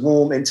mother's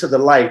womb into the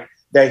light,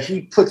 that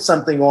he put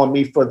something on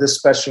me for this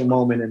special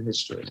moment in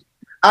history.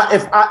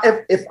 If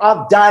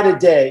I die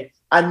today,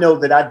 I know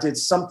that I did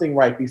something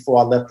right before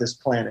I left this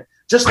planet.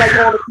 Just like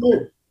all of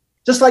you.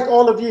 Just like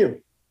all of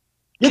you.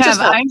 You're just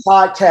not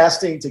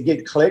podcasting to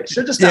get clicks.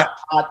 You're just not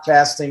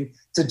podcasting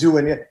to do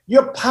it.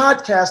 You're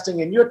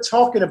podcasting and you're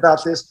talking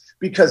about this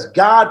because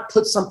God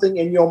put something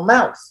in your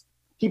mouth.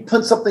 He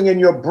put something in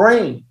your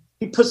brain.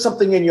 He put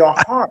something in your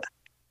heart.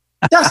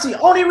 That's the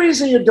only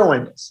reason you're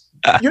doing this.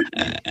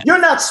 You're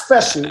not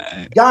special.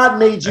 God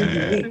made you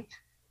unique.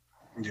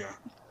 Yeah.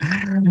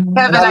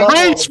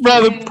 Preach,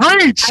 brother,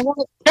 preach.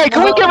 Hey,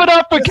 can we give it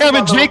up for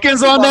Kevin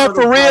Jenkins on that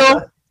for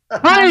real?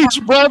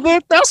 Preach, brother.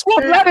 That's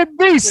what let it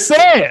be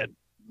said.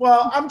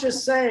 Well, I'm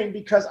just saying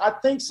because I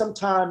think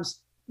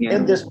sometimes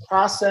in this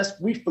process,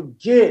 we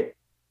forget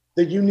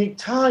the unique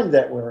time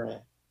that we're in.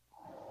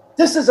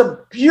 This is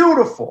a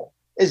beautiful,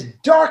 as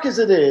dark as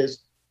it is,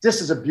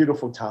 this is a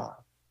beautiful time.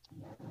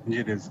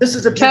 It is. This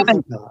is a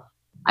beautiful time.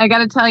 I got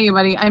to tell you,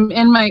 buddy, I'm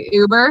in my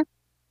Uber,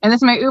 and this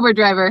is my Uber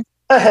driver.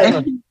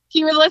 Hey.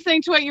 He was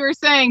listening to what you were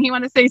saying. He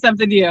wanted to say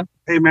something to you.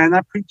 Hey, man,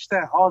 I preach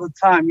that all the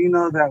time. You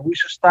know that we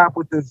should stop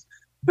with this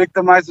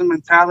victimizing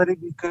mentality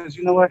because,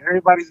 you know what,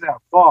 everybody's at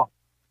fault.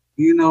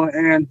 You know,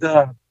 and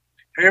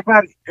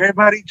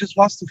everybody just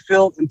wants to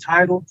feel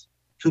entitled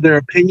to their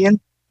opinion,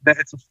 that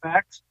it's a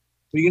fact.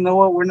 But you know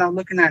what? We're not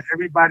looking at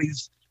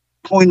everybody's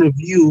point of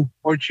view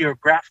or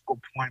geographical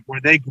point where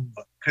they grew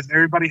up because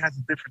everybody has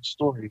a different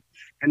story.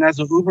 And as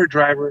an Uber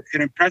driver, it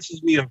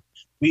impresses me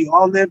we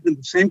all lived in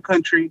the same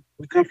country.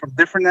 We come from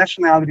different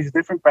nationalities,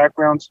 different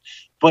backgrounds.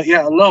 But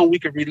yeah, alone, we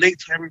can relate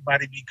to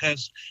everybody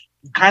because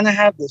we kind of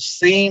have the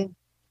same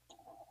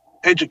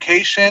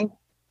education.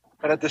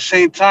 But at the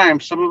same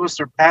time, some of us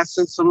are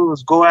passive, some of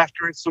us go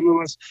after it, some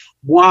of us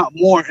want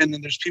more, and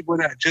then there's people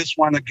that just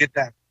want to get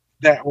that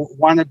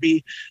want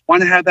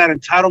to have that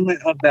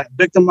entitlement of that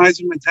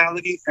victimizing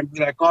mentality and be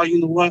like, oh, you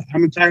know what,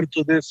 I'm entitled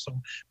to this. So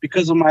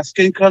because of my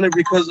skin color,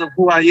 because of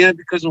who I am,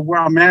 because of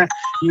where I'm at,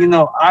 you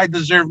know, I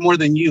deserve more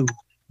than you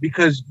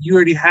because you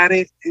already had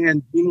it,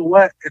 and you know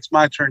what, it's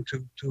my turn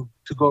to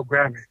go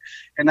grab it.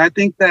 And I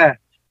think that,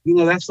 you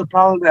know, that's the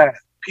problem that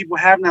people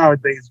have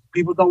nowadays.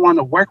 People don't want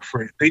to work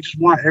for it. They just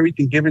want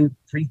everything given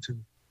free to,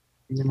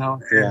 you know?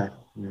 Yeah.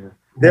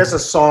 There's a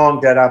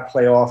song that I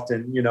play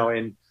often, you know,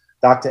 and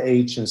Dr.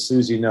 H and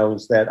Susie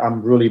knows that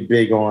I'm really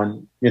big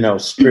on, you know,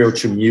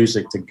 spiritual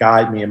music to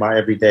guide me in my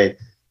everyday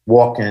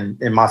walking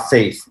in my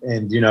faith.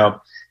 And, you know,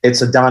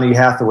 it's a Donny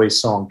Hathaway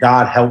song,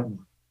 God Help Me.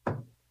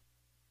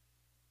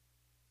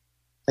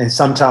 And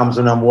sometimes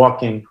when I'm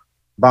walking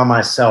by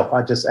myself,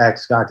 I just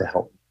ask God to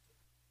help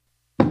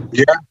me.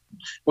 Yeah.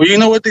 Well, you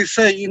know what they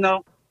say, you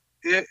know,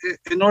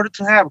 in order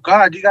to have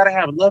God, you got to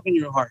have love in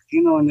your heart,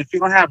 you know, and if you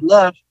don't have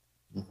love,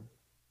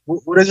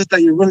 what is it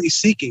that you're really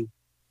seeking?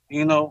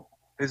 You know,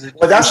 is it?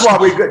 Well, that's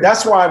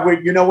why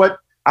we, you know what?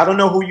 I don't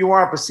know who you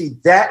are, but see,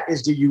 that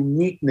is the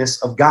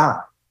uniqueness of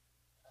God.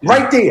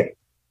 Right there.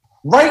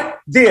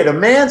 The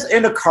man's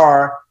in the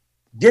car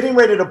getting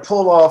ready to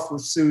pull off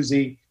with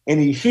Susie, and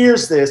he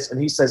hears this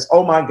and he says,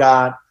 oh my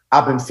God,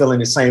 I've been feeling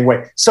the same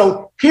way.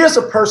 So here's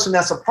a person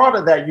that's a part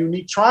of that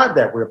unique tribe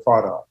that we're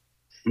part of.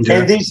 Yeah.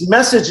 And these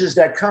messages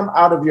that come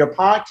out of your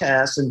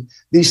podcast and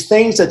these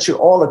things that you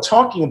all are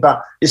talking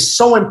about is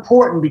so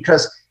important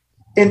because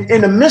in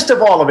the midst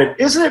of all of it,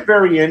 isn't it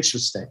very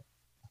interesting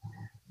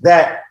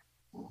that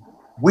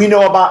we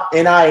know about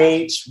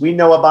NIH, we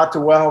know about the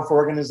World Health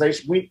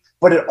Organization,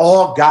 but it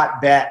all got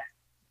back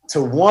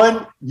to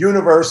one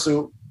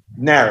universal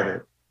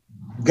narrative,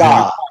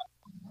 God.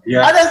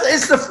 Yeah.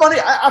 It's the funny,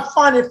 I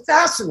find it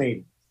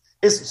fascinating.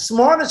 As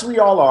smart as we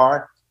all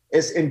are,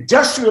 as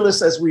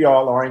industrialists as we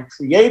all are, and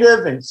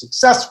creative and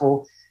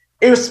successful,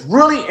 it was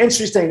really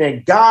interesting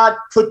that God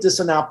put this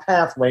in our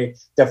pathway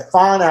to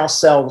find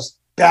ourselves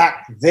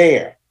back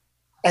there.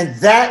 And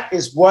that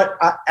is what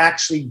I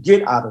actually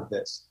get out of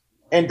this.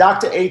 And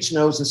Dr. H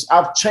knows this.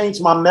 I've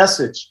changed my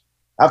message.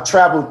 I've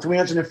traveled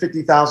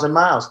 350,000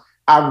 miles.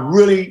 I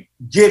really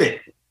get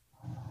it.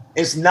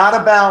 It's not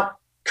about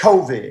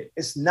COVID.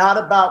 It's not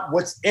about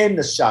what's in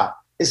the shot.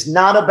 It's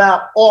not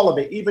about all of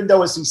it, even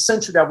though it's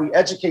essential that we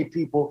educate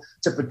people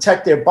to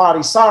protect their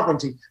body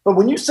sovereignty. But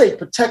when you say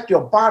protect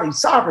your body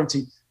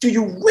sovereignty, do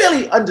you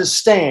really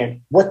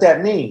understand what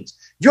that means?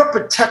 You're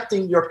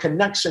protecting your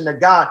connection to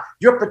God.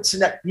 You're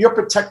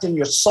protecting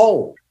your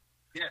soul.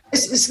 Yeah.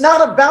 It's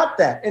not about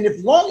that. And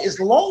as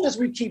long as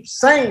we keep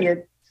saying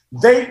it,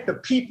 the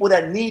people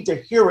that need to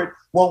hear it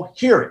won't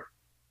hear it.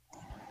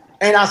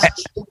 And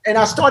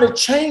I started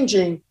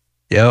changing.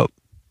 Yep.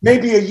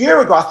 Maybe a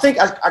year ago. I think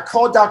I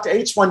called Dr.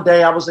 H one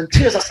day. I was in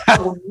tears. I said,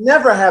 I will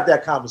never have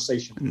that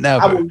conversation.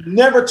 Never. I will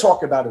never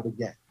talk about it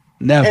again.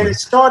 Never. And it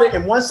started.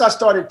 And once I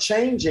started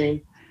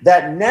changing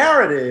that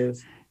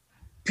narrative,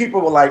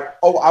 people were like,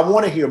 "Oh, I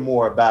want to hear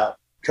more about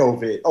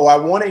COVID. Oh, I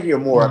want to hear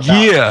more about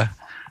yeah.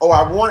 Oh,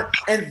 I want."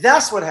 And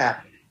that's what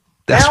happened.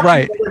 That's now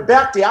right. People went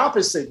back the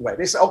opposite way.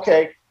 They said,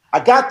 "Okay,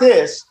 I got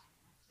this.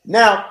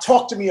 Now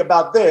talk to me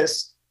about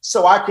this,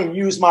 so I can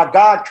use my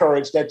God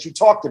courage that you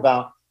talked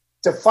about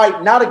to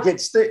fight not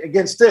against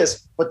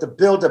this, but to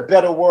build a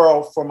better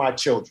world for my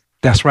children."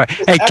 That's right.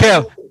 Hey,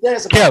 Kev,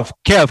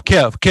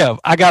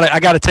 I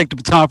gotta take the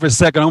baton for a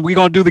second. We're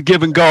gonna do the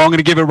give and go. I'm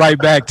gonna give it right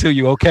back to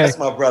you. Okay. That's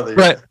my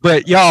brother.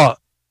 But y'all,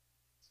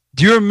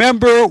 do you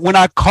remember when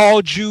I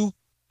called you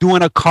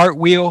doing a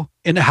cartwheel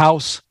in the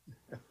house?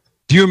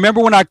 Do you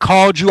remember when I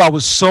called you? I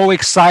was so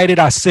excited.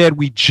 I said,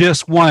 we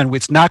just won.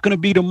 It's not going to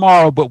be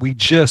tomorrow, but we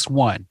just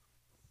won.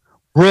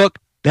 Brooke,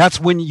 that's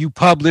when you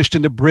published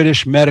in the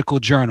British Medical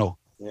Journal.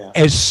 Yeah.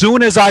 As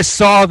soon as I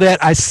saw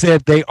that, I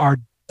said, they are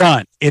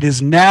done. It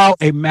is now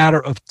a matter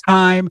of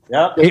time.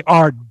 Yep. They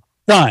are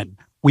done.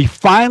 We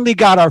finally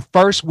got our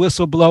first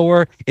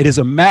whistleblower. It is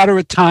a matter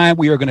of time.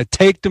 We are going to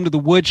take them to the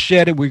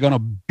woodshed and we're going to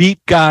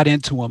beat God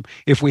into them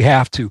if we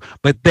have to.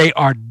 But they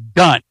are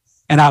done.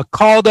 And I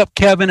called up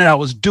Kevin and I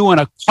was doing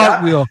a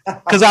cartwheel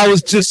because I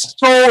was just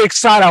so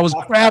excited. I was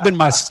grabbing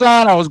my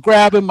son. I was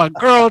grabbing my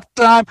girl at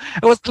the time.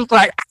 It was just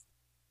like,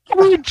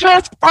 we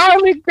just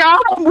finally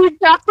got him. We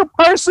got the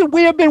person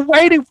we have been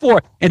waiting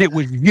for. And it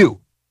was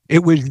you.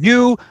 It was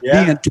you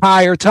the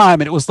entire time.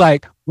 And it was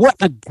like, what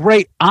a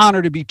great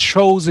honor to be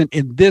chosen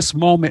in this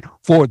moment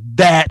for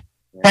that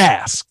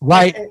task,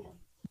 right? And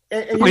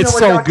it's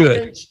so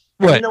good.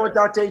 You know what,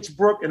 Dr. H.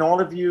 Brooke, and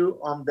all of you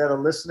that are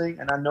listening,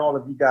 and I know all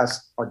of you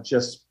guys are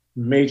just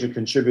major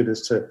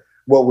contributors to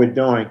what we're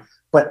doing,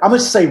 but I'm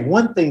going to say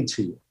one thing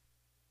to you.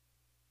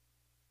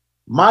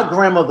 My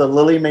grandmother,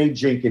 Lily Mae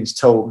Jenkins,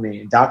 told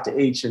me, and Dr.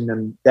 H and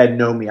them that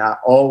know me, I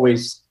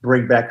always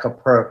bring back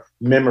up her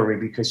memory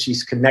because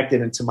she's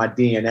connected into my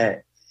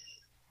DNA.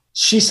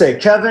 She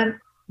said, Kevin,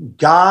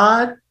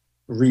 God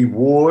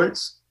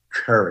rewards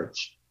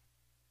courage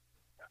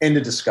in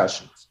the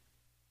discussions.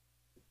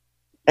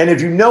 And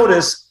if you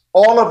notice,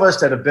 all of us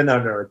that have been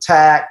under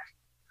attack,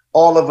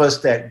 all of us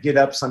that get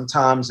up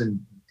sometimes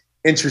in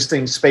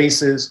interesting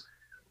spaces,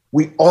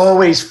 we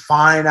always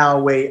find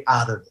our way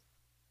out of it.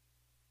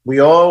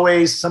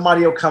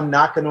 Somebody will come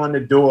knocking on the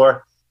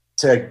door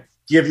to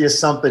give you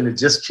something to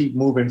just keep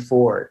moving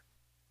forward.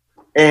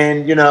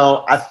 And,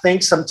 I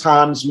think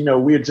sometimes,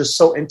 we're just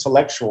so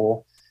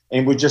intellectual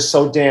and we're just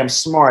so damn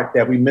smart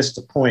that we miss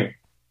the point.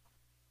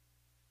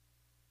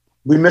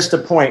 We missed the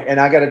point. And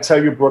I got to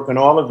tell you, Brooke, and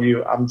all of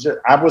you,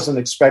 I wasn't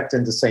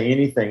expecting to say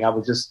anything. I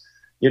was just,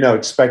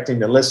 expecting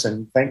to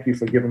listen. Thank you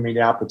for giving me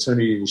the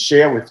opportunity to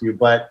share with you.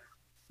 But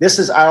this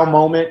is our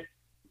moment.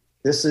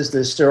 This is the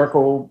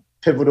historical,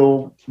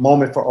 pivotal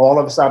moment for all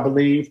of us, I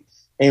believe.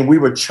 And we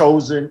were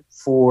chosen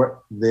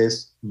for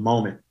this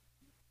moment.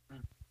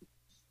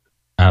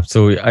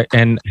 Absolutely.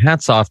 And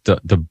hats off to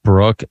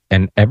Brooke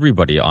and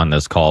everybody on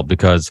this call,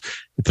 because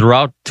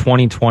throughout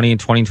 2020 and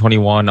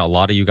 2021, a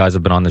lot of you guys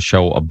have been on the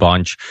show a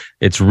bunch.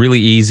 It's really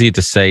easy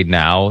to say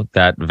now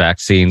that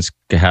vaccines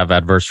have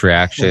adverse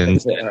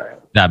reactions,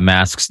 that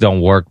masks don't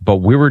work, but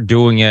we were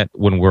doing it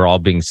when we're all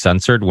being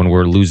censored, when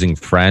we're losing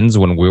friends,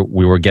 when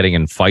we were getting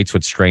in fights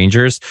with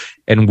strangers.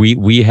 And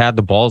we had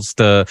the balls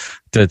to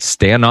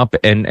stand up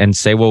and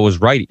say what was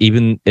right,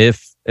 even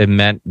if it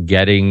meant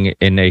getting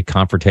in a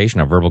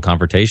confrontation, a verbal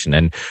confrontation.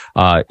 And,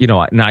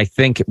 and I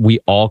think we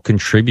all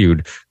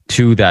contribute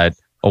to that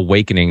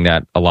awakening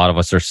that a lot of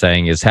us are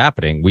saying is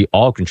happening. We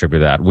all contribute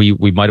to that. We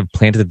might have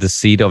planted the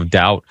seed of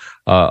doubt,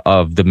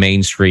 of the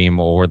mainstream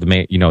or the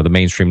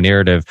mainstream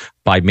narrative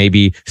by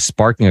maybe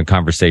sparking a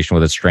conversation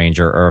with a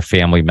stranger or a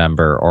family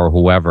member or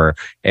whoever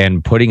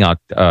and putting out,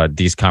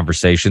 these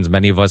conversations.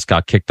 Many of us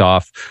got kicked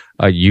off,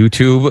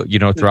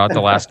 YouTube, throughout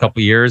the last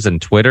couple of years,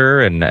 and Twitter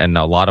and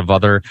a lot of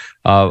other,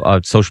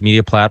 social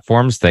media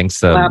platforms. Thanks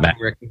to Matt.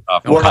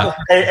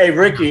 Hey,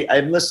 Ricky,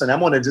 listen,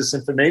 I'm on a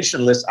disinformation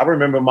list. I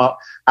remember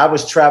I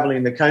was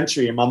traveling the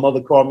country and my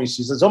mother called me.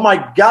 She says, "Oh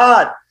my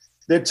God,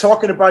 they're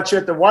talking about you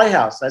at the White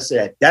House. I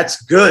said,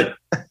 that's good.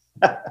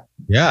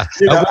 Yeah.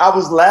 I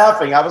was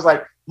laughing. I was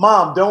like,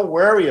 Mom, don't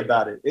worry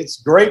about it.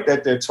 It's great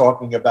that they're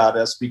talking about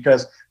us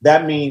because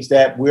that means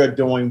that we're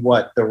doing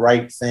the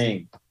right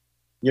thing,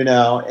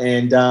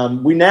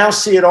 and we now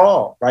see it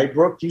all, right,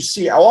 Brooke? You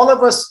see all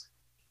of us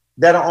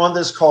that are on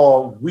this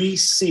call, we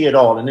see it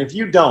all. And if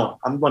you don't,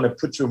 I'm going to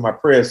put you in my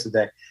prayers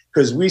today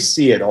because we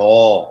see it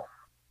all.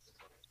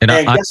 And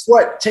guess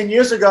what? 10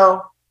 years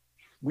ago,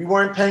 we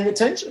weren't paying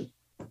attention.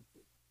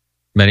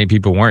 Many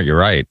people weren't. You're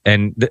right.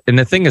 And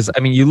the thing is, I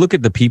mean, you look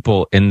at the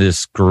people in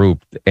this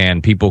group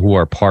and people who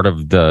are part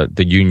of the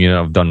union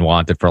of the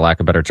unwanted, for lack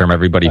of a better term,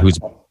 everybody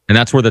and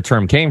that's where the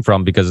term came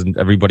from because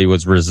everybody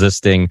was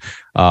resisting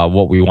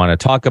what we want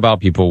to talk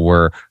about. People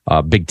were,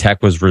 big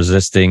tech was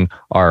resisting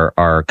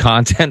our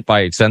content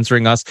by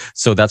censoring us.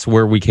 So that's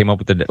where we came up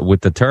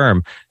with the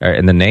term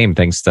and the name,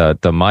 thanks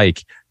to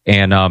Mike.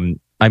 And,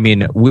 I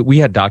mean, we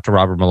had Dr.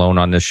 Robert Malone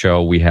on this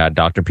show. We had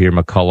Dr. Peter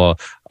McCullough.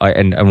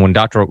 And when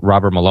Dr.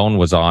 Robert Malone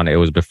was on, it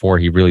was before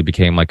he really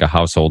became like a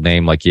household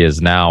name like he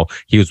is now.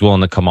 He was willing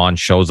to come on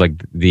shows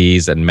like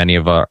these and many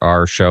of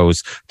our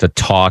shows to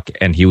talk,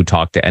 and he would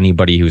talk to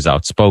anybody who's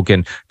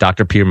outspoken.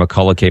 Dr. Peter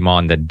McCullough came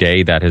on the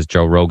day that his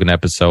Joe Rogan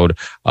episode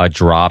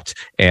dropped,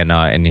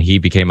 and he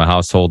became a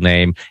household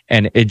name.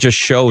 And it just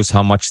shows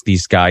how much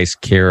these guys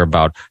care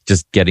about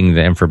just getting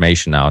the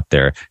information out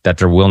there, that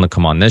they're willing to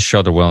come on this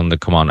show, they're willing to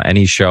come on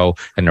any show,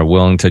 and they're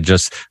willing to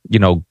just,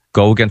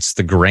 go against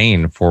the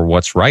grain for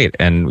what's right.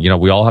 And,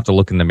 we all have to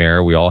look in the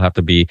mirror. We all have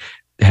to be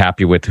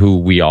happy with who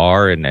we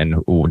are and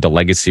the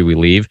legacy we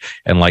leave.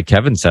 And like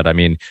Kevin said, I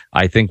mean,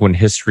 I think when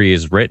history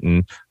is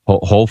written,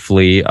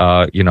 hopefully,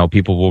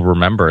 people will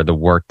remember the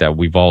work that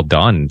we've all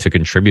done to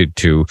contribute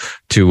to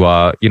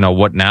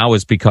what now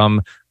has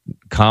become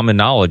common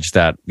knowledge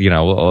that,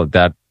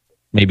 that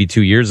maybe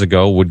 2 years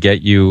ago would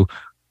get you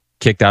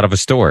kicked out of a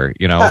store,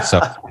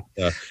 so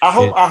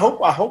I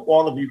hope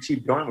all of you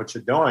keep doing what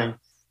you're doing.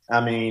 I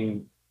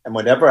mean, and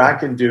whatever I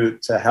can do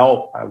to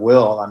help, I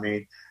will. I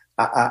mean,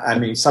 I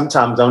mean,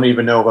 sometimes I don't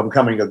even know if I'm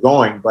coming or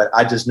going, but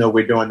I just know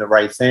we're doing the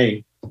right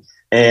thing.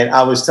 And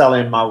I was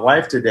telling my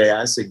wife today,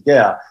 I said,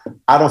 yeah,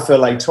 I don't feel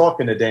like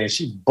talking today. And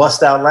she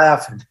bust out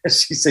laughing.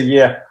 She said,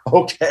 yeah,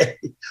 okay,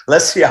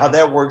 let's see how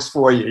that works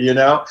for you,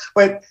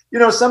 But,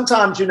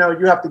 sometimes, you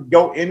have to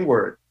go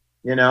inward,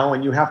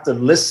 and you have to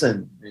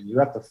listen and you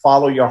have to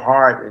follow your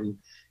heart and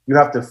you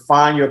have to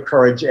find your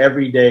courage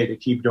every day to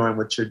keep doing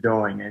what you're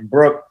doing. And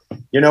Brooke,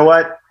 you know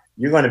what?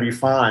 You're going to be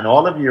fine.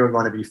 All of you are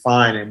going to be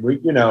fine. And we're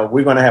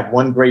going to have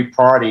one great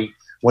party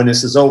when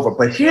this is over.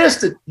 But here's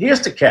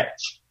the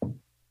catch.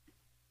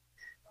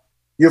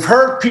 You've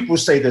heard people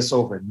say this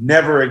over,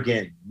 never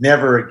again,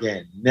 never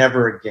again,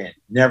 never again,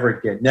 never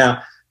again.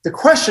 Now, the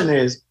question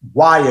is,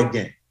 why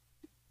again?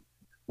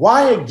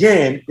 Why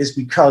again is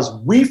because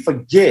we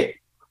forget.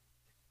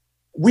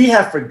 We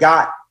have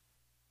forgotten,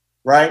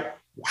 right?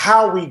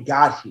 How we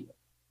got here.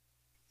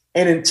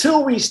 And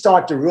until we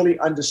start to really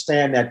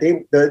understand that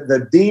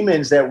the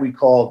demons that we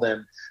call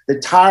them, the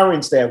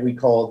tyrants that we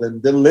call them,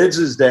 the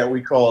lizards that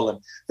we call them,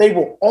 they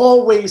will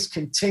always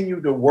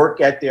continue to work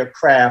at their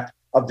craft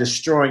of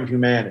destroying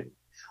humanity.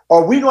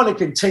 Are we going to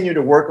continue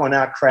to work on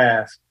our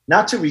craft,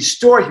 not to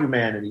restore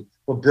humanity,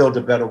 but build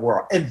a better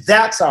world? And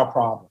that's our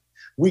problem.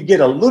 We get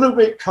a little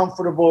bit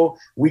comfortable,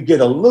 we get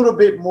a little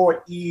bit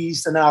more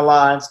ease in our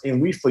lives,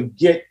 and we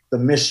forget the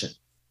mission.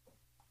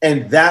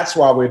 And that's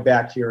why we're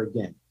back here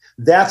again.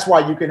 That's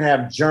why you can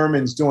have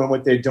Germans doing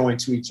what they're doing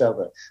to each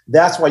other.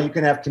 That's why you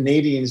can have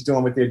Canadians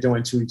doing what they're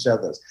doing to each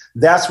other.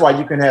 That's why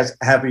you can have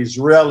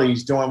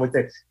Israelis doing what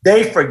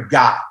they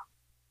forgot.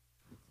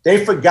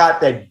 They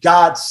forgot that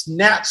God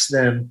snatched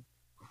them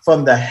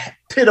from the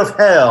pit of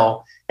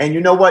hell. And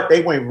you know what?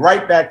 They went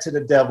right back to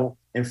the devil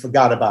and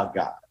forgot about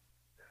God.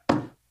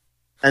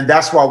 And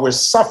that's why we're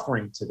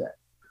suffering today.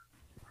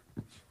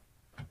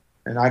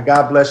 And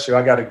God bless you.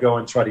 I got to go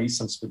and try to eat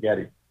some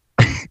spaghetti.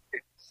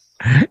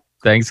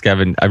 Thanks,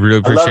 Kevin. I really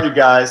appreciate it. I love you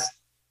guys.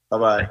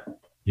 Bye-bye.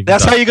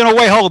 That's how you're going to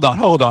wait. Hold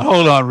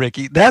on,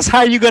 Ricky. That's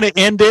how you're going to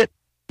end it.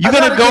 You're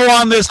going to go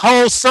on this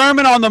whole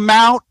Sermon on the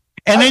Mount,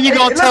 and then you're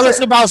going to tell us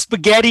about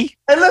spaghetti.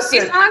 Hey, listen.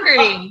 He's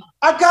hungry.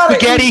 I got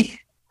spaghetti.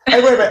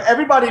 Hey, wait a minute.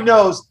 Everybody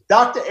knows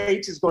Dr.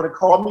 H is going to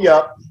call me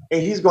up,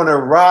 and he's going to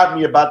ride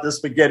me about the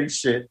spaghetti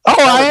shit. Oh,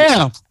 I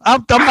am.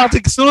 I'm about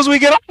to, as soon as we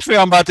get off here,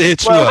 I'm about to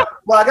hit you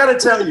up. Well, I got to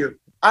tell you,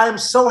 I am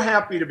so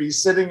happy to be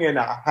sitting in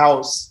a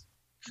house,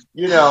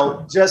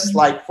 just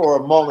like for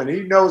a moment.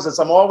 He knows this.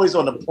 I'm always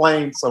on a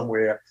plane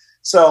somewhere.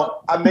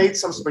 So I made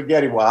some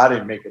spaghetti. Well, I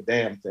didn't make a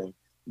damn thing.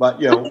 But,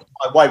 my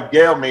wife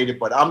Gail made it,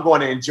 but I'm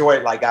going to enjoy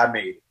it like I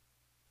made it.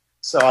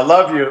 So I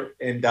love you,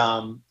 and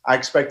I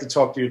expect to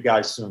talk to you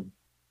guys soon.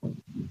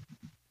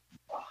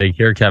 Take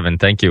care, Kevin.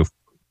 Thank you.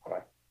 Bye.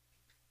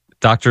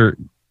 Dr.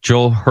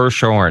 Joel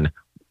Hirschhorn,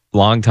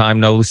 long time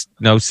no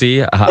see.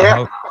 How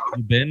have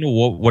you been?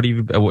 What do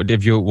you,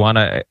 if you want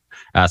to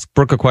ask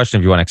Brooke a question,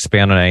 if you want to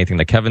expand on anything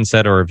that Kevin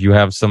said, or if you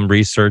have some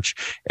research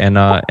and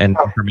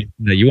information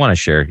that you want to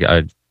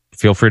share,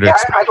 feel free to.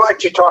 I'd like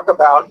to talk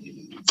about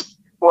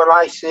what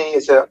I see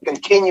as a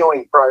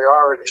continuing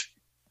priority.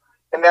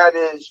 And that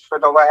is, for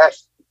the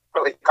last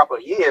really couple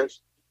of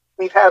years,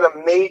 we've had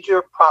a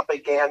major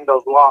propaganda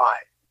lie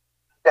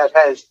that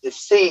has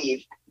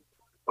deceived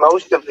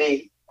most of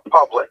the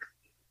public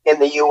in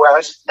the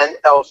U.S. and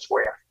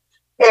elsewhere.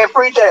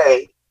 Every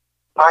day,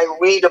 I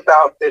read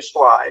about this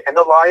lie, and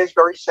the lie is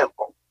very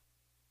simple,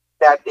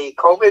 that the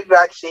COVID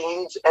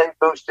vaccines and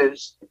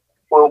boosters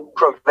will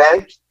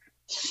prevent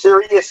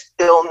serious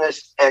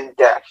illness and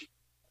death.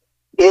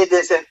 It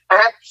is an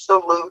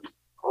absolute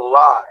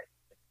lie.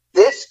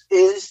 This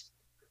is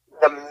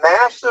the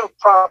massive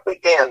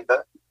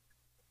propaganda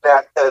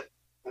that the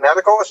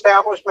medical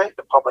establishment,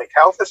 the public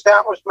health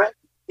establishment,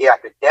 the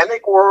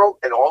academic world,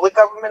 and all the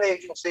government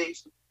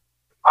agencies,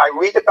 I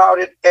read about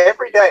it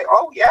every day.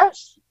 Oh,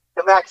 yes,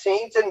 the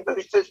vaccines and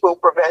boosters will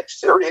prevent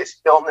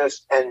serious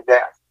illness and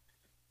death.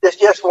 There's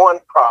just one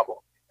problem.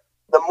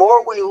 The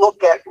more we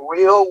look at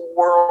real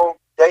world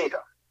data,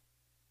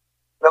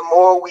 the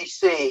more we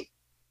see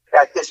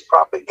that this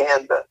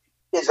propaganda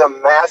is a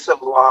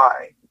massive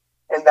lie,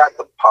 and that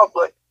the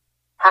public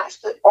has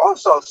to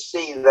also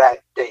see that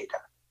data.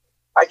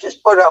 I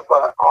just put up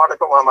an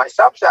article on my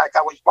Substack.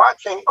 I was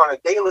watching on a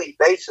daily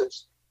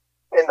basis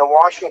in the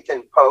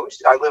Washington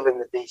Post. I live in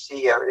the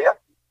D.C. area,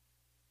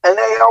 and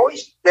they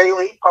always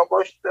daily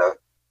publish the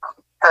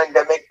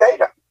pandemic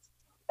data.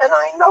 And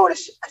I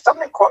noticed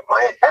something caught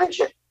my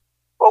attention.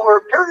 Over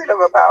a period of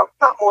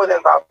not more than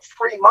about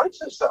 3 months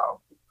or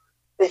so,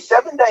 the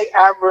 7-day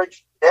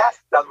average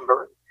death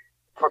number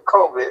for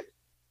COVID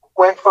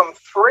went from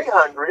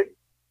 300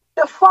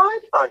 to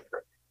 500.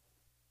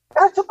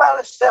 That's about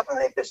a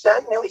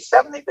 70%, nearly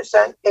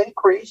 70%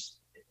 increase,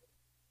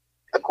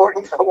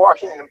 according to the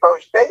Washington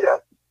Post data,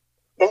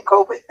 in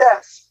COVID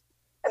deaths.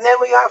 And then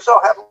we also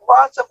have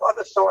lots of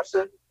other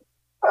sources,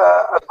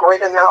 a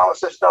great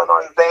analysis done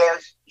on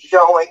VAERS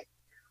showing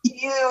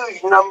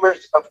huge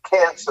numbers of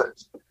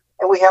cancers.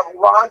 And we have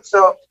lots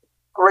of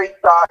great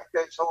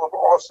doctors who have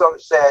also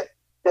said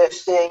they're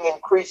seeing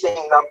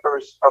increasing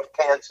numbers of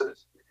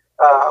cancers,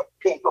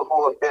 people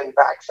who have been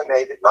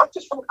vaccinated, not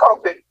just from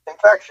COVID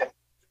infection,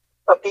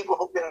 but people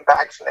who've been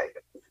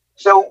vaccinated.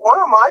 So one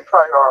of my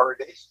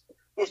priorities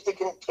is to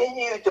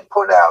continue to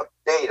put out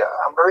data.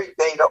 I'm very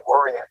data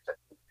oriented,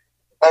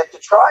 and to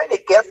try to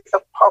get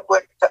the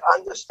public to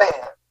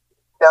understand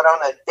that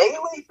on a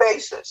daily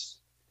basis,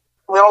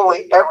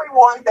 literally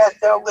everyone that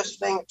they're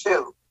listening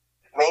to,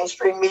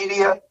 mainstream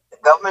media, the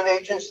government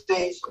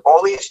agencies,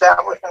 all the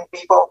establishment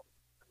people,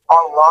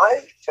 are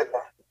lying to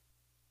them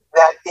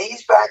that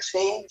these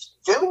vaccines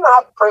do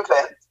not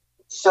prevent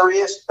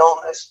serious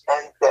illness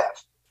and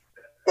death.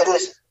 It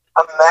is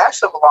a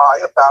massive lie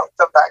about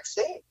the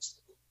vaccines,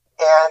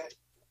 and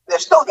they're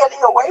still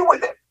getting away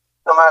with it.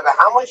 No matter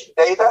how much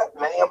data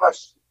many of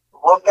us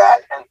look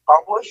at and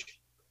publish,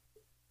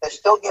 they're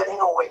still getting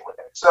away with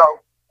it. So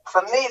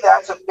for me,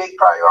 that's a big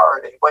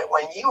priority.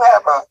 When you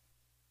have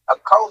a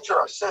culture,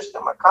 a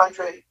system, a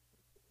country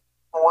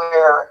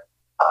where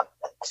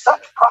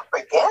such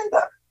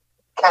propaganda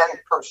can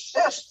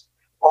persist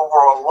over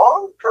a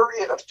long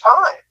period of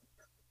time,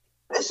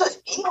 this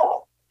is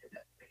evil.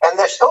 And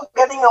they're still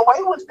getting away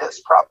with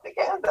this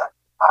propaganda.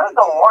 I don't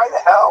know why the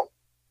hell.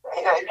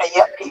 And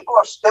yet people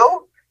are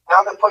still,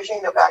 now they're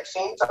pushing the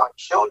vaccines on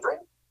children.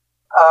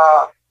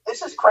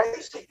 This is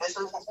crazy. This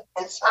is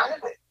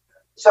insanity.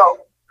 So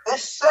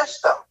this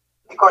system,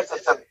 because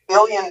it's $1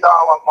 billion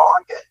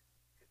market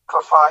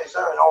for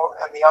Pfizer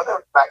and the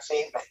other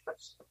vaccine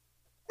makers,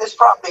 this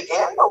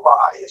propaganda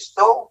lie is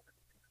still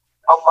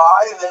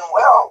alive and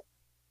well.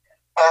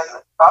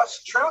 And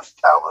us truth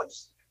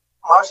tellers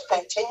must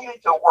continue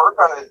to work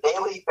on a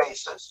daily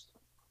basis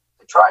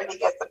to try to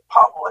get the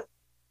public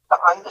to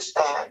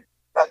understand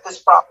that this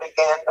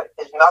propaganda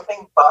is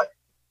nothing but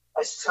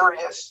a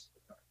serious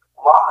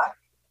lie.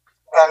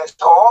 And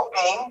it's all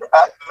aimed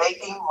at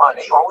making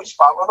money. Always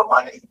follow the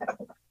money.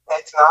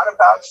 It's not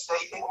about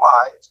saving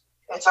lives.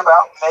 It's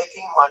about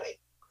making money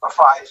for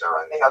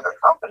Pfizer and the other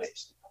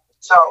companies.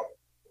 So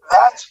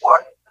that's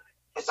what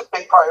is a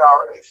big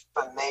priority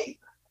for me.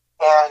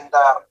 And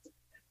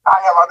I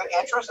have other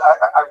interests.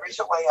 I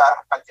recently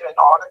I did an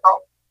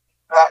article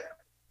that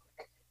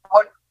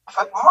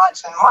for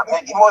months and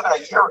maybe more than a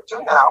year or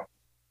two now,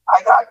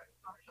 I got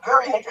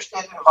very interested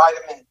in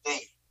vitamin D.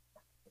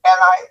 And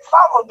I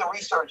followed the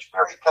research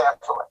very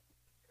carefully.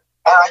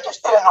 And I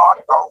just did an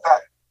article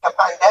that the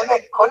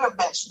pandemic could have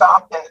been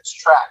stopped in its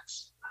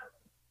tracks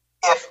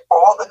if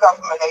all the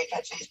government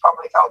agencies,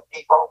 public health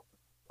people,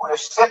 would have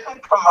simply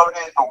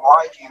promoted the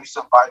wide use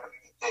of vitamin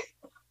D.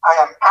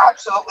 I am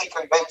absolutely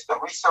convinced the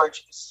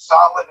research is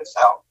solid as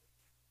hell.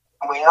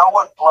 And we know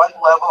what blood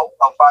level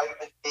of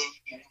vitamin D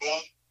you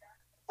need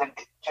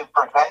to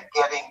prevent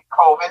getting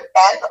COVID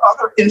and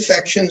other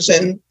infections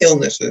and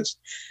illnesses.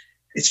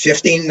 It's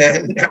 15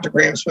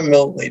 nanograms per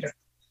milliliter.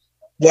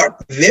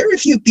 What very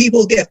few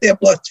people get their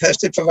blood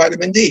tested for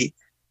vitamin D.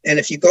 And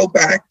if you go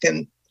back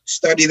and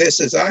study this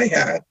as I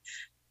have,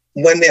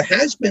 when there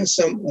has been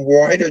some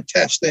wider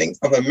testing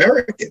of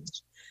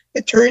Americans,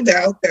 it turned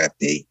out that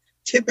the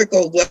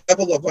typical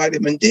level of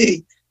vitamin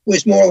D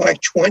was more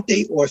like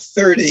 20 or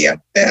 30 at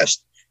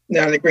best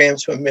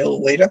nanograms per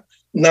milliliter,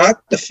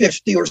 not the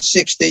 50 or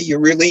 60 you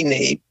really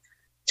need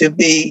to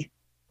be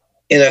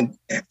to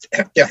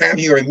have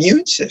your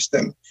immune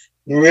system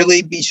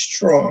really be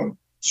strong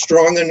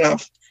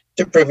enough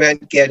to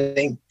prevent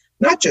getting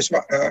not just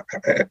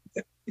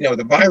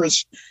the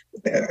virus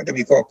that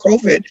we call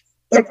COVID,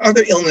 but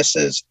other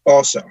illnesses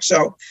also.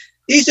 So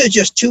these are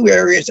just two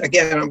areas.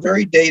 Again, I'm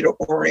very data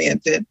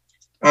oriented.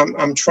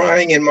 I'm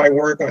trying in my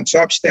work on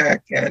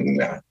Substack,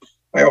 and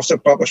I also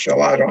publish a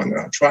lot on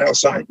Trial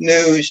Site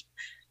News.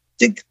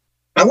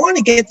 I want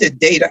to get the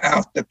data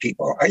out to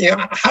people.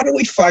 How do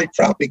we fight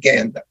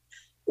propaganda?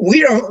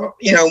 We don't,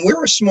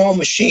 we're a small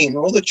machine.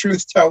 All the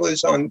truth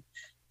tellers on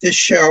this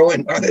show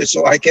and others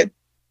like it,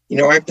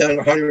 I've done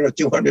 100 or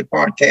 200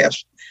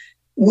 podcasts.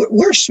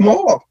 We're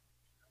small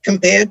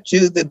compared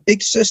to the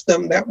big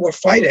system that we're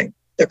fighting,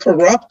 the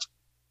corrupt,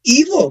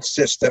 evil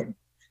system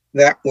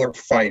that we're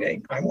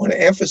fighting. I want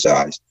to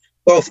emphasize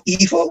both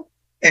evil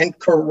and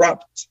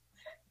corrupt.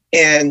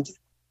 And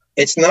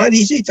it's not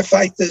easy to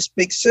fight this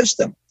big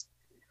system,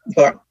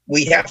 but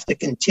we have to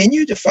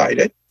continue to fight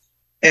it.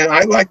 And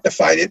I like to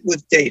fight it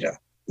with data,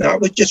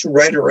 not with just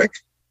rhetoric,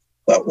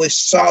 but with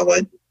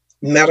solid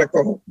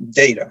medical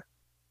data.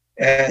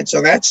 And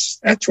so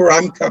that's where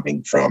I'm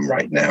coming from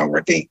right now,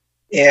 Ricky.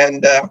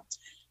 And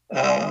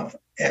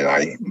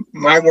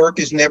my work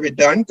is never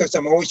done because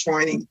I'm always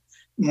finding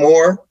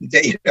more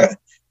data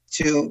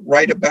to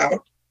write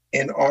about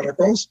in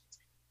articles.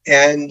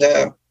 And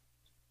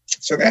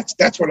so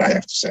that's what I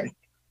have to say.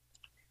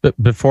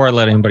 But before I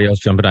let anybody else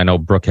jump in, I know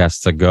Brooke has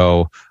to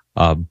go.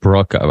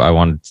 Brooke, I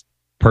want to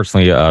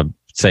personally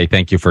say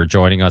thank you for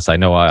joining us. I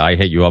know I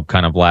hit you up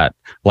kind of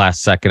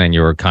last second, and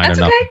you were kind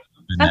enough. Okay.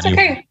 That's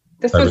okay.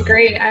 This was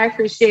great. I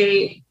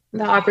appreciate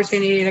the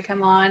opportunity to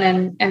come on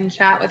and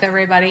chat with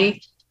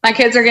everybody. My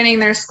kids are getting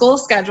their school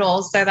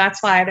schedules, so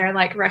that's why they're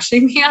like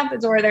rushing me out the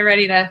door. They're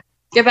ready to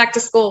get back to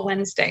school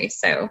Wednesday.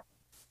 So,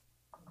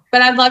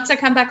 but I'd love to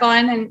come back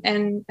on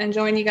and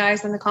join you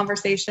guys in the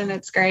conversation.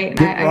 It's great.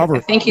 And I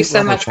thank you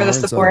so much for the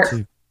support.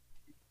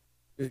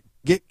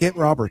 Get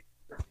Robert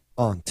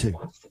on too.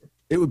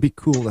 It would be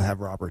cool to have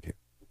Robert here.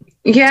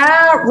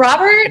 Yeah,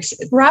 Robert's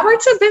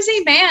a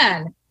busy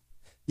man.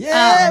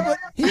 Yeah, but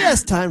he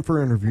has time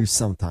for interviews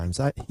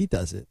sometimes. He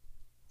does it.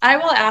 I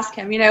will ask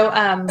him.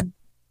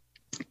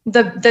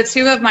 The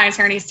two of my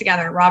attorneys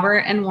together, Robert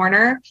and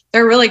Warner,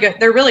 they're really good.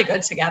 They're really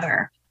good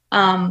together.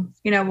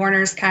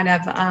 Warner's kind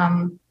of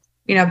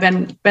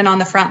been on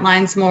the front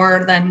lines a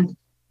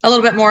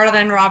little bit more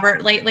than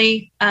Robert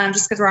lately,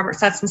 just because Robert's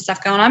had some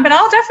stuff going on. But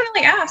I'll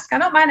definitely ask. I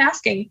don't mind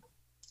asking.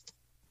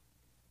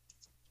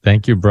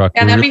 Thank you, Brooke.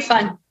 Yeah, that'd be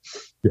fun.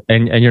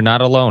 And you're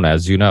not alone,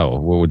 as you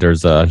know.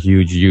 There's a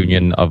huge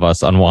union of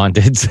us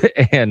Unwanteds,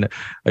 and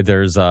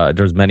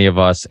there's many of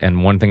us.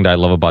 And one thing that I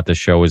love about this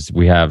show is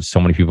we have so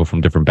many people from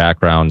different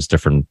backgrounds,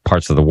 different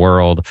parts of the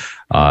world,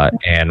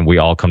 and we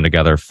all come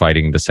together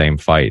fighting the same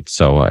fight.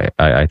 So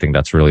I think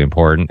that's really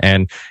important.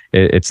 And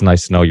it's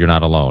nice to know you're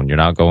not alone. You're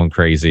not going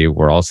crazy.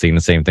 We're all seeing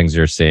the same things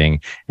you're seeing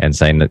and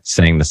saying the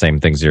same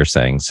things you're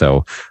saying.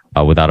 So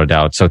without a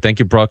doubt. So thank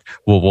you, Brooke.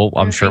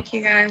 I'm sure. Thank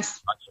you, guys.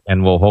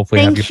 And we'll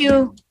hopefully Thank have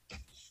you.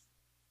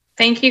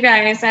 Thank you,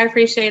 guys. I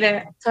appreciate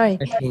it. Sorry.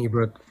 Thank you,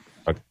 Brooke.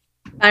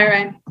 All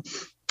right.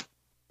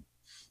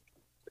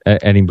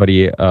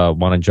 Anybody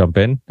want to jump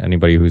in?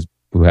 Anybody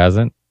who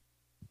hasn't?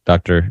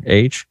 Dr.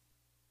 H?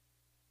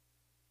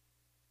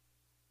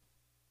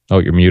 Oh,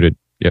 you're muted.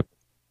 Yep.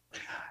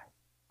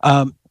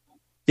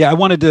 Yeah, I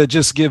wanted to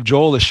just give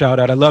Joel a shout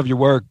out. I love your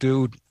work,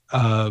 dude.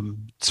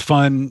 It's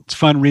fun. It's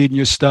fun reading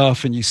your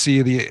stuff, and you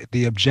see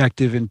the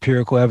objective,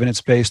 empirical,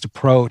 evidence-based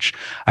approach.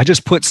 I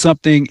just put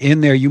something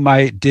in there you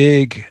might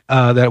dig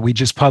that we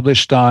just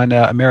published on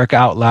America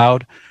Out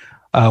Loud.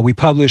 We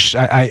published.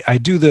 I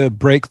do the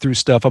breakthrough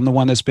stuff. I'm the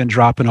one that's been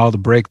dropping all the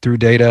breakthrough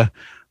data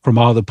from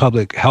all the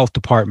public health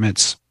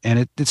departments,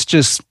 and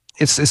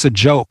it's a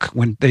joke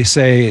when they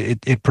say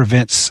it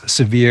prevents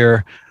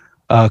severe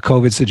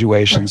COVID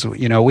situations.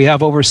 We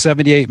have over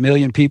 78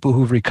 million people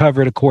who've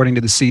recovered according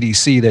to the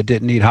CDC that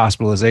didn't need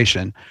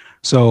hospitalization.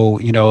 So,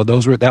 a lot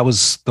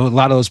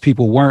of those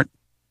people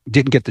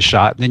didn't get the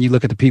shot. And then you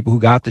look at the people who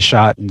got the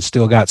shot and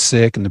still got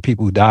sick, and the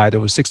people who died. There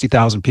was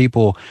 60,000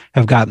 people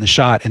have gotten the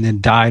shot and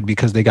then died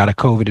because they got a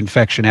COVID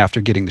infection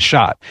after getting the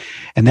shot.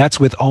 And that's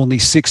with only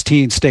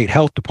 16 state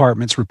health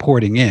departments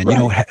reporting in.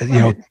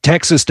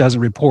 Texas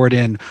doesn't report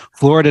in.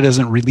 Florida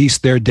doesn't release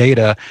their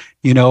data.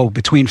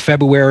 Between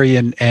February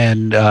and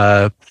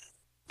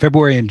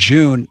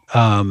June,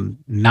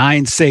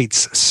 9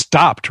 states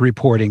stopped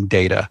reporting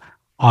data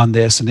on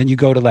this. And then you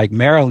go to like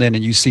Maryland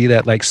and you see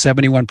that like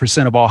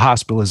 71% of all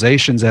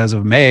hospitalizations as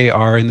of May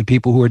are in the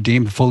people who are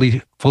deemed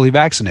fully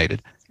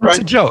vaccinated. Right. It's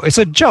a joke. It's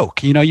a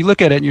joke. You look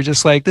at it and you're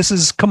just like,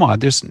 come on,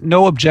 there's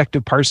no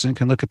objective person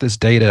can look at this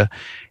data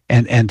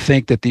and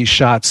think that these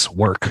shots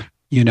work.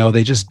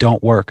 They just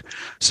don't work.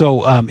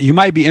 So you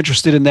might be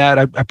interested in that.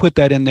 I put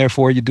that in there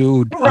for you,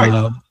 dude.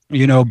 Right.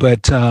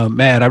 But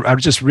man, I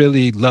just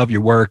really love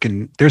your work.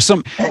 And there's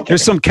some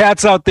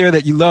cats out there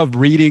that you love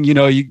reading.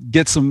 You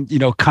get some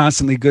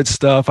constantly good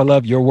stuff. I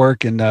love your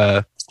work. And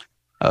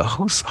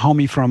who's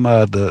homie from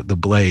the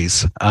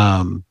Blaze?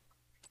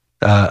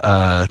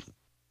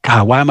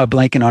 God, why am I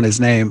blanking on his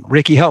name?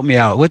 Ricky, help me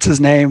out. What's his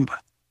name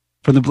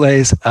from the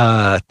Blaze?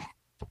 The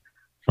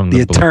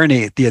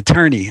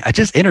attorney. I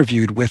just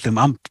interviewed with him.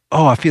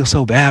 I feel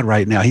so bad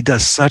right now. He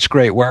does such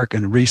great work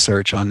and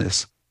research on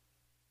this.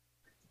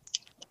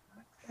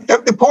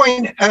 The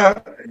point.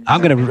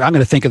 I'm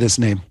gonna think of this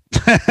name.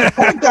 The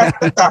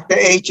point, Dr.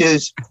 H,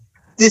 is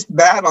this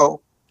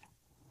battle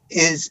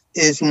is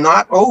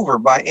not over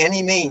by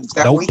any means.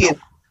 That Nope.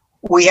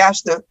 we have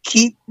to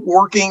keep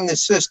working the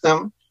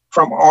system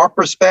from our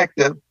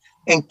perspective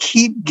and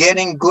keep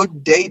getting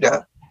good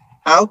data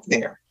out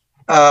there.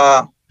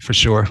 For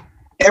sure.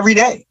 Every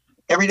day,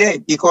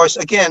 because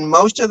again,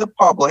 most of the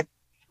public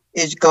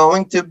is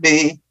going to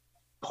be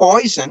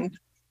poisoned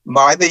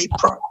by the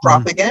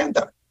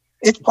propaganda.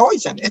 It's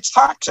poison. It's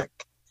toxic.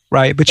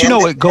 Right. But you know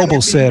what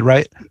Goebbels said,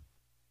 right?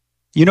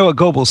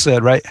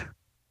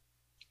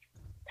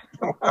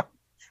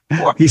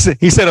 He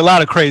said a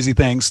lot of crazy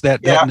things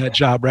that nut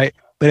job, right?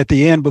 But at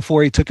the end,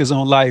 before he took his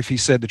own life, he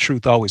said the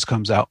truth always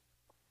comes out.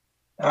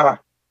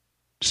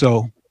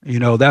 So,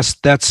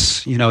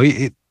 that's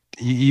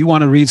you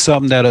want to read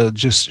something that'll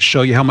just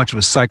show you how much of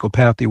a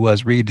psychopath he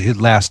was. Read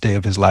his last day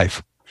of his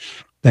life.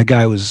 That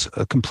guy was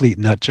a complete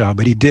nut job,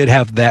 but he did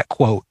have that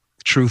quote,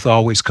 truth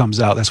always comes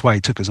out. That's why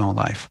he took his own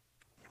life.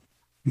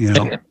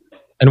 And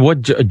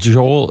what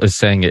Joel is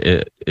saying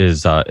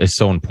is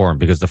so important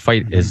because the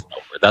fight is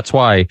over. That's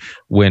why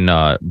when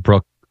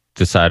Brooke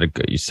decided,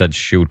 you said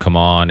she would come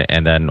on,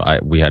 and then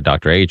we had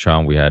Dr. H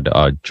on, we had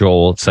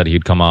Joel said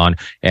he'd come on,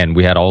 and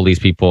we had all these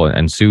people,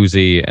 and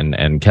Susie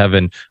and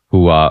Kevin,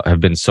 who have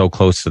been so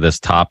close to this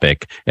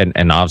topic,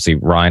 and obviously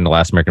Ryan, the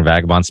Last American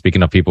Vagabond.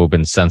 Speaking of people who've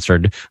been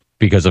censored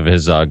because of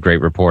his great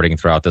reporting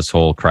throughout this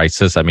whole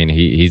crisis. I mean,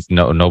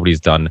 nobody's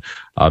done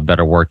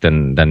better work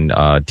than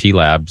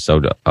T-Lab.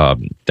 So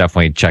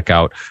definitely check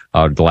out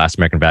The Last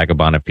American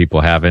Vagabond if people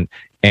haven't.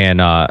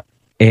 And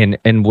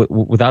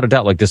without a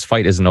doubt, like, this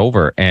fight isn't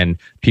over. And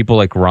people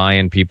like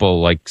Ryan, people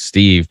like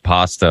Steve,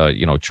 Pasta,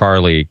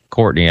 Charlie,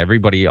 Courtney,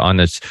 everybody on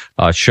this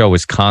show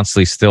is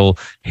constantly still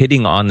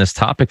hitting on this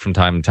topic from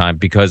time to time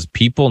because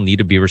people need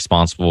to be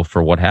responsible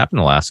for what happened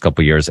the last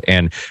couple of years.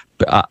 And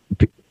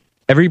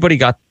everybody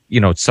got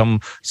some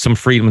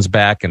freedoms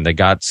back, and they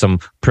got some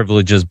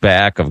privileges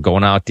back of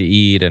going out to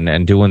eat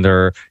and doing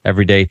their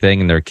everyday thing,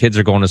 and their kids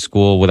are going to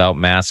school without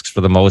masks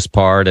for the most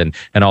part, and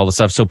all the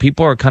stuff. So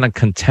people are kind of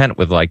content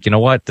with, like, you know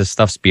what, this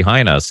stuff's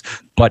behind us,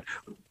 but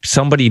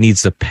somebody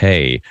needs to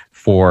pay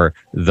for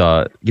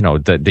the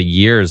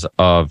years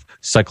of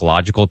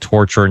psychological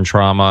torture and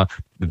trauma,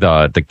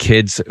 the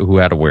kids who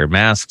had to wear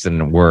masks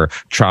and were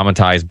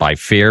traumatized by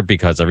fear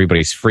because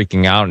everybody's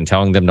freaking out and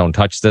telling them don't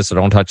touch this or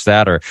don't touch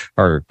that,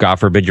 or God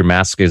forbid your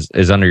mask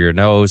is under your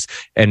nose,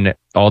 and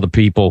all the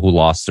people who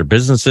lost their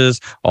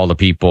businesses, all the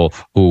people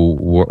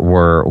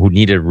who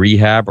needed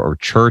rehab or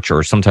church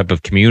or some type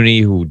of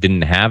community who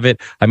didn't have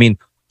it. I mean,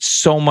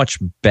 so much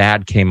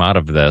bad came out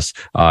of this.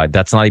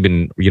 That's not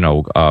even,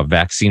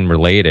 vaccine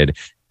related.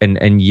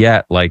 And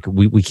yet, like,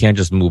 we can't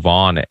just move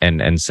on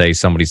and say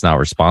somebody's not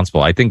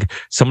responsible. I think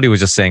somebody was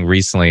just saying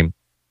recently,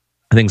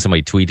 I think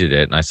somebody tweeted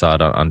it, and I saw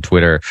it on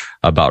Twitter,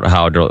 about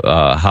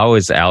how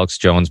is Alex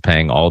Jones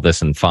paying all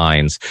this in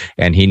fines,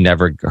 and he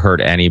never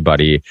hurt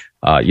anybody,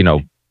 but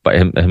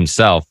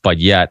himself, but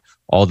yet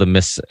all the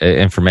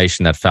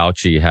misinformation that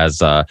Fauci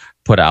has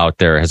put out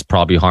there has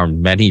probably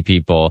harmed many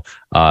people,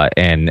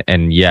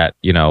 and yet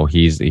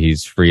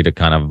he's free to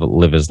kind of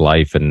live his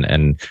life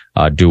and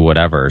do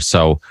whatever.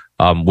 So.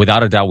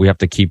 Without a doubt, we have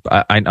to keep.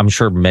 I'm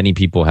sure many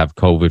people have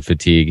COVID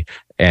fatigue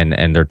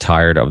and they're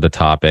tired of the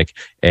topic.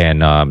 And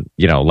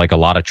like a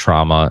lot of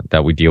trauma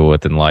that we deal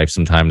with in life,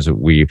 sometimes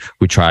we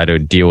try to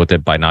deal with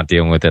it by not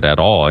dealing with it at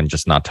all and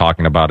just not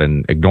talking about it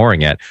and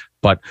ignoring it.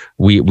 But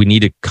we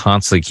need to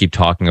constantly keep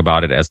talking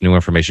about it as new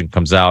information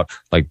comes out,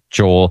 like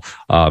Joel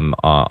on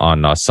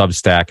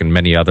Substack and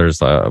many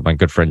others, my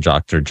good friend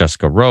Dr.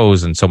 Jessica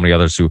Rose and so many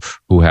others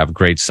who have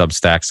great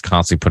Substacks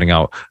constantly putting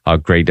out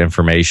great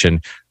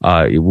information.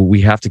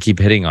 We have to keep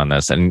hitting on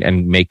this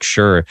and make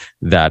sure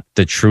that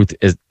the truth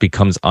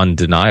becomes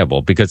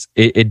undeniable, because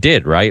it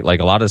did, right?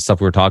 Like, a lot of the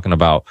stuff we were talking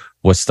about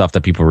was stuff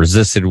that people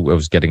resisted. It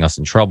was getting us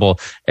in trouble.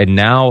 And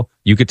now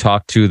you could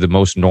talk to the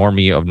most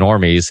normie of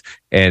normies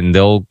and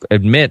they'll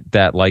admit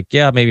that, like,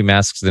 yeah, maybe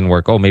masks didn't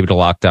work. Oh, maybe the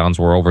lockdowns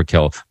were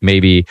overkill.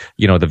 Maybe,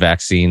 the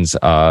vaccines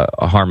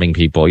harming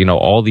people,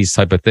 all these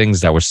type of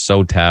things that were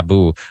so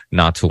taboo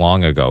not too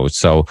long ago.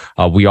 So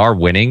we are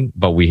winning,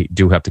 but we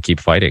do have to keep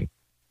fighting.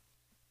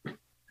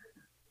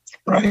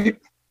 Right.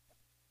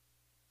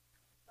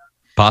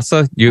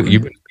 Pasta,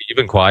 you've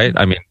been quiet.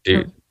 I mean,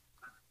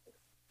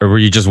 or were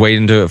you just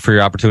waiting for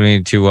your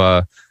opportunity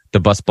to to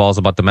bust balls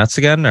about the Mets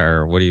again,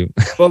 or what do you?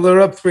 Well, they're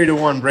up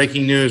 3-1.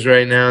 Breaking news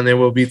right now, and they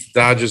will beat the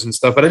Dodgers and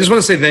stuff. But I just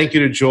want to say thank you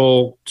to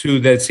Joel too,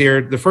 that's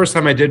here. The first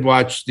time I did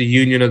watch the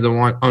Union of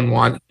the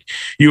Unwanted,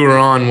 you were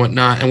on,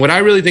 whatnot. And what I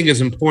really think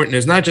is important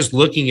is not just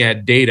looking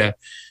at data,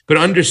 but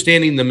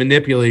understanding the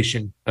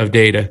manipulation of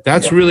data.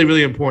 That's really,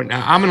 really important.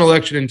 Now, I'm an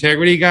election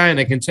integrity guy, and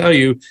I can tell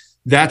you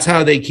that's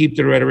how they keep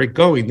the rhetoric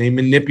going. They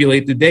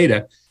manipulate the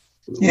data.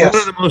 Yes.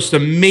 One of the most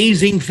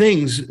amazing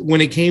things when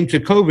it came to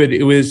COVID,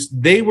 it was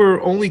they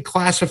were only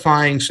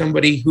classifying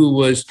somebody who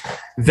was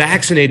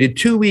vaccinated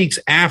 2 weeks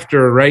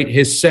after, right,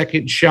 his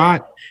second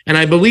shot. And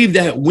I believe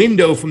that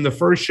window from the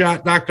first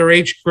shot, Dr.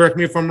 H, correct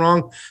me if I'm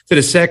wrong, to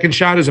the second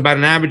shot is about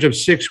an average of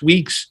 6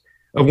 weeks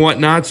of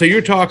whatnot. So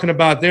you're talking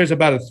about there's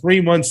about a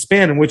 3-month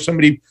span in which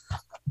somebody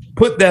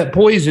put that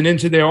poison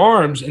into their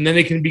arms, and then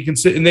they can be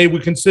considered, and they were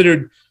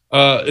considered,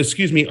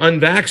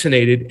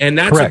 unvaccinated. And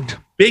that's correct. A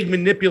big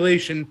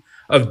manipulation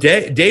of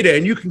data,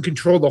 and you can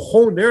control the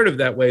whole narrative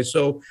that way.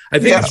 So I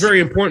think it's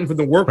very important for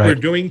the work we're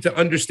doing to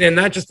understand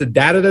not just the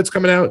data that's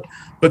coming out,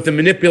 but the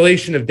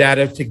manipulation of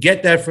data to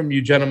get that from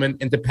you, gentlemen,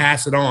 and to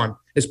pass it on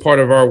as part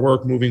of our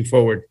work moving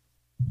forward.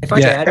 If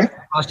I could add,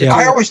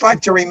 I always like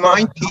to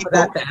remind people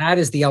that to add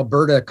is the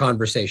Alberta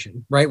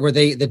conversation, right? Where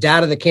the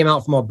data that came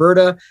out from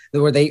Alberta,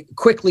 where they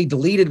quickly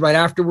deleted right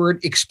afterward,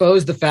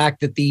 exposed the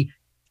fact that the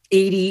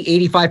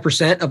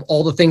 85% of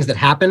all the things that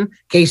happen,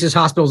 cases,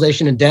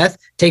 hospitalization, and death,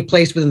 take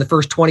place within the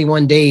first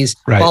 21 days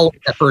following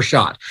that first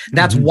shot.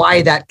 That's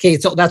why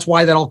that's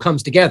why that all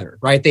comes together,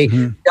 right? They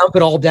dump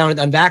it all down at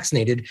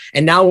unvaccinated.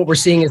 And now what we're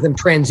seeing is them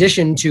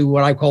transition to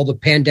what I call the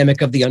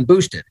pandemic of the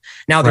unboosted.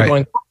 Now they're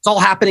going, it's all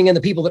happening in the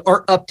people that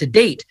aren't up to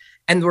date.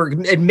 And we're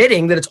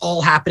admitting that it's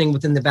all happening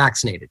within the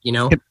vaccinated, you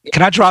know?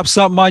 Can I drop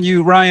something on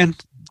you, Ryan?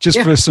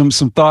 Just for some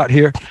thought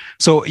here.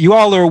 So you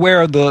all are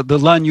aware of the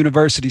Lund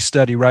University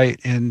study, right?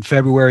 In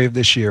February of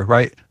this year,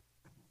 right?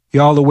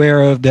 You all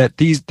aware of that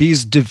these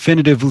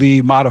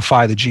definitively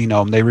modify the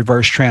genome. They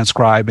reverse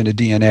transcribe into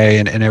DNA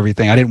and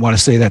everything. I didn't want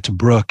to say that to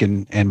Brooke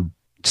and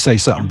say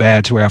something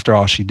bad to her after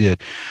all she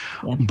did.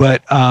 Yeah.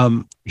 But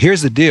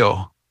here's the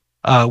deal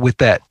with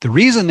that. The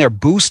reason they're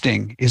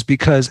boosting is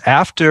because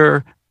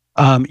after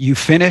you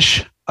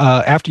finish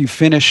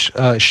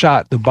a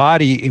shot, the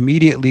body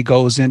immediately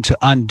goes into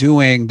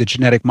undoing the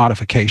genetic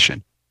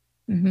modification.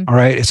 All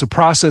right. It's a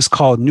process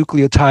called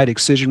nucleotide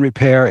excision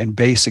repair and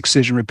base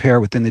excision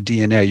repair within the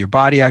DNA. Your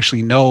body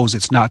actually knows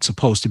it's not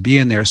supposed to be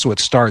in there, so it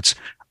starts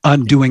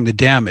undoing the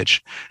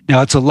damage.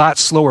 Now, it's a lot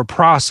slower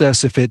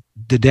process if the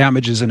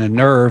damage is in a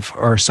nerve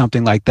or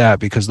something like that,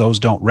 because those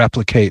don't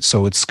replicate.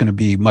 So it's going to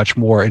be much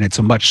more, and it's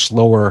a much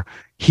slower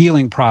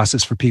healing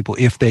process for people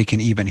if they can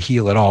even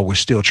heal at all. We're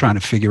still trying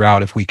to figure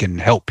out if we can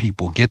help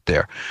people get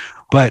there.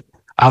 But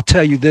I'll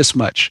tell you this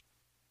much.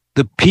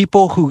 The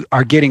people who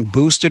are getting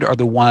boosted are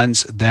the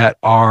ones that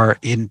are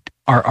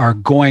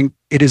going,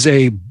 it is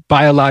a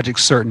biologic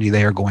certainty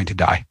they are going to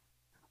die.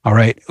 All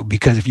right.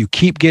 Because if you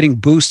keep getting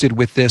boosted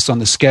with this on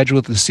the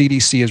schedule that the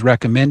CDC is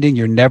recommending,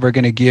 you're never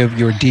going to give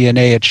your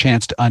DNA a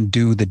chance to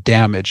undo the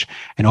damage.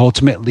 And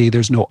ultimately,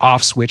 there's no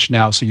off switch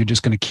now. So you're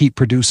just going to keep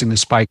producing the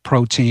spike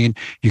protein.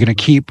 You're going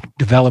to keep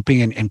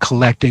developing and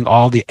collecting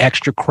all the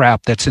extra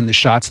crap that's in the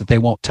shots that they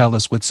won't tell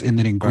us what's in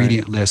the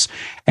ingredient list.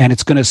 And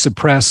it's going to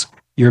suppress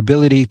your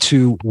ability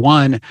to,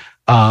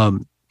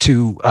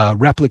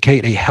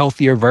 replicate a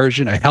healthy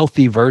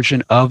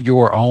version of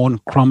your own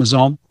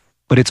chromosome.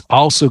 But it's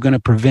also going to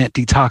prevent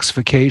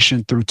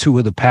detoxification through two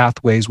of the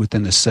pathways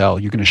within the cell.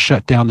 You're going to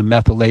shut down the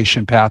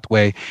methylation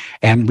pathway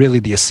and really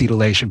the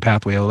acetylation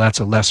pathway. Well, that's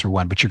a lesser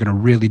one, but you're going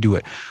to really do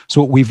it. So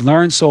what we've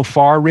learned so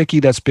far, Ricky,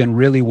 that's been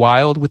really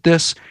wild with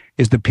this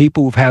is the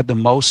people who've had the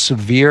most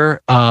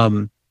severe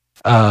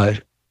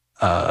adverse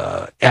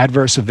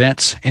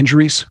events,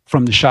 injuries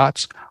from the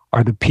shots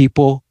are the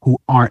people who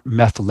aren't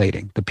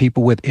methylating, the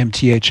people with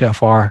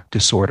MTHFR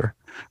disorder.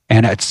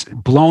 And it's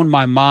blown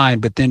my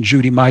mind, but then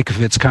Judy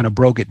Mikovits kind of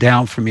broke it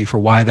down for me for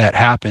why that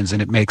happens,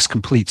 and it makes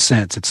complete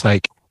sense. It's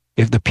like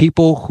if the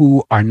people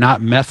who are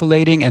not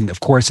methylating, and of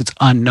course it's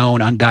unknown,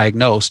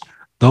 undiagnosed,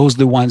 those are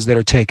the ones that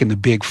are taking the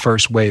big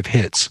first wave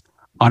hits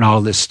on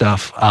all this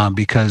stuff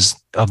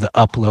because of the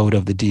upload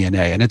of the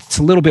DNA. And it's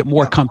a little bit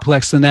more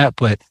complex than that,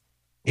 but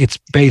it's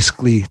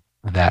basically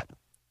that.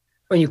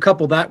 When you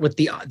couple that with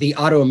the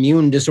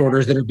autoimmune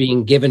disorders that are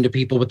being given to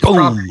people with the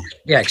problem,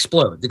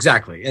 explodes.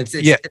 Exactly.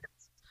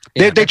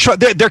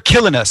 They're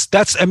killing us.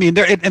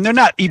 They're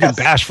not even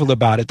bashful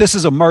about it. This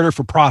is a murder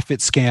for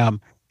profit scam.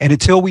 And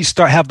until we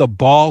have the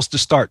balls to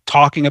start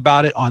talking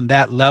about it on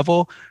that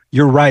level,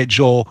 you're right,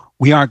 Joel,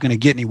 we aren't going to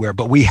get anywhere,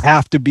 but we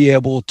have to be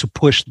able to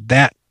push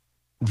that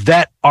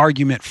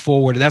argument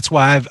forward. That's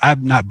why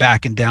I'm not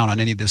backing down on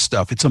any of this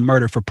stuff. It's a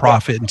murder for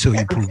profit until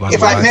you prove otherwise.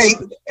 If I may,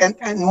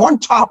 and one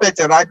topic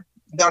that I've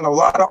done a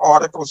lot of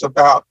articles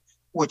about,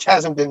 which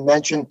hasn't been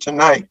mentioned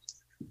tonight,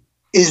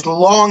 is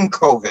long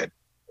COVID.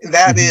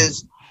 That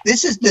is,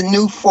 this is the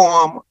new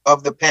form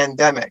of the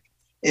pandemic.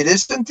 It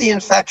isn't the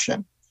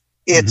infection.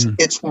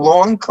 It's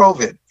long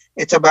COVID.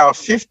 It's about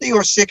 50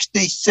 or 60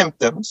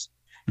 symptoms.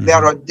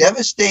 that are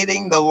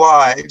devastating the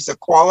lives, the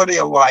quality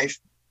of life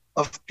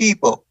of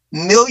people,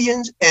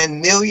 millions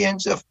and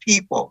millions of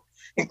people,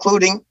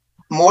 including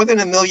more than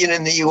 1 million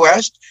in the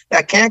US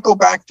that can't go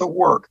back to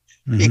work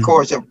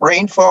because of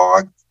brain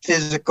fog,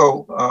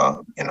 physical,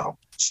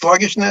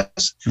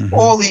 sluggishness,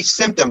 all these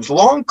symptoms.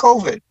 Long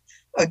COVID,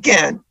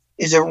 again,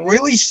 is a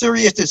really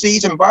serious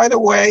disease. And by the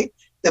way,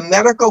 the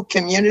medical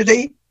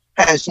community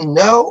has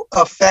no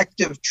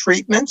effective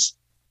treatments,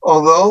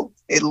 although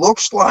it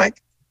looks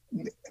like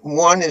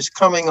one is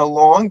coming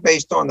along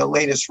based on the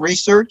latest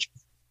research,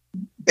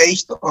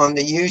 based on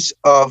the use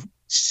of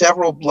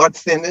several blood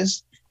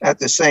thinners at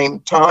the same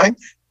time.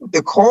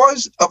 The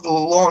cause of the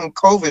long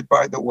COVID,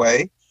 by the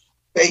way,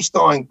 based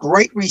on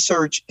great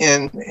research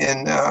in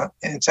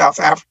South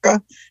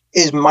Africa,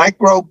 is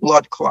micro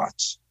blood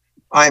clots.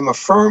 I'm a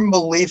firm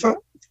believer.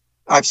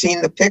 I've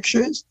seen the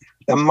pictures.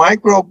 The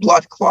micro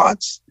blood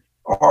clots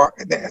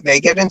they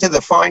get into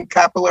the fine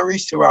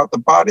capillaries throughout the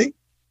body.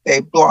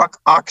 They block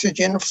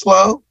oxygen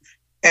flow,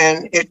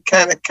 and it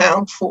can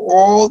account for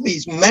all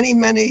these many,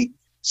 many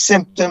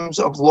symptoms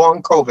of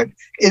long COVID.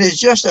 It is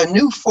just a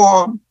new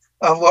form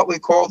of what we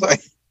call the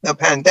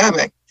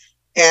pandemic.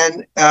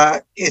 And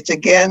it's,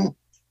 again,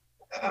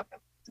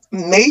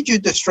 major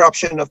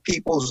disruption of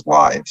people's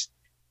lives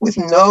with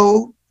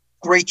no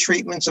great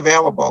treatments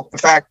available. In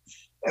fact,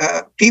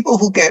 people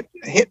who get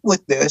hit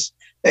with this,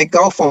 they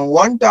go from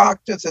one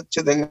doctor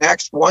to the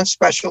next, one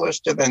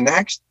specialist to the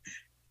next,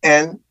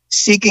 and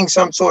seeking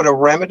some sort of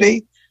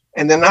remedy,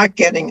 and they're not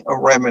getting a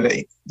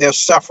remedy. They're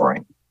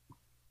suffering.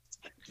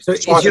 So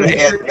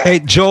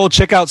hey, Joel,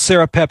 check out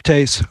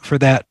serapeptase for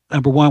that.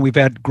 Number one, we've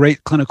had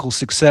great clinical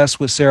success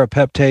with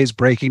serapeptase,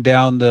 breaking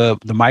down the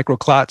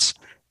microclots,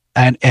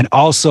 and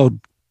also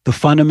the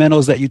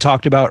fundamentals that you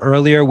talked about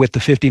earlier with the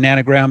 50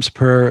 nanograms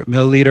per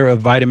milliliter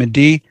of vitamin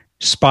D.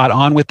 Spot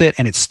on with it,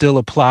 and it still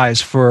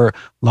applies for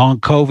long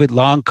COVID.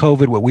 Long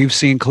COVID, what we've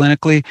seen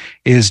clinically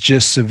is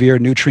just severe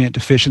nutrient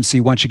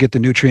deficiency. Once you get the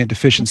nutrient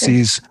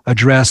deficiencies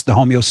addressed, the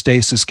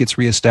homeostasis gets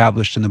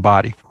reestablished in the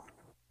body.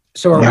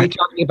 So are we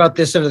talking about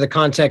this under the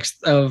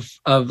context of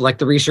like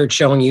the research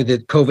showing you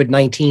that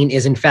COVID-19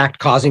 is in fact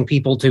causing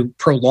people to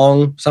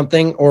prolong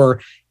something? Or,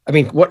 I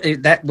mean,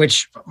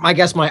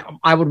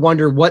 I would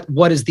wonder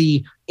what is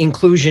the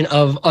inclusion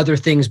of other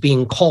things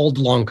being called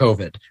long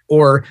COVID,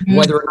 or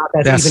whether or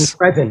not that's even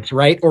present,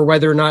 right? Or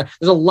whether or not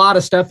there's a lot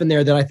of stuff in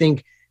there that I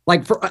think,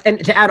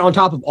 and to add on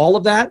top of all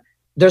of that,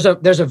 there's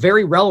a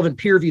very relevant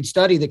peer-reviewed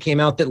study that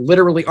came out that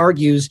literally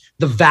argues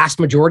the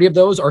vast majority of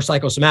those are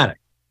psychosomatic,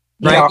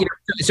 right? No.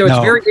 So it's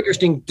very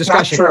interesting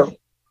discussion.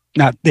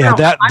 Not true.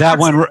 That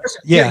one.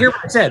 Here's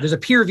what I said. There's a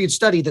peer-reviewed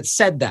study that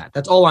said that.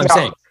 That's all I'm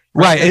saying.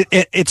 Right.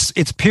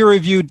 It's peer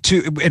reviewed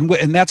too.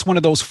 And that's one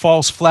of those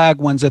false flag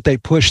ones that they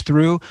push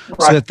through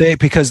so that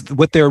because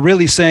what they're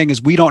really saying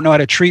is we don't know how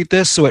to treat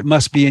this, so it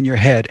must be in your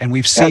head. And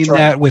we've seen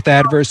that with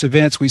adverse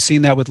events. We've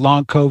seen that with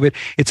long COVID.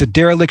 It's a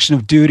dereliction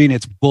of duty, and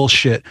it's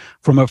bullshit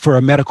for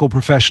a medical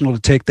professional to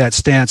take that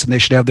stance, and they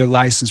should have their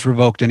license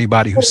revoked,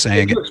 anybody who's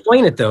saying it.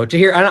 Explain it though, to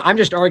hear. I'm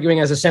just arguing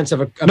as a sense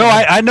of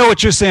I know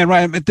what you're saying,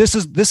 right? But this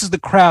is the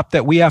crap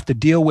that we have to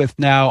deal with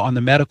now on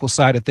the medical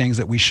side of things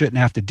that we shouldn't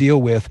have to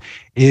deal with.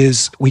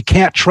 Is we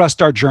can't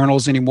trust our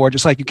journals anymore,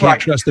 just like you can't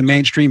trust the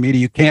mainstream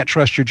media. You can't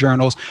trust your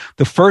journals.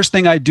 The first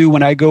thing I do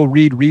when I go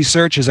read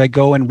research is I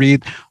go and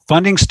read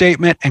funding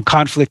statement and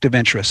conflict of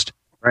interest.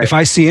 Right. If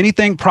I see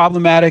anything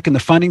problematic in the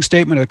funding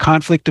statement or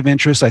conflict of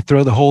interest, I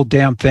throw the whole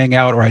damn thing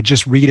out, or I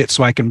just read it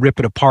so I can rip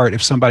it apart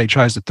if somebody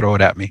tries to throw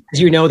it at me. As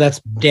you know,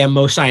 that's damn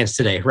most science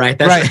today, right?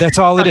 That's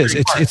all it is.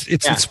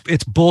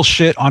 It's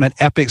bullshit on an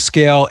epic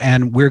scale,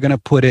 and we're going to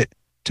put it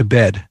to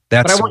bed.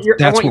 That's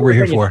what we're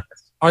here for.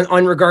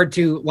 On regard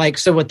to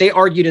so what they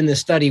argued in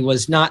this study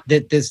was not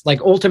that this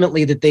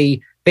ultimately that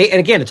and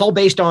again, it's all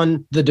based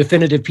on the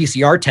definitive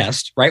PCR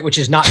test, right? Which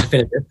is not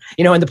definitive,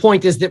 and the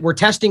point is that we're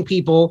testing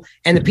people,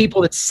 and the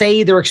people that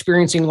say they're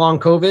experiencing long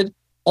COVID,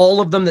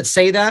 all of them that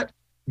say that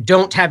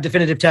don't have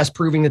definitive tests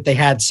proving that they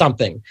had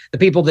something. The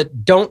people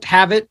that don't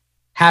have it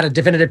had a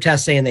definitive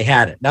test saying they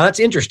had it. Now that's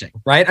interesting,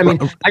 right? I mean,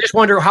 I just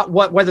wonder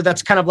whether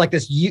that's kind of like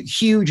this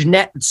huge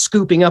net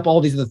scooping up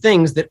all these other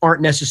things that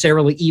aren't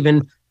necessarily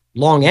even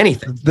long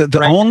anything.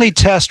 The only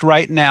test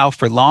right now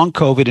for long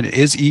COVID, and it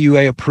is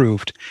EUA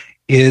approved,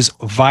 is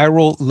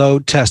viral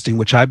load testing,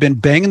 which I've been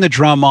banging the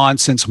drum on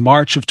since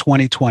March of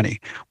 2020.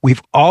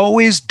 We've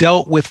always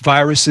dealt with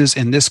viruses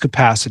in this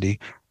capacity.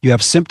 You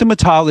have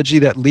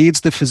symptomatology that leads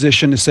the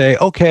physician to say,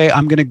 okay,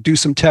 I'm going to do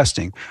some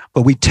testing.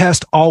 But we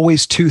test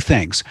always two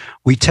things.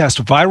 We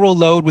test viral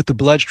load with the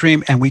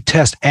bloodstream, and we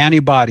test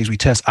antibodies. We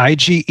test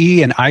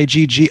IgE and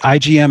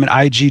IgM and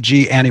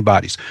IgG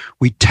antibodies.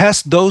 We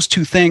test those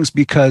two things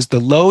because the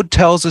load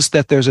tells us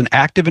that there's an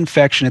active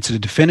infection. It's a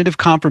definitive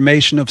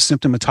confirmation of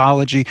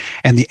symptomatology,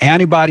 and the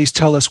antibodies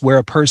tell us where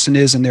a person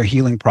is in their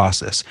healing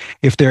process.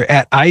 If they're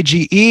at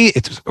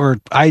IgE or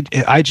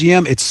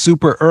IgM, it's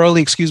super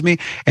early,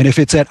 and if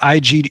it's at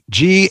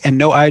IgG and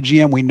no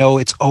IgM, we know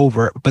it's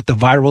over, but the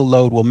viral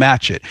load will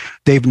match it.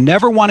 They've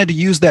never wanted to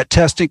use that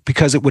testing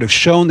because it would have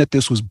shown that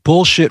this was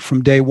bullshit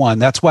from day one.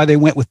 That's why they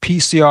went with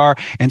PCR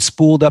and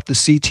spooled up the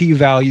CT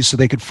value so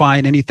they could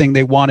find anything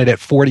they wanted at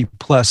 40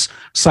 plus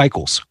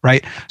cycles,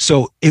 right?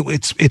 So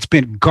it's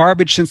been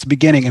garbage since the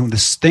beginning. And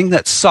this thing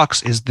that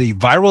sucks is the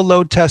viral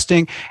load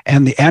testing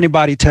and the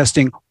antibody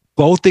testing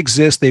both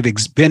exist. They've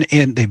been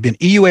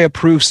EUA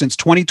approved since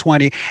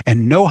 2020,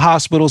 and no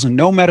hospitals and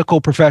no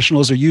medical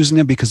professionals are using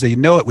them because they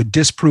know it would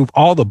disprove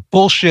all the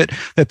bullshit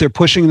that they're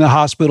pushing in the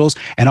hospitals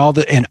and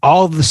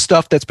all the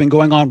stuff that's been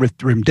going on with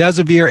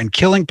remdesivir and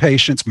killing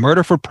patients.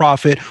 Murder for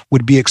profit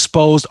would be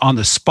exposed on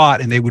the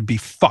spot, and they would be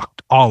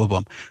fucked, all of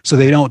them. So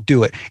they don't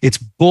do it. It's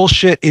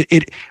bullshit.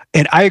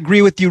 And I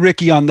agree with you,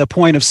 Ricky, on the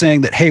point of saying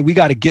that, hey, we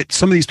got to get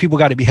some of these people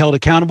got to be held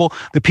accountable.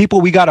 The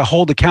people we got to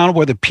hold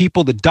accountable are the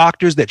people, the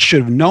doctors that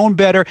should have known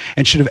better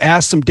and should have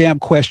asked some damn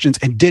questions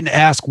and didn't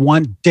ask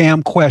one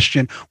damn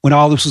question when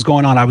all this was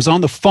going on. I was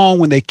on the phone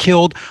when they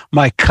killed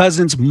my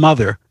cousin's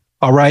mother,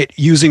 all right,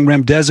 using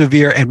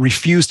remdesivir and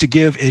refused to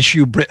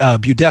issue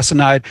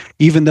budesonide,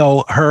 even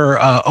though her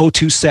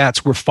O2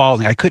 sats were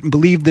falling. I couldn't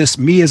believe this.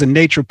 Me as a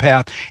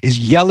naturopath is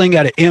yelling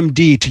at an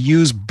MD to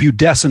use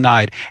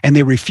budesonide, and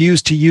they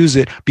refused to use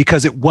it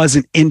because it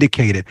wasn't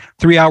indicated.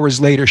 3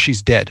 hours later,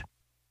 she's dead.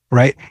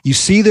 Right? You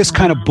see this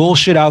kind of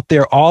bullshit out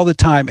there all the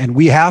time, and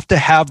we have to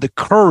have the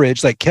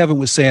courage, like Kevin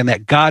was saying,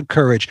 that God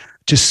courage,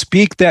 to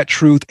speak that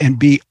truth and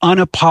be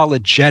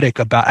unapologetic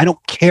about. I don't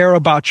care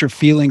about your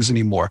feelings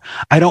anymore.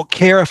 I don't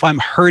care if I'm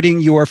hurting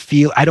your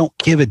I don't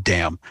give a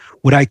damn.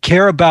 What I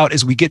care about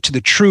is we get to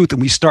the truth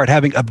and we start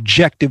having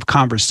objective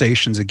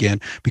conversations again,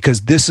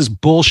 because this is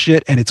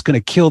bullshit and it's going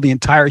to kill the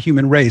entire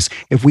human race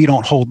if we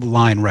don't hold the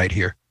line right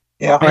here.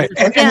 Yeah, right.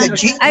 and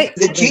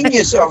the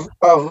genius of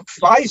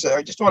Pfizer,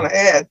 I just want to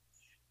add,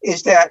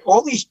 is that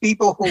all these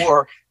people who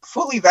are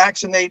fully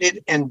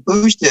vaccinated and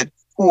boosted,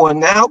 who are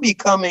now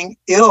becoming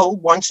ill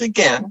once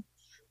again,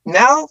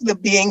 now they're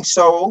being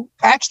sold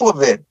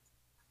Paxlovid,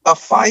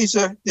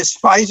 this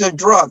Pfizer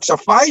drug. So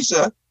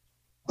Pfizer,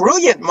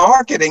 brilliant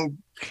marketing,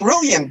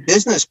 brilliant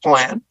business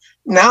plan,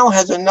 now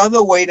has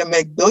another way to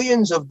make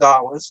billions of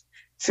dollars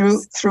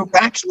through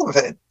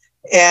Paxlovid.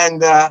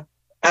 And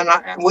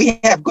we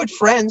have good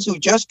friends who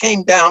just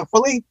came down,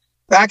 fully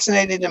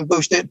vaccinated and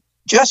boosted,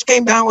 just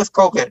came down with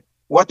COVID.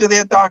 What do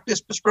their doctors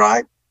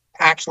prescribe?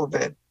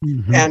 Paxlovid.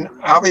 Mm-hmm. And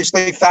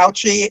obviously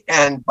Fauci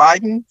and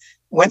Biden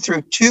went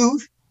through two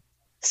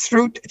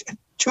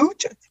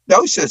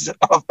doses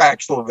of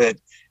Paxlovid.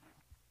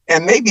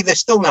 And maybe they're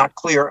still not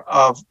clear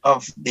of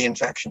the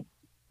infection.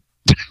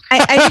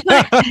 I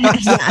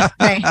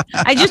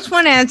just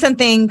want to add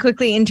something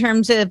quickly in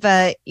terms of,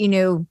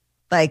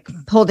 like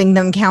holding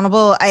them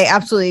accountable. I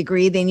absolutely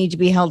agree. They need to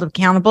be held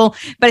accountable.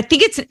 But I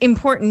think it's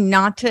important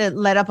not to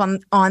let up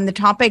on the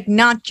topic,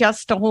 not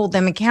just to hold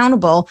them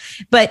accountable,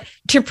 but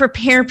to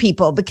prepare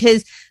people,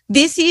 because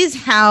this is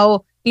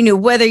how,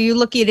 whether you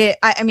look at it,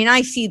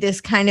 I see this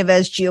kind of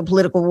as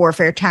geopolitical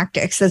warfare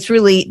tactics. That's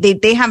really,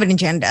 they have an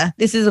agenda.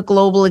 This is a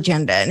global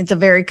agenda, and it's a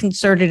very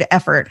concerted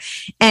effort.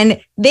 And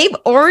they've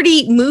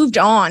already moved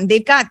on.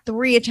 They've got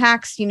 3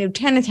 attacks,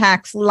 10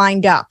 attacks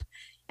lined up.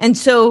 And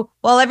so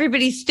while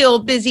everybody's still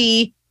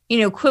busy,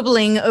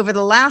 quibbling over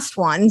the last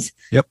ones,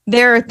 yep,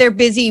 they're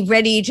busy,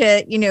 ready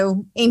to,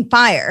 aim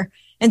fire.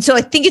 And so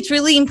I think it's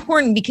really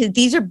important because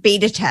these are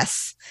beta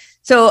tests.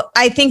 So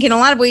I think in a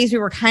lot of ways we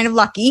were kind of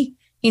lucky,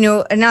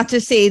 and not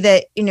to say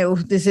that,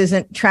 this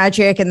isn't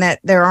tragic and that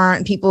there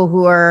aren't people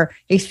who are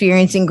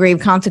experiencing grave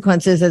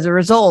consequences as a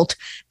result,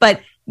 but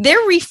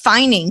they're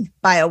refining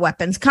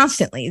bioweapons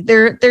constantly.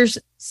 There's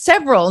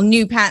several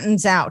new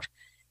patents out.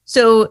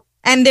 So,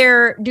 and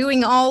they're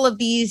doing all of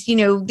these,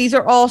 these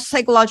are all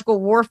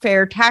psychological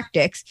warfare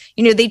tactics.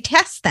 They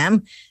test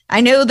them. I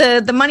know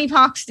the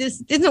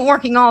monkeypox isn't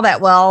working all that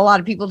well. A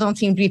lot of people don't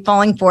seem to be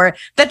falling for it.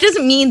 That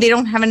doesn't mean they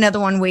don't have another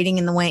one waiting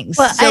in the wings.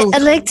 Well,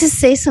 I'd like to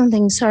say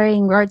something,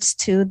 in regards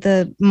to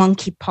the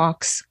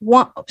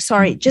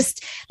monkeypox.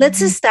 Just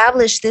let's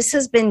establish this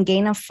has been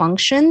gain of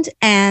function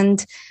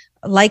and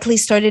likely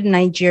started in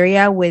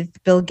Nigeria with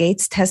Bill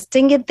Gates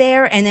testing it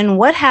there. And then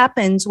what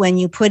happens when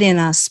you put in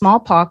a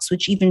smallpox,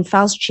 which even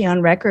Fauci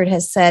on record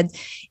has said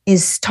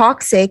is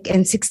toxic,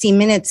 and 60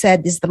 Minutes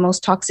said is the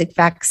most toxic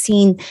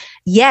vaccine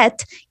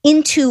yet,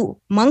 into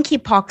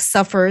monkeypox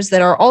sufferers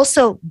that are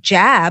also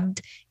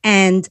jabbed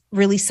and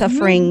really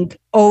suffering. Mm-hmm.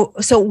 Oh,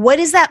 so what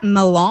is that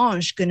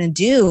melange going to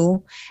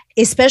do?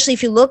 Especially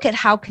if you look at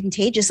how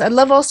contagious. I'd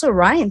love also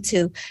Ryan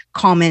to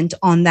comment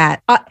on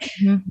that.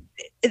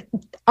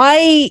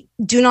 I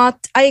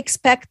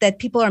expect that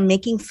people are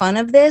making fun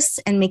of this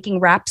and making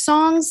rap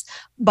songs,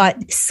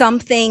 but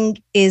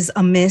something is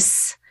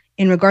amiss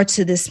in regards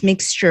to this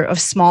mixture of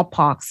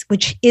smallpox,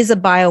 which is a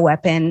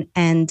bioweapon,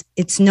 and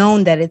it's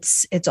known that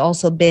it's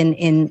also been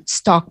in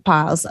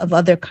stockpiles of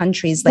other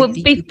countries. Like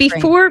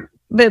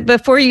But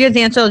before you get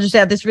the answer, I'll just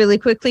add this really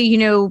quickly. You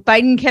know,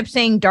 Biden kept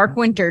saying dark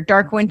winter,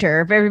 dark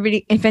winter.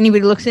 If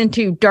anybody looks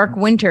into dark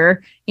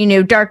winter, you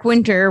know, dark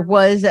winter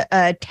was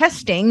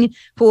testing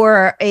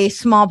for a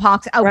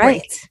smallpox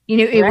outbreak. Right. You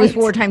know, it was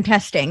wartime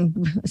testing.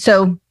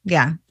 So,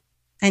 yeah.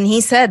 And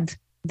he said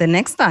the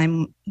next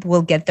time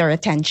we'll get their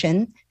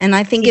attention. And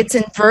I think it's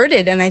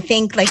inverted. And I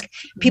think like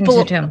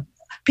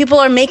people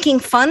are making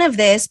fun of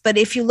this, but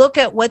if you look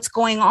at what's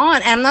going on,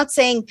 and I'm not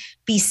saying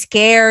be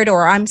scared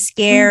or I'm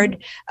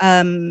scared,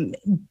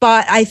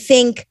 but I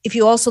think if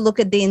you also look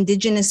at the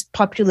indigenous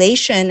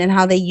population and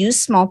how they use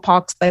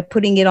smallpox by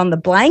putting it on the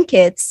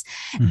blankets,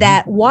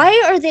 that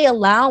why are they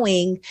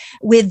allowing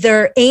with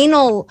their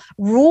anal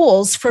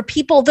rules for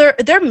people,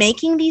 they're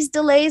making these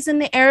delays in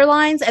the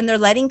airlines and they're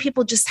letting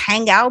people just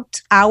hang out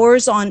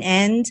hours on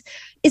end.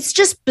 It's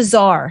just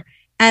bizarre.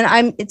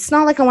 And it's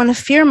not like I want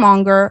to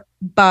fearmonger,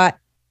 but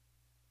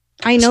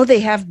I know they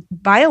have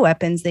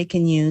bioweapons they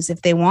can use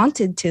if they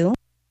wanted to.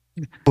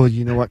 Well,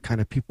 you know what kind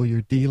of people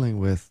you're dealing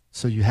with,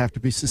 so you have to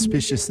be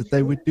suspicious that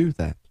they would do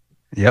that.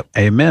 Yep.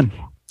 Amen.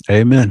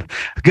 Amen.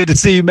 Good to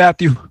see you,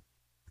 Matthew.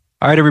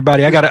 All right,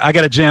 everybody. I got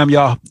to jam,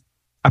 y'all.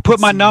 I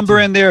put my number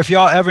in there. If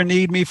y'all ever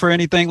need me for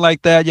anything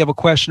like that, you have a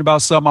question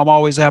about something, I'm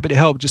always happy to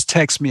help. Just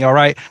text me. All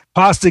right.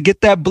 Pasta,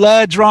 get that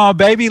blood drawn,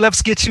 baby.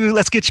 Let's get you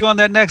on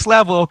that next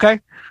level.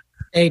 Okay.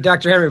 Hey,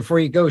 Dr. Henry, before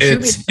you go,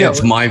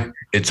 it's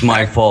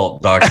my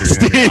fault,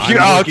 Dr. Henry.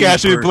 Okay, I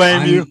should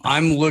blame you.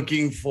 I'm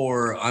looking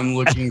for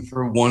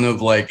one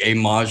of like a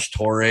Maj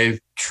Toure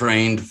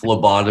trained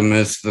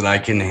phlebotomist that I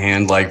can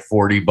hand like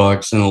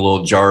 $40 and a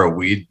little jar of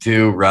weed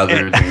to,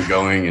 rather than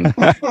going and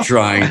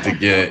trying to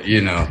get,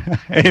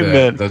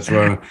 Amen. That's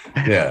where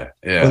yeah.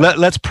 Well,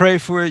 let's pray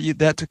for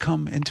that to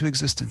come into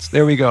existence.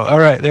 There we go. All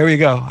right, there we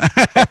go.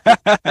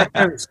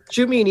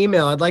 Shoot me an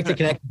email. I'd like to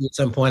connect with you at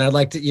some point. I'd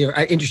like to,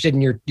 I'm interested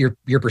in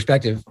your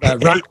perspective.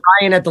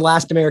 Ryan at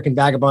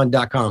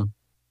thelast.americanvagabond.com.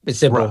 It's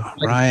simple.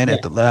 Ryan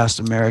at the Last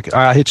American. All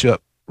right, I'll hit you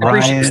up.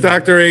 Ryan. It's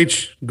Dr.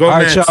 H. Go All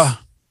Mets. right, y'all.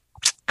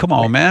 Come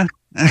on, man.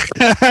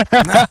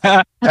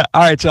 All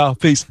right, y'all.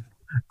 Peace.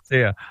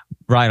 See ya.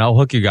 Ryan, I'll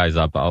hook you guys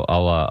up.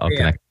 I'll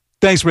connect.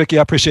 Thanks, Ricky.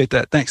 I appreciate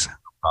that. Thanks. No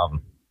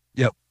problem.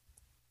 Yep.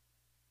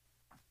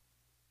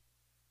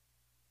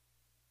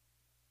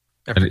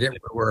 I forget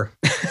where we were.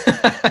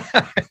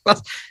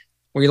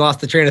 We lost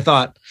the train of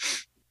thought.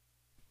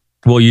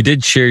 Well, you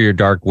did share your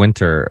dark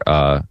winter.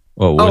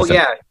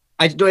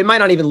 It might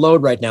not even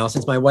load right now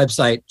since my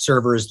website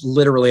server is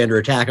literally under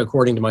attack,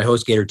 according to my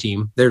HostGator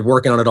team. They're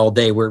working on it all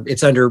day.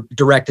 It's under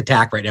direct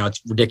attack right now.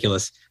 It's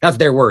ridiculous. That's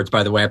their words,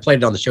 by the way. I played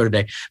it on the show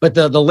today. But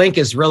the link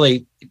is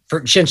really,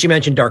 since you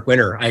mentioned Dark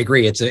Winter, I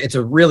agree. It's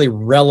a really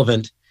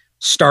relevant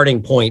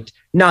starting point.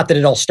 Not that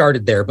it all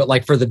started there, but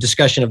like for the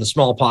discussion of the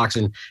smallpox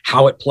and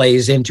how it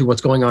plays into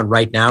what's going on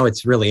right now.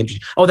 It's really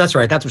interesting. Oh, that's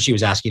right. That's what she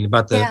was asking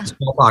about the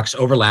smallpox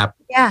overlap.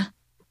 Yeah.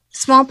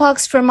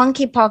 Smallpox for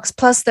monkeypox,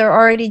 plus they're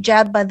already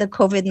jabbed by the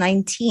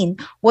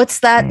COVID-19. What's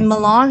that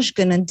melange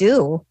going to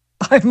do?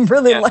 I'd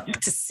really like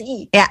to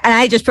see. Yeah, and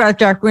I just brought up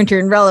dark winter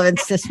in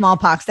relevance to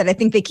smallpox, that I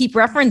think they keep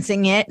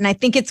referencing it, and I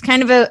think it's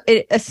kind of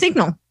a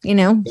signal,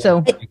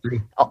 so.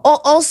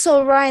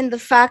 Also, Ryan, the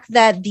fact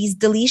that these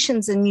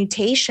deletions and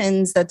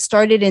mutations that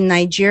started in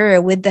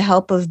Nigeria with the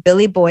help of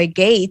Billy Boy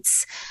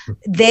Gates,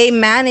 they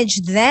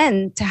managed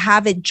then to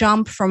have it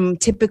jump from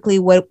typically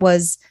what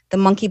was the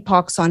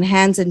monkeypox on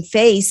hands and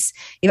face.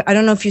 I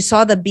don't know if you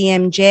saw the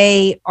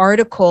BMJ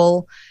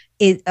article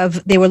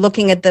they were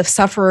looking at the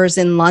sufferers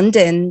in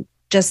London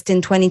just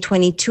in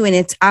 2022, and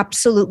it's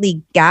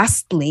absolutely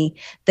ghastly.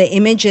 The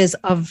images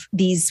of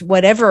these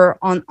whatever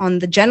on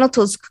the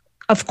genitals.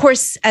 Of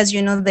course, as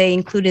you know, they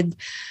included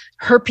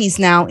herpes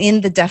now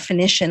in the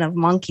definition of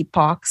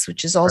monkeypox,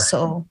 which is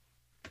also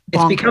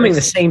it's becoming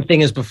the same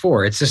thing as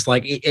before. It's just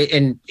like,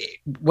 and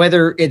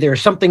whether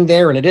there's something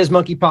there and it is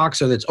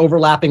monkeypox or that's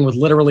overlapping with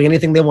literally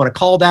anything they want to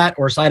call that,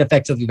 or side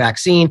effects of the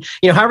vaccine,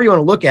 however you want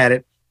to look at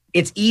it,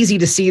 it's easy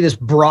to see this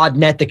broad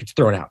net that gets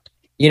thrown out,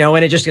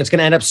 and it's going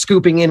to end up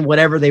scooping in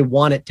whatever they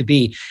want it to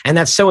be. And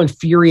that's so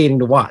infuriating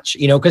to watch,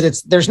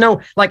 because there's no,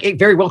 like, it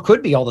very well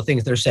could be all the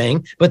things they're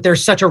saying, but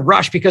there's such a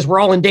rush because we're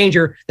all in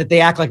danger that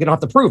they act like they don't have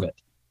to prove it,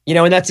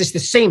 and that's just the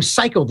same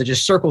cycle that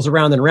just circles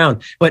around and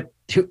around. But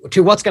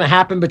to what's going to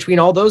happen between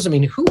all those,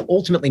 who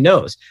ultimately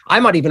knows?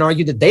 I might even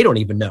argue that they don't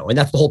even know. And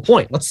that's the whole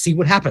point. Let's see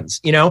what happens.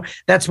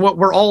 That's what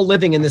we're all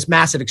living in, this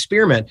massive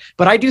experiment.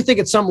 But I do think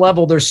at some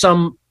level, there's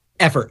some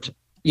effort.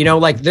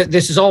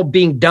 This is all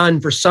being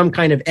done for some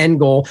kind of end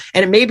goal.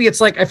 And maybe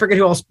it's like, I forget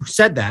who else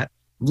said that,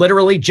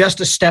 literally just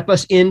to step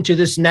us into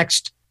this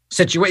next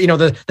situation,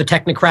 the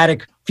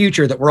technocratic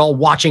future that we're all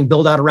watching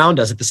build out around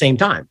us at the same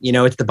time.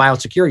 It's the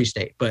biosecurity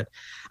state. But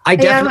I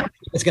definitely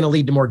think it's going to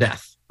lead to more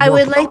death. I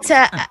would like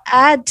to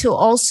add to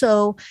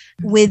also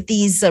with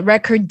these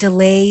record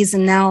delays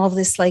and now all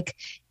this,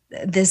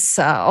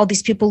 all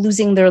these people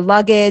losing their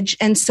luggage.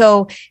 And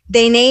so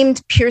they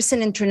named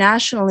Pearson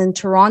International in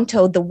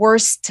Toronto the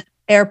worst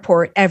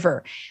airport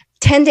ever.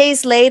 10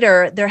 days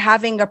later, they're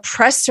having a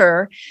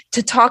presser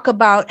to talk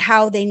about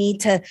how they need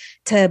to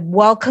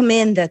welcome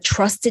in the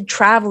trusted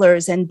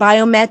travelers and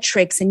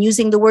biometrics and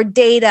using the word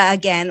data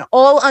again,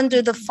 all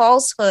under the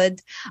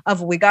falsehood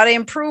of we got to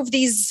improve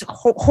these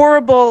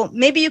horrible.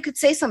 Maybe you could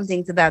say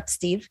something to that,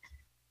 Steve.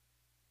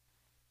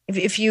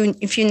 If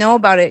you know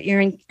about it,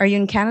 are you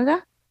in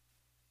Canada?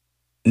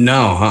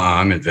 No,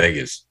 I'm in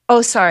Vegas.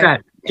 Oh,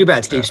 sorry. Too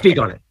bad, Steve. Speak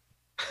on it.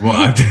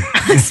 Well,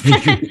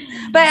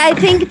 but I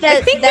think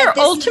their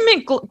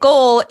ultimate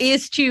goal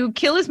is to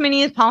kill as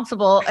many as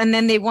possible, and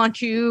then they want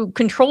to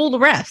control the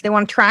rest. They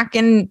want to track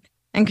and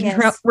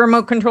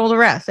remote control the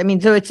rest. I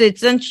mean, so it's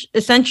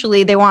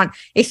essentially they want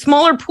a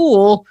smaller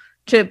pool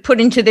to put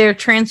into their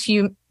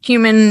transhuman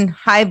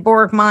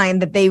hyborg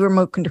mind that they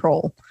remote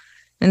control,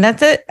 and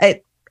that's it.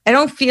 I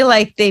don't feel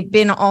like they've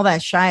been all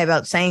that shy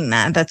about saying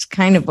that. That's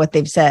kind of what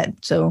they've said.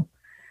 So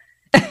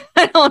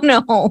I don't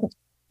know,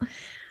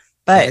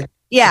 but.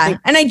 Yeah,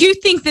 and I do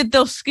think that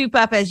they'll scoop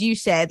up, as you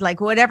said, like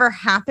whatever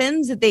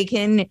happens, they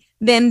can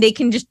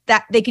use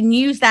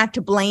that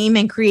to blame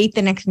and create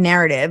the next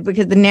narrative,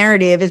 because the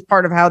narrative is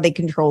part of how they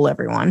control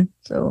everyone.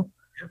 So,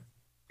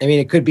 I mean,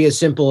 it could be as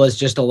simple as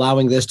just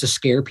allowing this to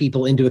scare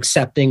people into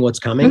accepting what's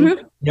coming,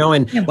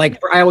 and like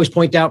I always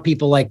point out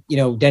people like,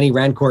 Denny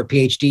Rancourt,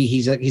 PhD,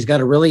 he's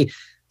got a really,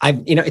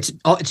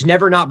 it's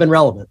never not been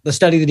relevant. The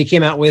study that he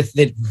came out with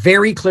that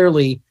very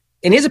clearly,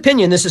 in his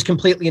opinion, this is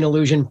completely an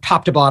illusion,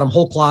 top to bottom,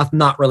 whole cloth,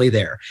 not really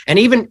there. And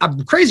even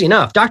crazy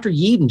enough, Dr.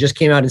 Yeadon just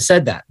came out and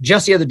said that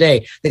just the other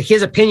day, that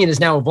his opinion has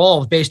now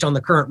evolved based on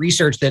the current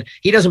research, that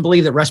he doesn't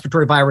believe that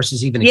respiratory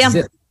viruses even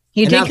exist.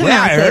 He did come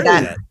out and say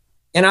that.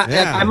 And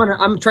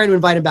I'm trying to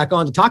invite him back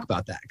on to talk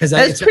about that, because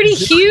that's pretty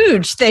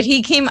huge that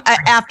he came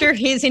after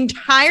his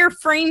entire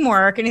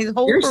framework and his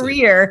whole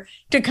career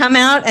to come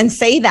out and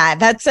say that.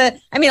 That's a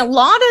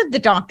lot of the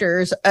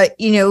doctors,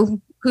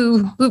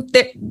 who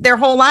their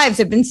whole lives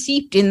have been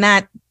steeped in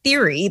that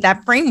theory,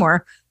 that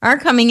framework, are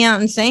coming out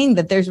and saying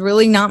that there's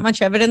really not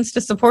much evidence to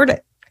support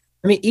it.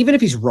 I mean, even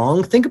if he's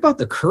wrong, think about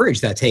the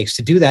courage that takes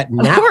to do that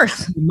now. Of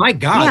course. My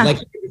God, like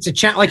it's a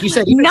challenge, like you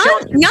said.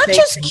 Not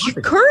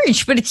just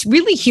courage, but it's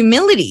really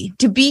humility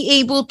to be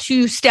able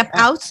to step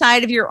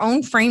outside of your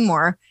own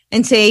framework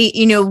and say,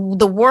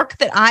 the work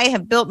that I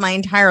have built my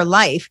entire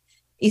life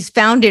is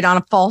founded on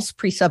a false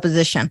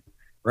presupposition.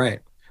 Right.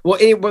 Well,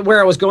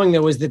 where I was going,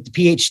 though, is that the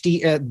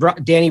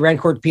PhD, Danny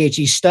Rancourt,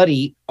 PhD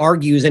study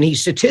argues, and he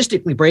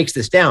statistically breaks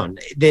this down,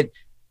 that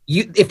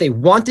if they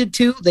wanted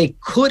to, they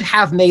could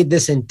have made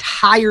this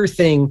entire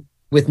thing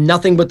with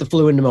nothing but the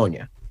flu and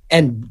pneumonia,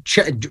 and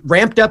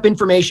ramped up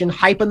information,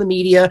 hype on the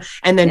media,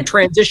 and then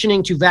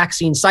transitioning to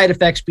vaccine side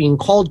effects being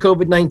called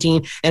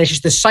COVID-19. And it's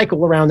just this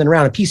cycle around and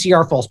around, and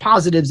PCR false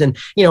positives. And,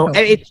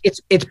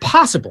 it's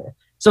possible.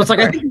 So it's like,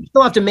 I think you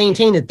still have to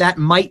maintain that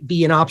might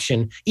be an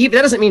option. Even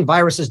that doesn't mean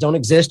viruses don't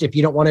exist. If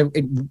you don't want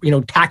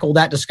to, tackle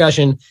that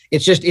discussion,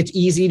 it's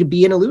easy to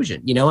be an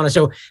illusion, And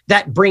so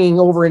that bringing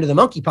over into the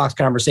monkeypox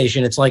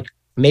conversation, it's like,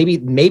 maybe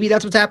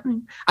that's what's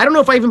happening. I don't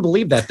know if I even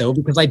believe that, though,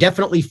 because I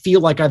definitely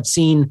feel like I've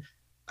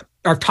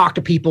talked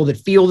to people that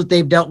feel that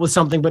they've dealt with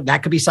something, but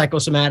that could be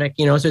psychosomatic,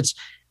 So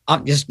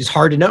it's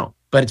hard to know.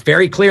 But it's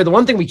very clear. The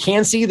one thing we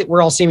can see that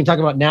we're all seeing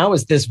talking about now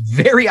is this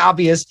very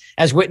obvious,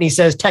 as Whitney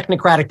says,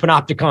 technocratic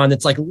panopticon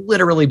that's like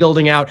literally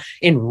building out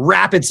in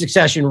rapid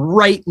succession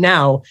right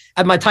now.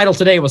 And my title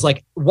today was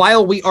like,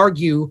 while we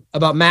argue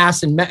about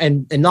masks and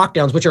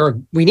knockdowns, which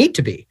we need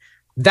to be,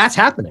 that's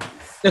happening.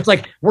 It's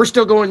like, we're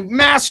still going,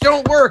 masks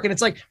don't work. And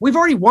it's like, we've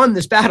already won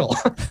this battle.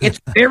 It's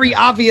very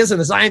obvious and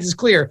the science is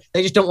clear.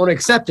 They just don't want to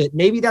accept it.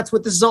 Maybe that's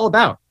what this is all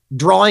about.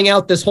 Drawing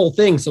out this whole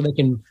thing so they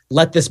can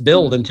let this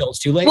build until it's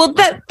too late. Well,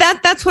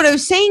 that's what I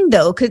was saying,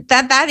 though, because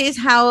that is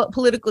how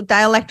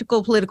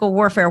dialectical political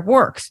warfare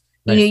works.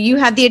 Right. You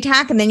have the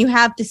attack, and then you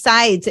have the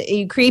sides.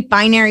 You create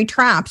binary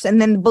traps,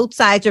 and then both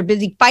sides are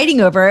busy fighting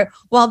over it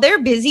while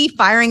they're busy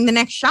firing the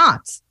next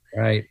shots.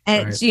 Right.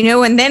 And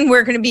and then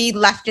we're going to be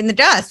left in the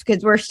dust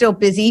because we're still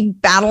busy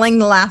battling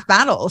the last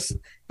battles,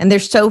 and they're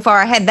so far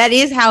ahead. That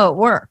is how it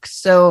works.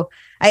 So.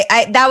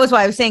 That was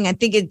why I was saying I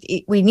think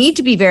we need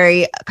to be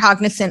very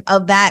cognizant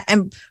of that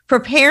and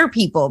prepare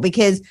people,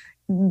 because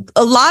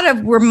a lot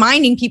of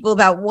reminding people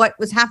about what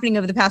was happening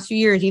over the past few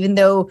years, even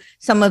though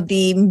some of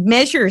the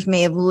measures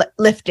may have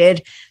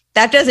lifted,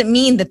 that doesn't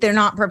mean that they're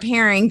not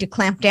preparing to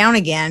clamp down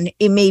again.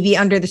 It may be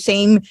under the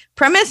same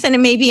premise, and it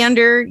may be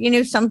under,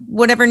 some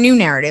whatever new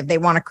narrative they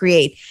want to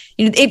create.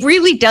 It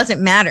really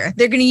doesn't matter.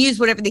 They're going to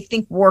use whatever they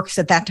think works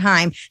at that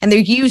time. And they're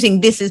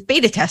using this as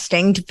beta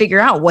testing to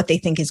figure out what they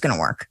think is going to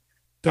work.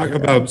 Talk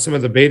about some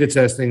of the beta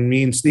testing.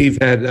 Me and Steve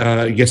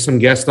had some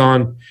guests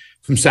on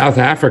from South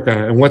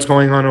Africa and what's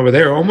going on over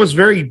there. Almost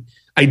very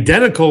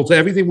identical to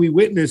everything we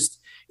witnessed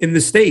in the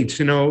States,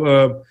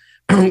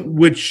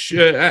 which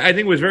I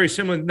think was very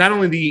similar. Not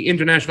only the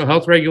international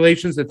health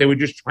regulations that they were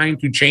just trying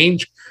to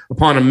change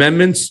upon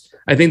amendments.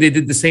 I think they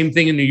did the same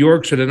thing in New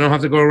York, so they don't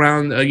have to go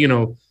around,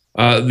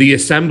 the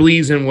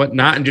assemblies and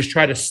whatnot and just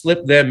try to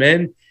slip them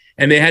in.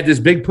 And they had this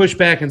big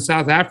pushback in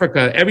South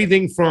Africa,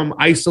 everything from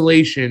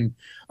isolation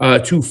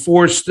to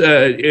forced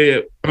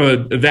a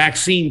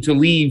vaccine to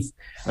leave,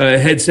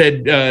 had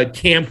said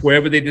camp,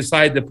 wherever they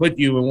decide to put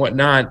you and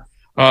whatnot,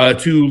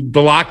 to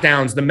the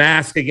lockdowns, the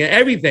mask again,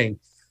 everything.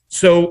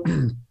 So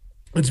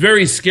it's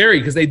very scary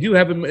because they do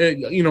have them,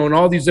 in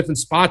all these different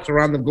spots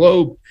around the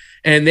globe,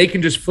 and they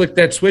can just flick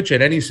that switch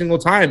at any single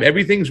time.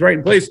 Everything's right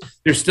in place.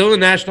 There's still a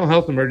national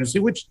health emergency,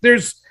 which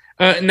there's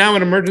now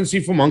an emergency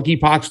for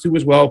monkeypox too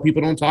as well.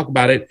 People don't talk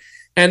about it.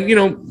 And,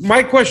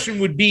 my question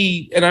would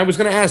be, and I was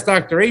going to ask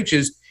Dr. H,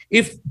 is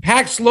if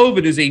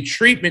Paxlovid is a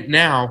treatment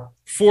now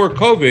for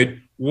COVID,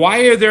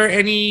 why are there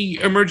any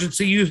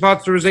emergency use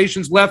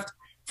authorizations left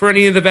for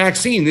any of the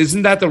vaccine?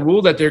 Isn't that the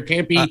rule, that there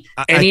can't be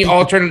any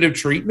alternative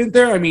treatment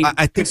there? I mean,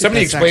 could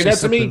somebody explain that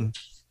to me?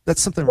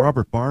 That's something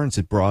Robert Barnes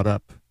had brought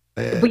up.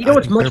 But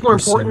what's much more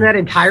important than that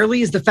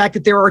entirely is the fact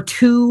that there are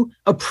 2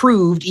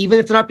 approved, even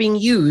if they're not being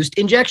used,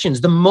 injections.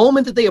 The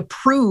moment that they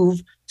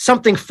approve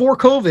something for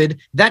COVID,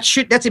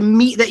 that's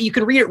immediate, that you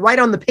can read it right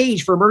on the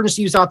page for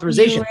emergency use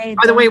authorization.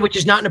 By the way, which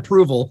is not an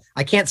approval.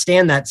 I can't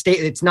stand that state.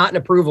 It's not an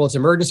approval. It's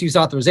emergency use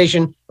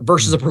authorization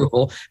versus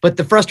approval. But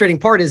the frustrating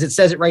part is it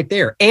says it right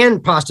there.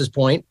 And Pasta's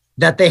point,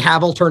 that they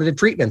have alternative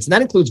treatments. And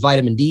that includes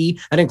vitamin D,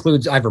 that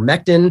includes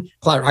ivermectin,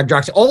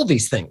 hydroxy, all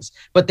these things.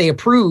 But they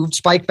approved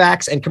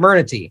Spikevax and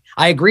Comirnaty.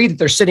 I agree that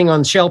they're sitting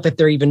on the shelf if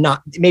they're even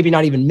maybe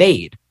not even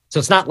made. So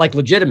it's not like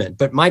legitimate,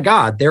 but my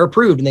God, they're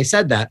approved and they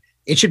said that.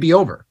 It should be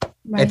over.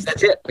 Right.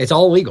 That's it. It's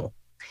all legal.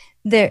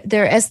 They're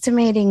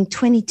estimating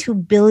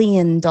 $22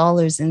 billion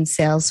in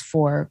sales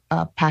for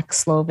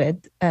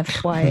Paxlovid,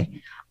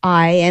 FYI.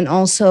 And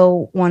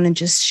also want to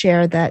just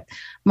share that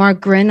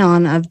Mark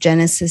Grinnon of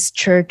Genesis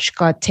Church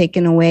got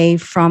taken away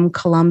from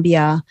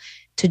Colombia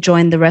to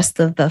join the rest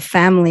of the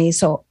family.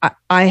 So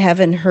I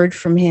haven't heard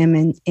from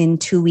him in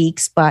 2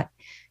 weeks, but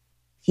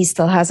he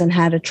still hasn't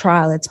had a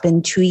trial. It's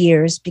been 2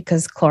 years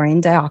because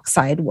chlorine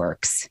dioxide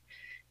works.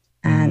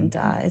 And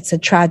it's a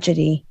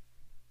tragedy.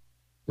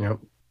 Yep.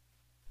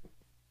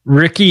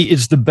 Ricky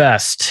is the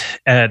best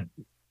at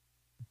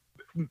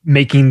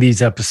making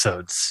these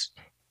episodes.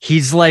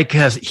 He's like,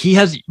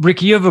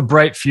 Ricky, you have a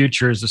bright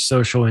future as a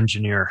social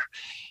engineer.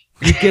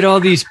 You get all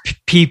these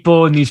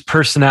people and these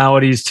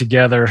personalities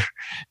together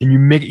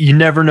and you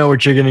never know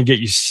what you're going to get.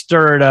 You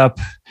stir it up.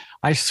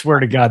 I swear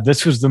to God,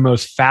 this was the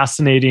most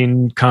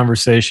fascinating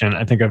conversation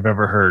I think I've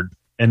ever heard.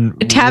 And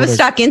the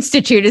Tavistock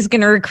Institute is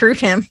going to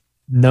recruit him.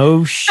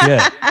 No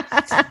shit.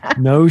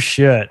 No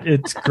shit.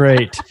 It's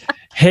great.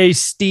 Hey,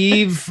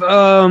 Steve,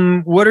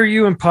 what are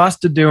you and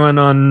Pasta doing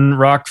on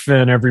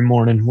Rockfin every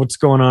morning? What's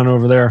going on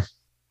over there?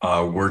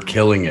 We're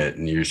killing it,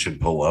 and you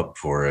should pull up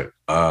for it.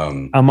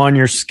 I'm on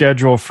your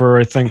schedule for,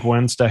 I think,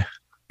 Wednesday.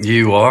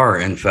 You are,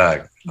 in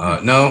fact.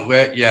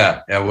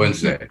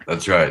 Wednesday.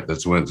 That's right.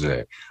 That's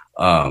Wednesday.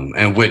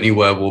 And Whitney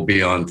Webb will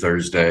be on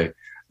Thursday,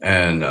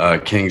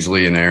 and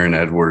Kingsley and Aaron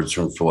Edwards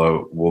from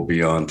Float will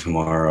be on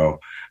tomorrow.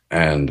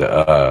 And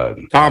Tom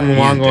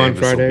Luongo on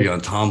Friday. Will be on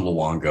Tom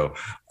Luongo.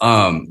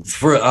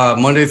 For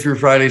Monday through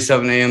Friday,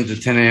 7 a.m. to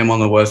 10 a.m.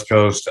 on the West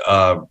Coast.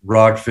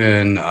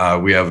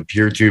 Rockfin, we have a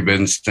PeerTube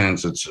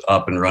instance. It's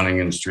up and running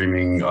and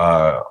streaming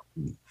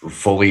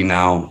fully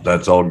now.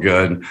 That's all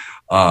good.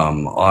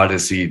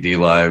 Odyssey,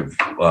 DLive,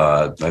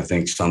 I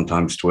think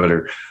sometimes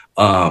Twitter.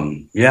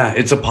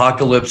 It's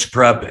apocalypse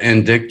prep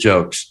and dick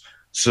jokes.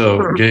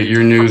 So get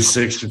your news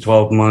 6 to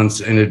 12 months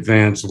in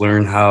advance.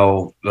 Learn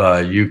how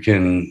you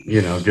can,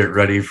 get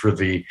ready for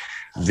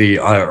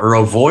or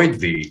avoid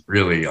the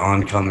really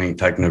oncoming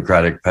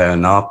technocratic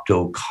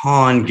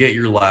panopticon. Get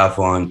your laugh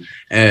on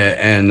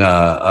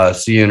and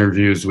see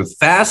interviews with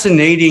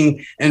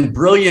fascinating and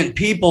brilliant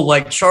people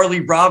like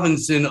Charlie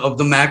Robinson of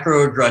the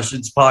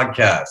Macroaggressions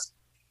podcast.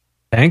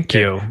 Thank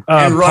you.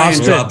 And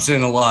Ryan drops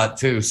in a lot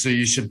too, so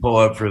you should pull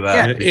up for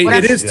that. Yeah,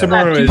 it is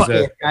tomorrow.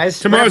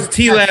 Tomorrow's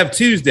T-Lab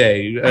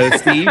Tuesday,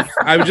 Steve.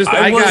 I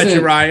got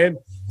you, Ryan.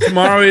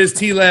 Tomorrow is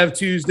T-Lab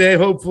Tuesday.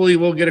 Hopefully,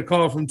 we'll get a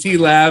call from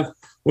T-Lab.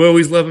 We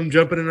always love them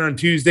jumping in on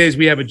Tuesdays.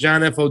 We have a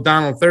John F.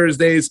 O'Donnell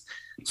Thursdays.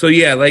 So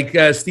yeah, like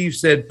Steve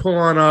said, pull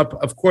on up.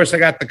 Of course, I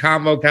got the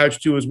combo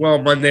couch too as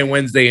well. Monday,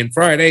 Wednesday, and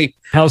Friday.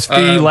 How's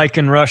Fee like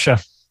in Russia?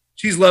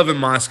 She's loving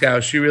Moscow.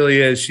 She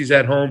really is. She's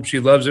at home. She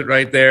loves it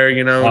right there.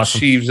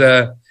 Awesome.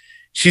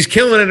 She's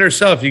killing it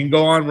herself. You can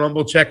go on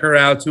Rumble, check her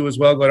out too as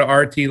well. Go to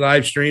RT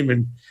live stream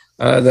and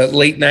that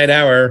late night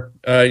hour.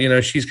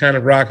 She's kind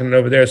of rocking it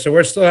over there. So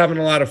we're still having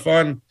a lot of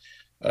fun.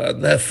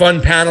 The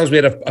fun panels. We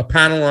had a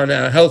panel on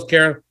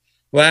healthcare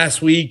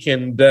last week,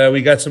 and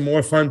we got some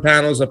more fun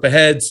panels up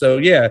ahead. So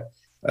yeah,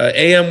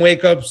 AM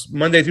wake ups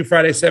Monday through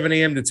Friday, 7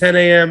 a.m. to 10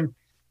 a.m.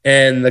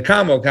 And the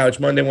combo couch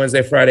Monday,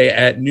 Wednesday, Friday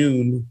at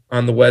noon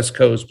on the West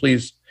Coast.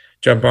 Please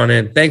jump on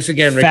in. Thanks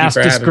again, Ricky.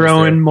 Fastest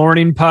growing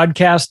morning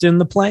podcast in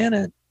the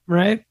planet,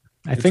 right?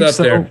 I think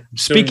so. There.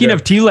 Speaking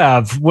of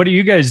T-Lab, what are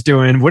you guys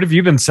doing? What have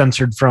you been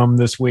censored from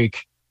this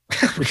week?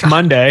 It's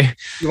Monday.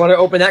 You want to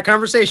open that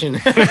conversation?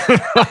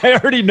 I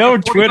already know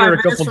Twitter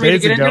a couple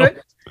days ago.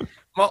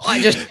 Well,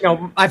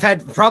 I've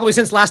had probably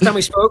since last time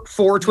we spoke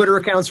 4 Twitter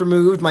accounts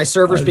removed. My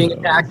server's being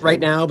attacked right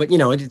now, but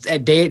it's a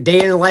day in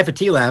the life of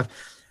TLAV.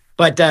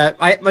 But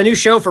my new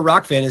show for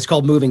Rockfin is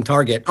called Moving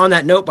Target. On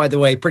that note, by the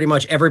way, pretty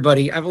much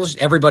everybody on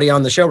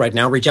the show right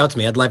now, reach out to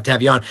me. I'd love to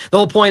have you on. The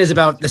whole point is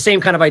about the same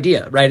kind of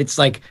idea, right? It's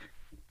like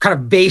kind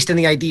of based in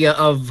the idea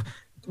of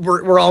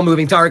we're all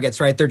moving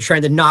targets, right? They're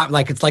trying to not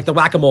it's like the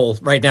whack-a-mole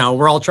right now.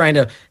 We're all trying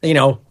to,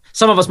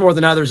 some of us more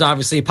than others,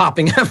 obviously,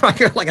 popping up like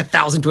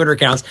 1,000 Twitter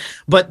accounts.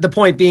 But the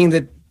point being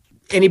that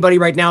anybody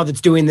right now that's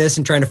doing this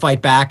and trying to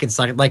fight back, it's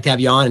like I'd like to have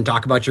you on and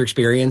talk about your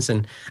experience.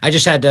 And I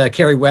just had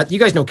Carrie You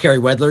guys know Carrie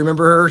Wedler,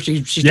 remember her?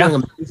 She's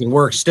doing amazing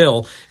work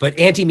still. But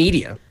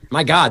anti-media,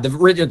 my God,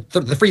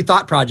 the Free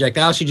Thought Project.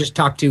 I also just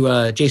talked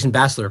to Jason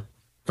Bassler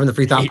from the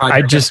Free Thought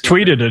Project. I just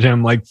tweeted at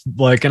him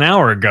like an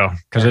hour ago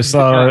because I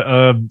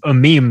saw a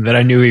meme that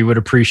I knew he would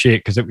appreciate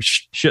because it was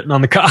shitting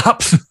on the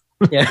cops.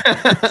 Yeah.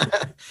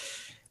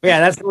 Yeah,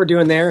 that's what we're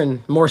doing there,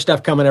 and more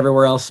stuff coming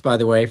everywhere else, by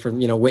the way, from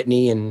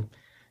Whitney and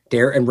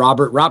Dare and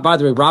Robert. By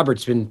the way,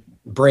 Robert's been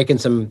breaking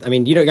some. I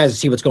mean, you guys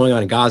see what's going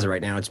on in Gaza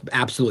right now. It's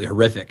absolutely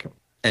horrific,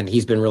 and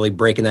he's been really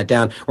breaking that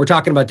down. We're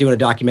talking about doing a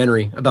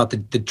documentary about the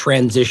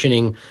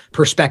transitioning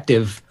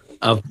perspective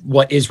of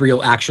what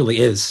Israel actually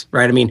is,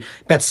 right? I mean,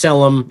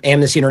 B'Tselem,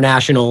 Amnesty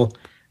International,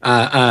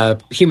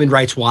 Human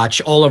Rights Watch,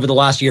 all over the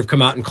last year have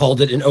come out and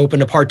called it an open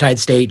apartheid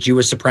state,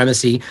 Jewish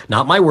supremacy.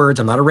 Not my words.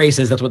 I'm not a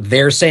racist. That's what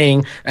they're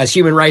saying as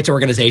human rights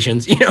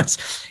organizations.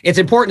 It's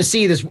important to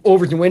see this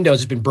over the windows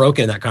has been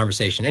broken in that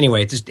conversation.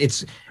 Anyway,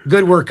 it's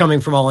good work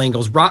coming from all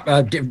angles.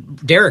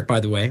 Derek,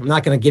 by the way, I'm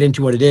not going to get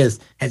into what it is,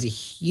 has a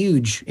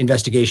huge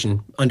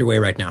investigation underway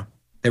right now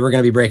that we're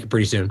going to be breaking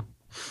pretty soon.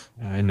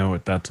 I know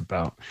what that's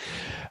about.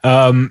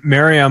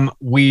 Miriam,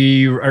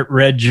 Ricky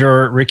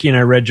and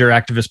I read your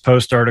Activist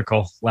Post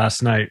article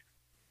last night.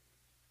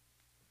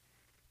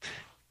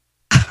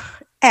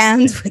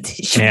 And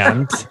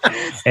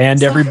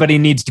everybody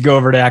needs to go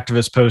over to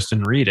Activist Post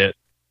and read it.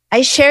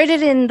 I shared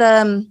it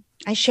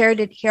I shared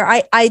it here.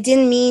 I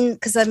didn't mean,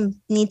 because I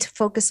need to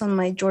focus on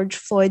my George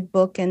Floyd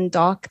book and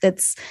doc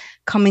that's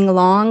coming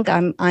along.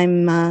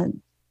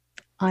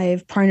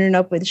 I've partnered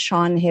up with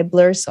Sean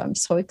Hibbler, so I'm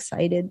so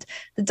excited.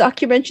 The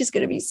documentary is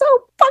going to be so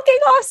fucking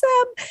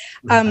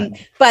awesome.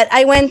 But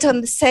I went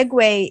on the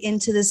segue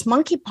into this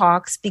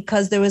monkeypox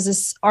because there was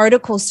this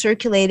article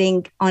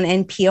circulating on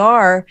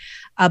NPR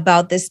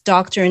about this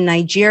doctor in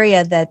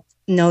Nigeria that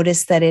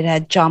noticed that it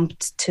had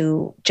jumped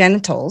to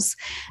genitals.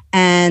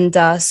 And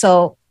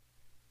the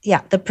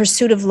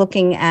pursuit of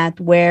looking at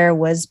where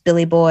was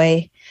Billy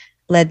Boy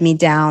led me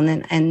down,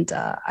 and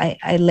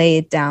I lay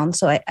it down.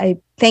 So I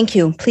thank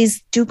you.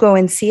 Please do go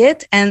and see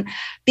it. And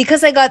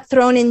because I got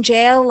thrown in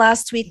jail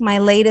last week, my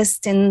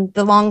latest in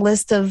the long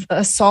list of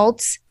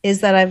assaults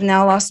is that I've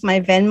now lost my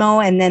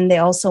Venmo. And then they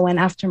also went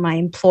after my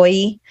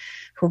employee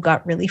who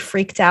got really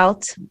freaked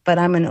out, but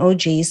I'm an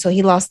OG. So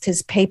he lost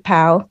his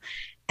PayPal,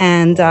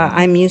 and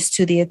I'm used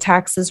to the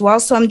attacks as well.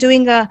 So I'm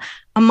doing a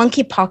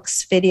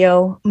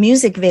monkeypox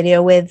music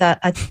video with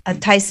a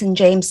Tyson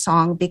James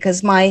song,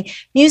 because my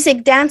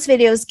music dance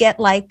videos get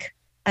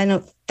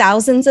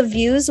thousands of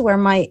views, where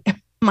my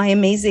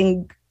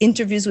amazing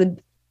interviews with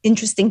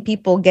interesting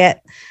people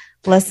get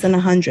less than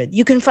 100.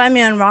 You can find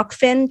me on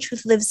Rockfin.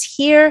 Truth Lives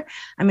Here.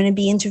 I'm going to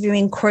be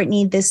interviewing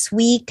Courtney this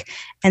week.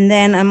 And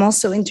then I'm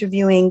also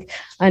interviewing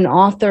an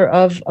author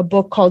of a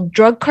book called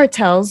Drug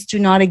Cartels Do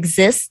Not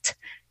Exist,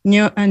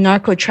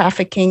 Narco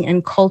Trafficking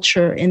and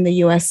Culture in the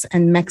U.S.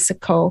 and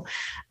Mexico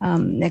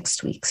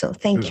next week. So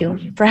thank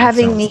you for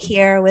having me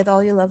here with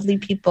all you lovely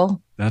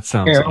people. That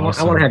sounds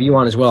awesome. I want to have you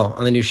on as well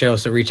on the new show.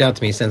 So reach out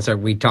to me since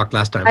we talked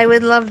last time. I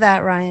would love that,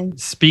 Ryan.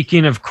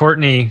 Speaking of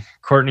Courtney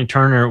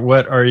Turner,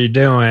 what are you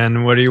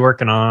doing? What are you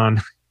working on?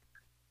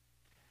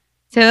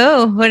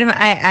 So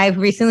I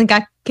recently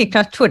got kicked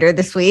off Twitter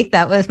this week.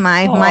 That was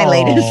my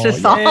latest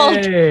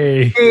assault.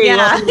 Yay.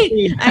 Yeah.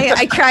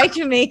 I tried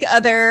to make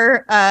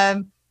other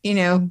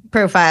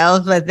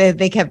profiles, but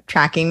they kept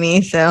tracking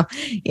me. So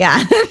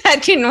yeah, that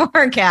didn't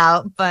work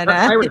out. But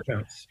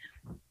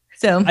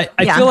so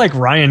I feel like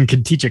Ryan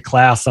could teach a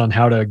class on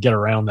how to get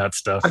around that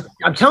stuff.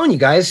 I'm telling you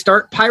guys,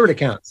 start pirate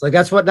accounts. Like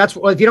that's what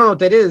if you don't know what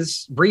that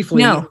is,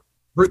 briefly. No.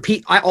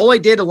 Repeat. All I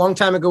did a long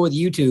time ago with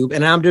YouTube,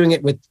 and I'm doing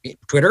it with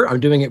Twitter. I'm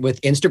doing it with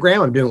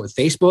Instagram. I'm doing it with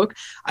Facebook.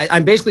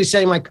 I'm basically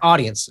setting my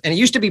audience, and it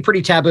used to be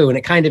pretty taboo, and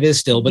it kind of is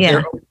still, but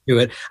they're open to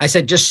it. I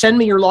said, just send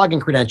me your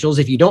login credentials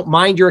if you don't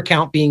mind your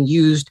account being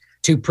used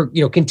to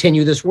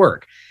continue this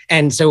work.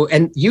 And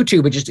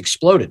YouTube, it just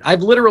exploded.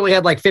 I've literally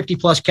had 50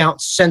 plus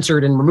accounts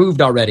censored and removed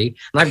already.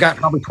 And I've got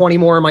probably 20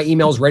 more of my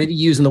emails ready to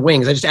use in the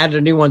wings. I just added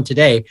a new one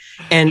today.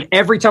 And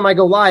every time I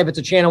go live, it's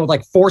a channel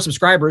with 4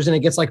 subscribers and it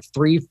gets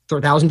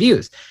 3,000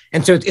 views.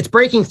 And so it's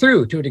breaking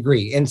through to a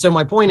degree. And so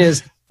my point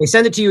is They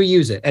send it to you,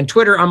 use it. And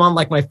Twitter, I'm on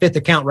like my 5th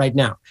account right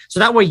now. So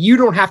that way you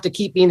don't have to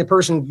keep being the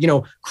person,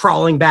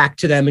 crawling back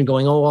to them and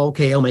going, oh,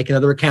 okay, I'll make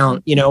another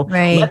account,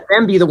 Right. Let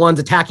them be the ones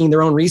attacking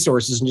their own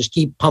resources and just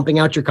keep pumping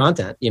out your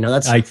content.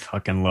 I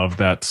fucking love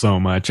that so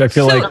much. I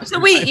feel like So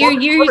wait, you're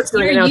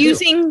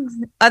using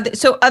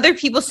other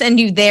people send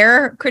you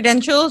their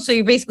credentials, so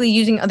you're basically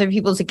using other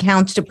people's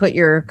accounts to put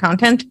your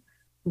content?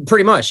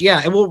 Pretty much,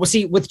 yeah. And we'll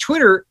see with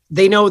Twitter,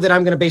 they know that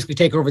I'm going to basically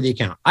take over the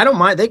account. I don't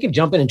mind. They can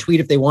jump in and tweet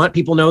if they want.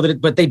 People know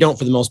that, but they don't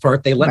for the most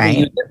part. They let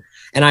me use it.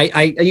 And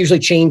I usually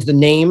change the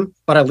name,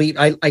 but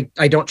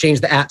I don't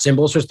change the @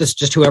 symbol. So it's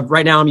just whoever.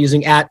 Right now I'm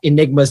using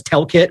 @Enigma's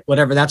Telkit,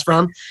 whatever that's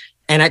from.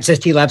 And it says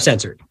TLab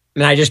censored.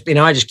 And I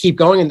just keep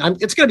going,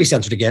 and it's going to be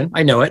censored again.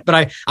 I know it, but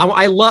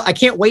I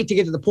can't wait to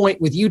get to the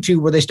point with YouTube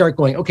where they start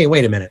going, okay,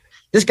 wait a minute.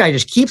 This guy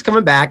just keeps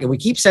coming back and we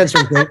keep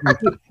censoring things.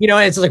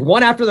 It's like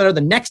one after the other.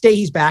 The next day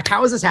he's back.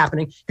 How is this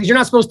happening? Because you're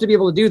not supposed to be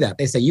able to do that.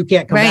 They say you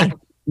can't come back.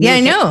 Yeah, I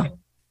know.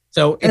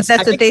 So that's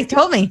what they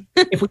told me.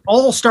 If we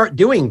all start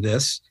doing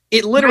this,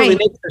 it literally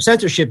makes their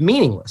censorship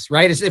meaningless,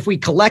 right? As if we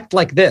collect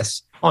like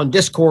this on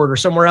Discord or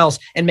somewhere else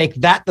and make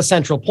that the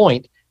central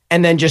point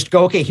and then just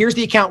go, okay, here's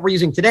the account we're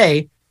using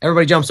today.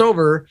 Everybody jumps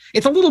over.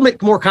 It's a little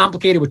bit more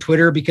complicated with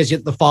Twitter because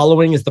the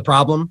following is the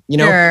problem.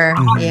 Sure.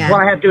 Yeah.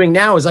 What I have doing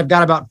now is I've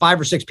got about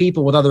 5 or 6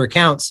 people with other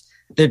accounts.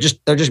 They're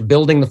just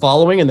building the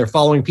following and they're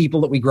following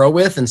people that we grow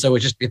with. And so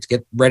it's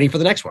get ready for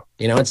the next one.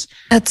 That's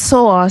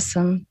so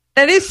awesome.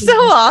 That is so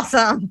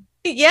awesome.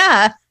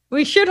 Yeah.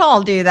 We should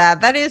all do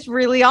that. That is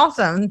really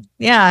awesome.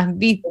 Yeah.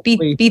 Beat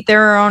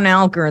their own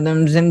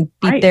algorithms and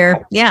beat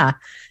their, yeah.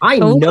 I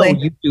know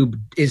YouTube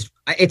is,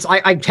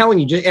 I'm telling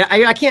you,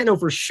 I can't know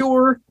for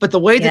sure, but the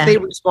way that they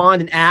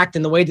respond and act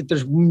and the way that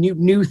there's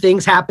new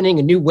things happening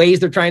and new ways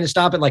they're trying to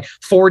stop it, like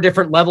 4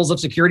 different levels of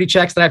security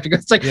checks that I have to go.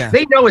 It's like,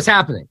 they know it's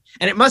happening.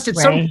 And it must at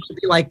some point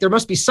be like, there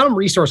must be some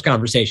resource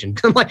conversation.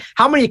 Like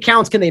how many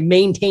accounts can they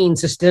maintain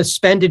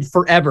suspended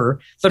forever?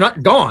 So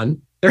not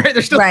gone.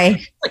 They're still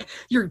like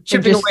you're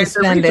chipping away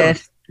at their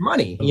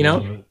money,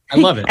 I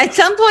love it. At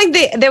some point,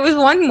 there was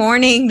one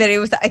morning that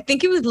I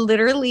think it was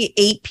literally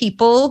 8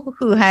 people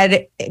who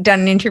had done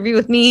an interview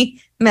with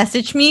me,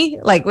 messaged me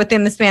like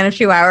within the span of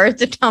 2 hours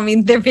to tell me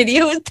their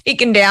video was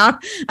taken down.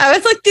 I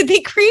was like, did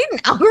they create an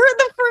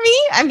algorithm for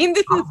me? I mean,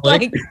 this is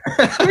like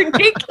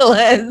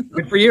ridiculous.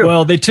 Good for you.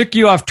 Well, they took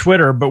you off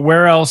Twitter, but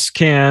where else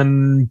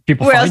can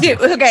people find you?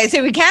 Okay,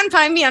 so we can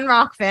find me on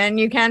Rockfin.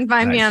 You can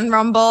find me on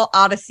Rumble,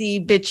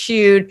 Odyssey,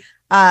 BitChute.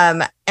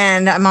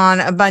 And I'm on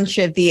a bunch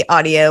of the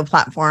audio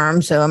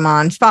platforms. So I'm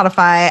on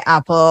Spotify,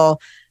 Apple,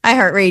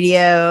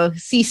 iHeartRadio,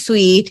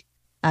 C-Suite,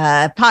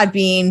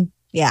 Podbean.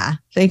 Yeah.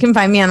 So you can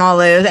find me on all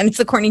those. And it's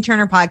the Courtney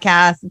Turner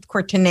podcast. It's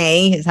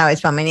Courtenay is how I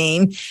spell my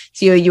name.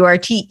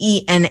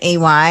 Courtenay.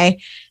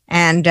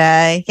 And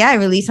I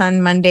release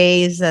on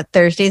Mondays,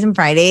 Thursdays, and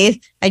Fridays.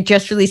 I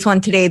just released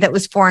one today that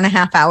was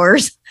 4.5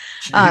 hours,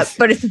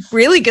 but it's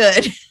really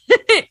good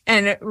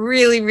and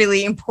really,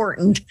 really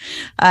important.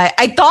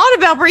 I thought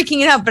about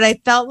breaking it up, but I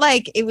felt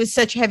like it was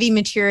such heavy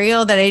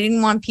material that I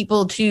didn't want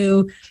people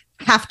to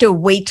have to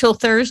wait till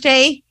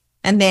Thursday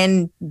and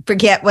then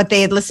forget what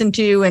they had listened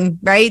to. And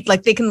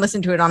like they can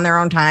listen to it on their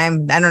own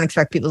time. I don't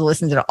expect people to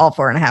listen to all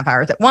 4.5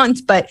 hours at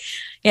once, but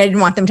I didn't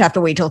want them to have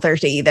to wait till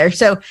Thursday either.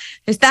 So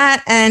there's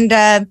that. And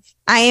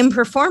I am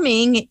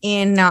performing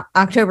in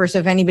October. So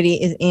if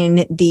anybody is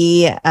in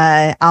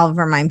I'll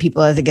remind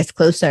people as it gets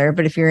closer,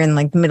 but if you're in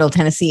like the Middle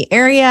Tennessee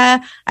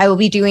area, I will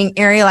be doing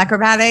aerial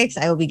acrobatics.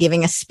 I will be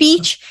giving a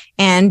speech,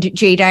 and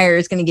Jay Dyer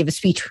is going to give a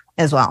speech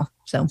as well.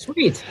 So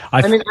sweet.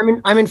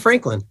 I'm in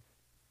Franklin.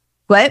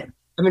 What?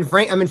 I'm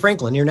in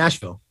Franklin near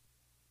Nashville.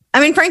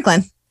 I'm in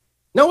Franklin.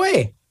 No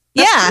way.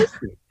 That's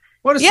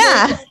what a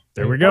story.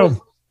 There we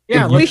go.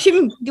 Yeah, we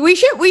should do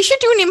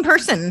an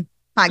in-person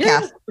podcast.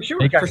 Yeah, for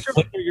sure. Hey guys,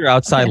 look at your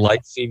outside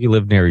lights, see if you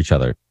live near each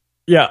other.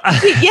 Yeah.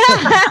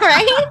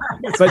 Right?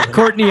 But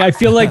Courtney, I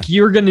feel like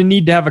you're going to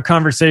need to have a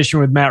conversation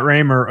with Matt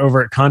Raymer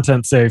over at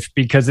Content Safe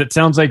because it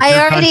sounds like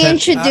I already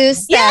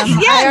introduced them.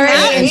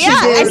 And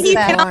he's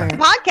been on the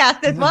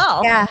podcast as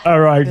well. Yeah. All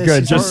right,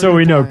 good. Just so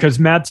we know, because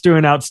Matt's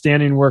doing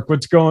outstanding work.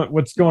 What's going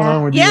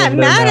on with you? Yeah, over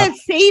Matt there,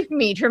 has saved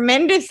me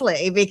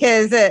tremendously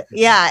because it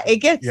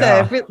gets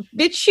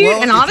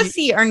BitChute and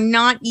Odyssey are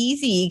not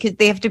easy because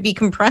they have to be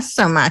compressed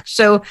so much.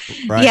 So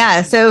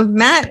so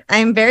Matt,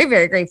 I'm very,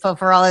 very grateful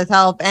for all his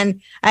help.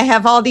 And I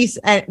have all these,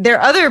 there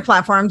are other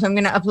platforms I'm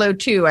going to upload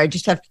too. I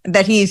just have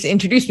that he's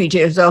introduced me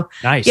to. So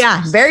nice.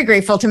 Yeah, very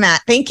grateful to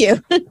Matt. Thank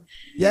you.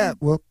 Yeah.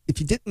 Well, if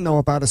you didn't know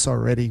about us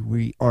already,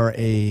 we are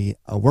a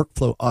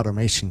workflow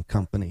automation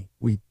company.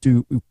 We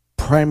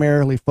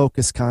primarily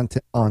focus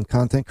on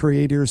content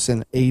creators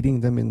and aiding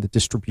them in the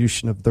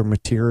distribution of their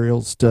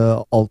materials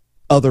to all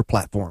other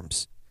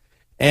platforms.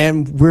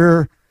 And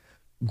we're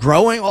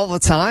growing all the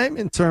time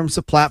in terms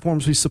of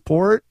platforms we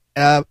support.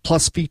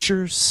 Plus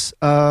features.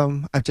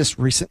 I've just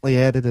recently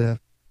added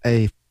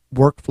a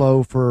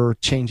workflow for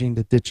changing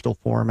the digital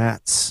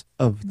formats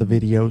of the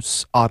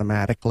videos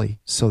automatically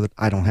so that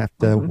I don't have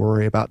to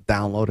worry about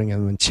downloading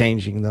them and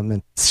changing them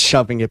and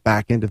shoving it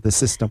back into the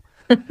system.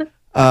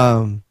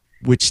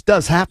 which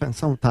does happen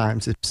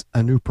sometimes if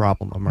a new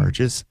problem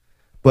emerges.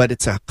 But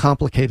it's a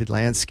complicated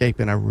landscape,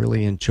 and I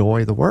really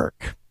enjoy the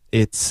work.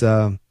 It's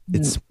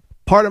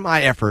part of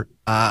my effort.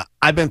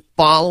 I've been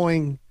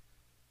following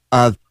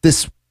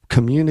this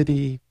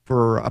community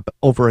for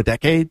over a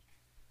decade,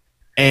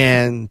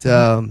 and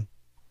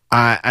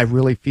I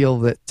really feel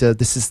that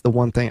this is the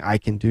one thing I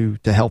can do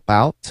to help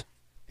out.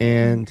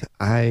 And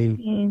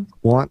I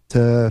want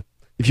to,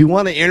 if you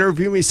want to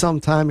interview me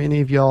sometime,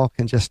 any of y'all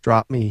can just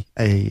drop me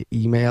a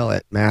email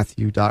at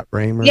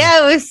matthew.bramer.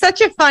 Yeah, it was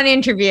such a fun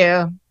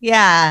interview.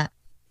 Yeah,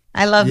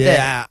 I loved it.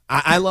 Yeah,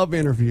 I love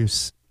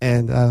interviews.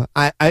 And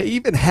I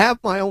even have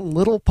my own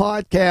little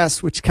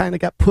podcast, which kind of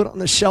got put on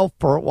the shelf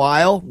for a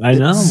while. I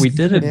know. We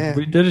did it. Yeah.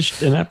 We did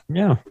it.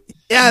 Yeah.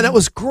 Yeah, that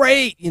was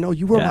great. You know,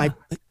 you were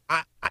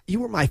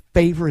my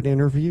favorite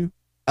interview.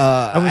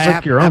 I was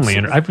like your only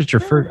interview.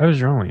 I was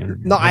your only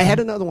interview. No, I had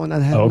another one. I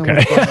had another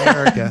one for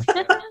America.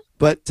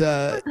 But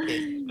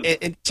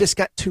it just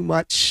got too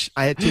much.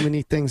 I had too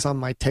many things on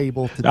my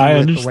table to do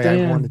it the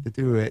way I wanted to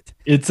do it.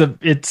 It's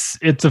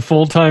a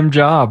full-time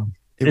job.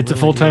 It's really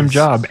a full-time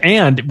job.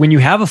 And when you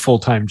have a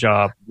full-time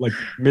job, like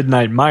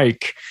Midnight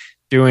Mike,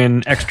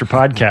 doing extra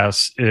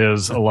podcasts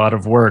is a lot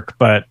of work.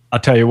 But I'll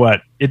tell you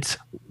what, it's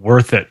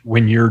worth it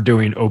when you're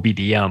doing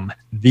OBDM,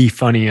 the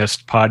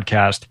funniest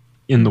podcast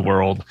in the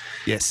world.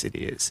 Yes, it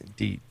is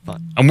indeed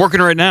fun. I'm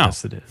working right now.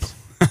 Yes, it is.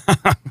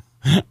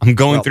 I'm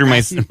going through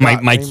my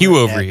queue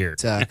over here.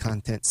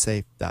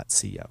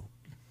 Contentsafe.co.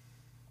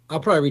 I'll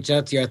probably reach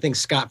out to you. I think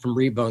Scott from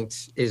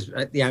Rebunked is.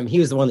 He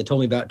was the one that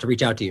told me to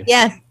reach out to you.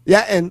 Yeah.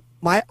 Yeah, and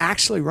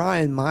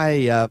Ryan,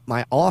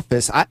 my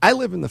office. I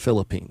live in the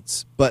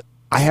Philippines, but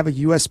I have a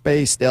U.S.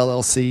 based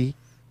LLC,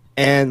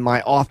 and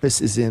my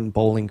office is in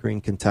Bowling Green,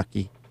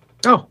 Kentucky.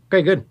 Oh,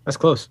 okay, good. That's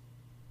close.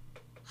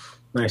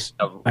 Nice.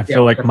 I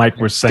feel like Mike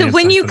was saying. So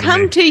when you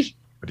come to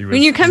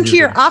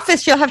your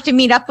office, you'll have to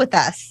meet up with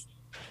us.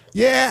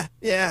 Yeah.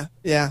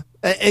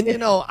 And you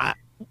know,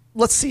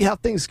 let's see how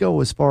things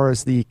go as far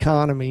as the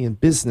economy and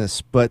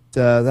business, but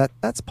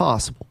that's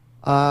possible.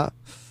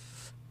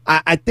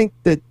 I think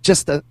that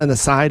just an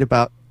aside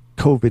about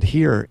COVID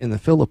here in the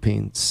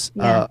Philippines,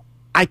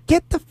 I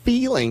get the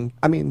feeling,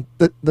 I mean,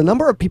 the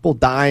number of people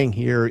dying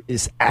here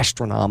is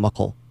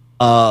astronomical,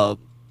 but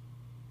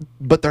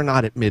they're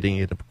not admitting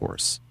it, of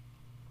course.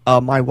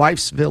 My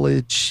wife's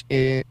village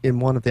in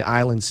one of the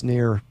islands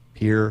near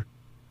here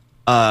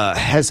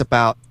has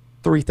about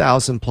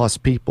 3,000 plus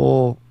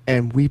people,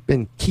 and we've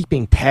been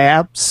keeping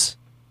tabs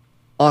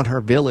on her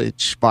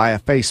village via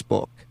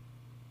Facebook.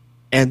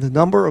 And the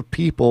number of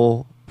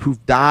people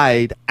who've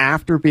died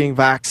after being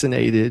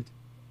vaccinated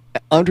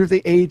under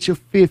the age of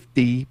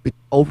 50, but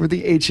over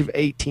the age of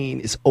 18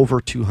 is over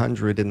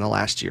 200 in the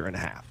last year and a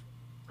half.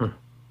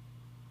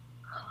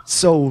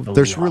 So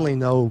there's really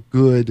no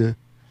good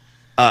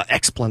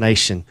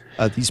explanation.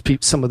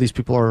 Some of these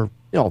people are,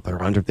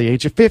 they're under the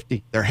age of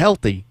 50. They're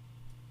healthy.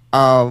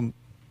 And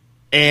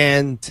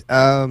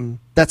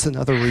that's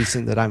another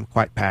reason that I'm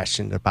quite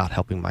passionate about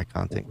helping my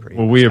content creators.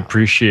 Well, we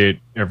appreciate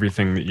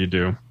everything that you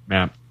do,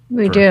 Matt.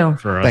 We do.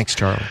 For us. Thanks,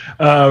 Charlie.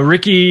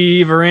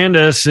 Ricky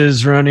Varandas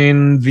is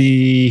running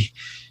the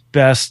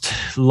best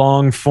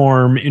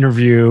long-form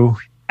interview.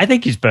 I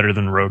think he's better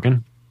than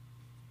Rogan.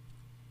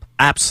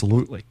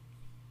 Absolutely.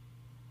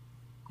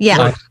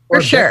 Yeah,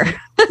 for sure.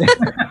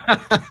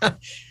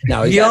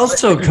 No, he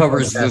also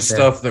covers the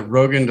stuff that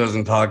Rogan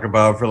doesn't talk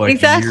about for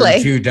like a year or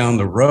two down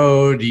the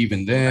road.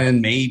 Even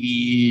then,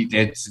 maybe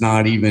it's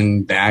not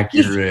even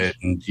accurate.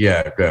 And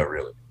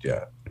really,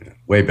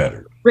 way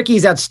better.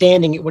 Ricky's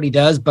outstanding at what he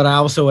does, but I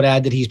also would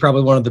add that he's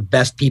probably one of the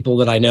best people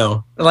that I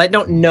know. Well, I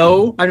don't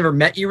know. I've never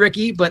met you,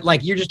 Ricky, but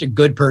like you're just a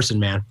good person,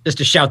 man. Just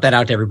to shout that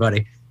out to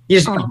everybody. You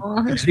just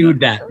exude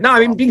that. No, I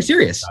mean, being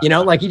serious,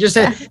 like you just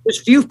said,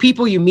 there's few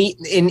people you meet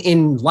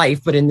in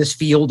life, but in this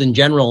field in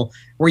general,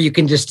 where you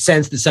can just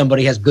sense that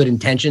somebody has good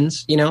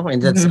intentions,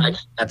 and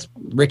that's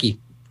Ricky.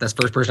 That's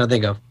the first person I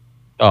think of.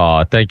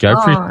 Oh, thank you.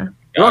 I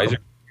appreciate it.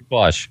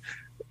 Blush.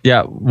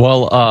 Yeah,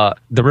 well,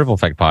 the Ripple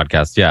Effect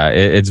podcast,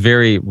 it's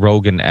very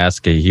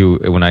Rogan-esque.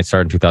 When I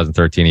started in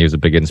 2013, he was a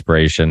big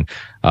inspiration.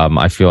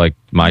 I feel like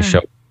my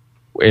show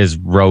is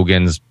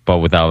Rogan's, but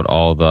without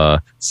all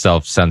the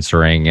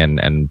self-censoring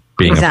and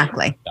being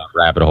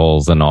rabbit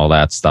holes and all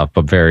that stuff.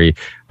 But very,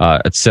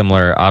 it's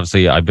similar.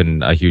 Obviously, I've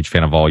been a huge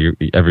fan of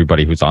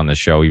everybody who's on this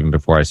show, even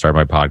before I started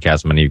my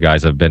podcast. Many of you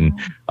guys have been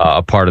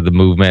a part of the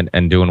movement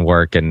and doing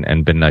work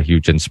and been a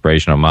huge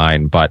inspiration of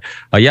mine. But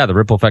the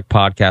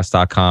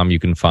rippleeffectpodcast.com, you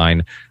can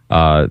find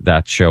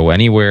that show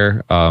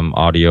anywhere.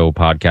 Audio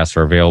podcasts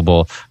are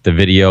available. The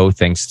video,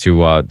 thanks to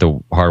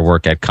the hard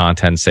work at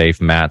Content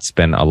Safe, Matt's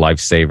been a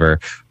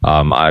lifesaver.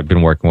 I've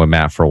been working with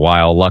Matt for a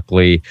while.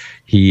 Luckily,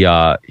 he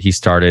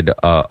started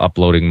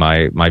uploading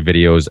my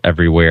videos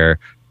everywhere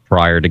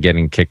prior to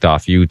getting kicked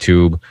off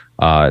YouTube.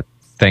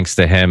 Thanks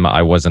to him,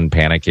 I wasn't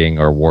panicking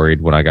or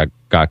worried when I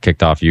got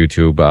kicked off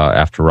YouTube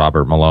after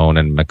Robert Malone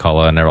and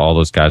McCullough and all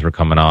those guys were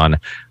coming on.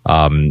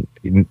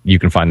 You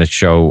can find the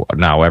show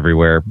now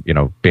everywhere,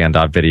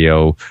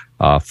 band.video,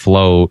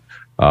 Float,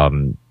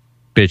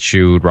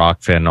 BitChute,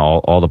 Rockfin,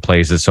 all the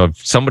places. So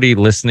if somebody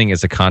listening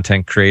is a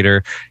content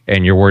creator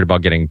and you're worried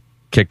about getting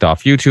kicked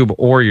off YouTube,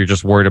 or you're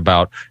just worried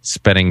about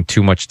spending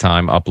too much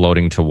time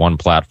uploading to one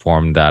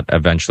platform that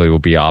eventually will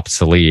be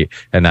obsolete,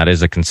 and that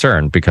is a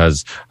concern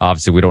because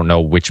obviously we don't know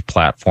which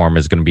platform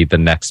is going to be the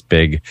next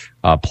big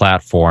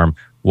platform.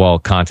 Well,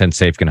 Content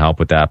Safe can help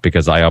with that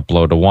because I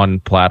upload to one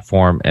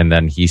platform and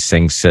then he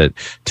syncs it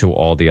to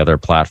all the other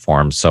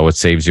platforms. So it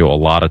saves you a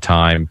lot of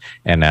time.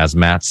 And as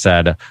Matt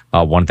said,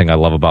 one thing I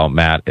love about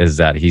Matt is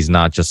that he's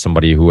not just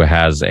somebody who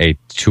has a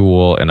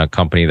tool in a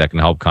company that can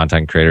help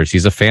content creators.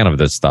 He's a fan of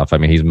this stuff. I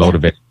mean, he's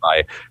motivated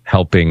by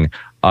helping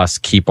us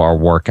keep our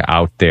work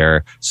out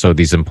there so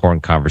these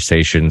important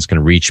conversations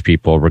can reach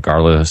people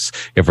regardless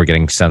if we're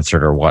getting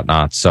censored or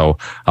whatnot. So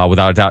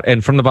without a doubt,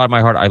 and from the bottom of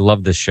my heart, I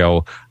love this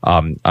show.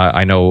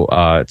 I know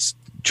it's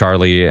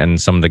Charlie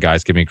and some of the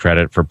guys give me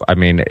credit for, I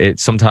mean,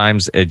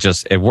 sometimes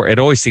it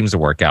always seems to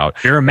work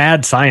out. You're a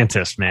mad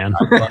scientist, man.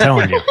 I'm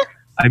telling you.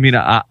 I mean,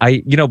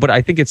 but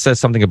I think it says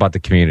something about the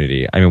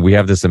community. I mean, we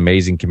have this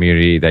amazing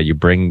community that you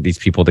bring these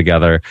people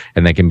together,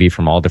 and they can be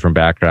from all different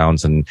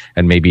backgrounds and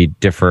maybe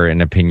differ in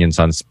opinions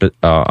on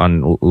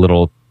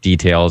little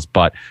details,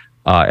 but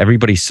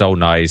everybody's so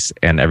nice,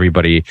 and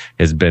everybody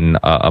has been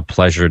a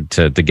pleasure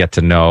to get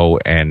to know.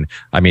 And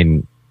I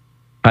mean,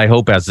 I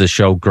hope as the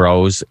show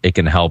grows, it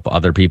can help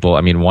other people.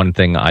 I mean, one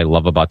thing I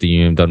love about the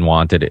Union of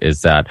Unwanted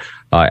is that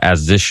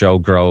as this show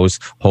grows,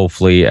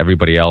 hopefully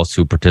everybody else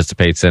who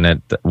participates in it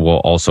will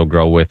also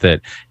grow with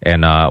it.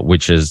 And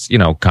which is,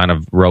 kind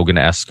of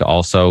Rogan-esque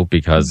also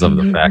because of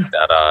the fact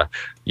that,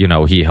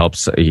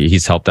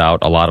 he's helped out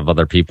a lot of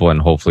other people,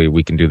 and hopefully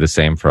we can do the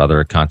same for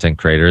other content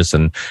creators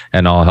and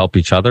all help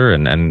each other.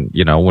 And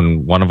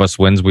when one of us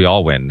wins, we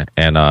all win.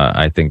 And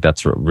I think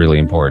that's really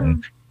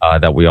important.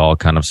 That we all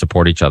kind of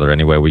support each other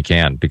any way we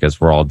can,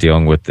 because we're all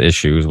dealing with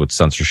issues with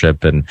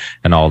censorship and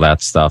all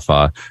that stuff.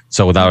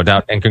 So without a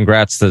doubt, and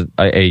congrats to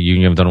a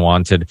Union of the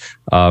Unwanted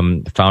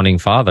founding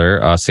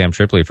father, Sam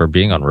Tripoli, for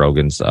being on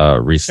Rogan's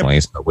recently,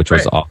 which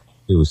was awesome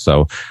too.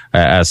 So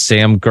as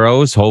Sam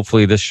grows,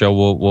 hopefully this show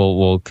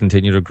will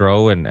continue to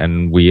grow,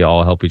 and we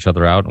all help each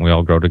other out and we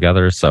all grow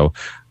together. So,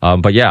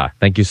 but yeah,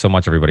 thank you so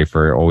much, everybody,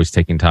 for always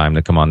taking time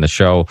to come on the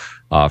show,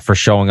 for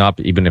showing up,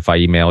 even if I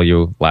email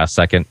you last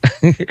second.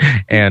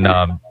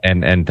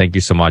 and thank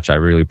you so much. I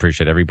really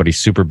appreciate it. Everybody's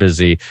super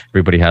busy.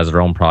 Everybody has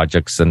their own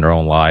projects and their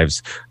own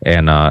lives.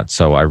 And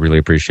so I really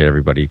appreciate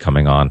everybody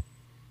coming on.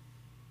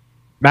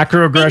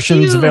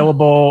 Macroaggression is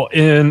available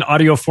in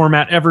audio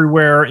format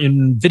everywhere,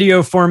 in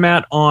video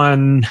format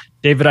on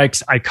David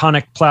Icke's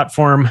iconic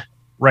platform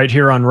right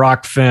here on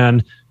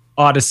Rockfin,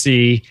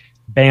 Odyssey,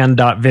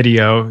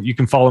 band.video. You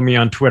can follow me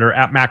on Twitter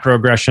at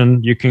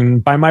Macroaggression. You can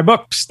buy my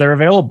books. They're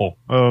available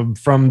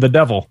from the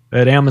devil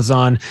at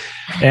Amazon.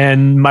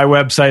 And my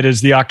website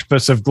is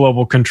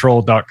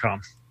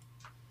theoctopusofglobalcontrol.com.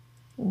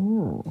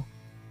 Ooh.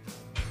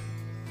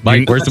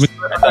 Like,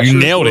 you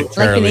nailed it,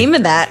 Charlie. Like the name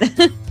of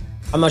that.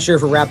 I'm not sure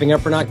if we're wrapping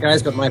up or not,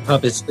 guys, but my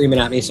pup is screaming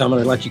at me, so I'm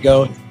going to let you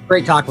go.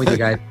 Great talking with you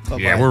guys.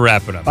 Yeah, we're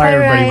wrapping up. Bye,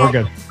 everybody. We're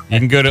good. You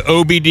can go to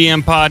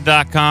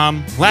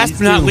obdmpod.com. Last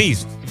but not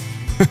least,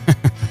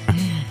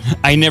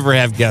 I never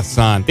have guests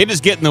on. They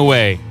just get in the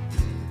way.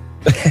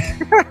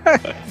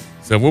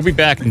 So we'll be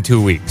back in 2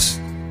 weeks.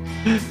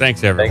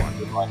 Thanks, everyone.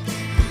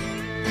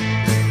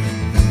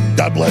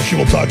 God bless you.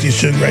 We'll talk to you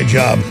soon. Great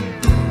job.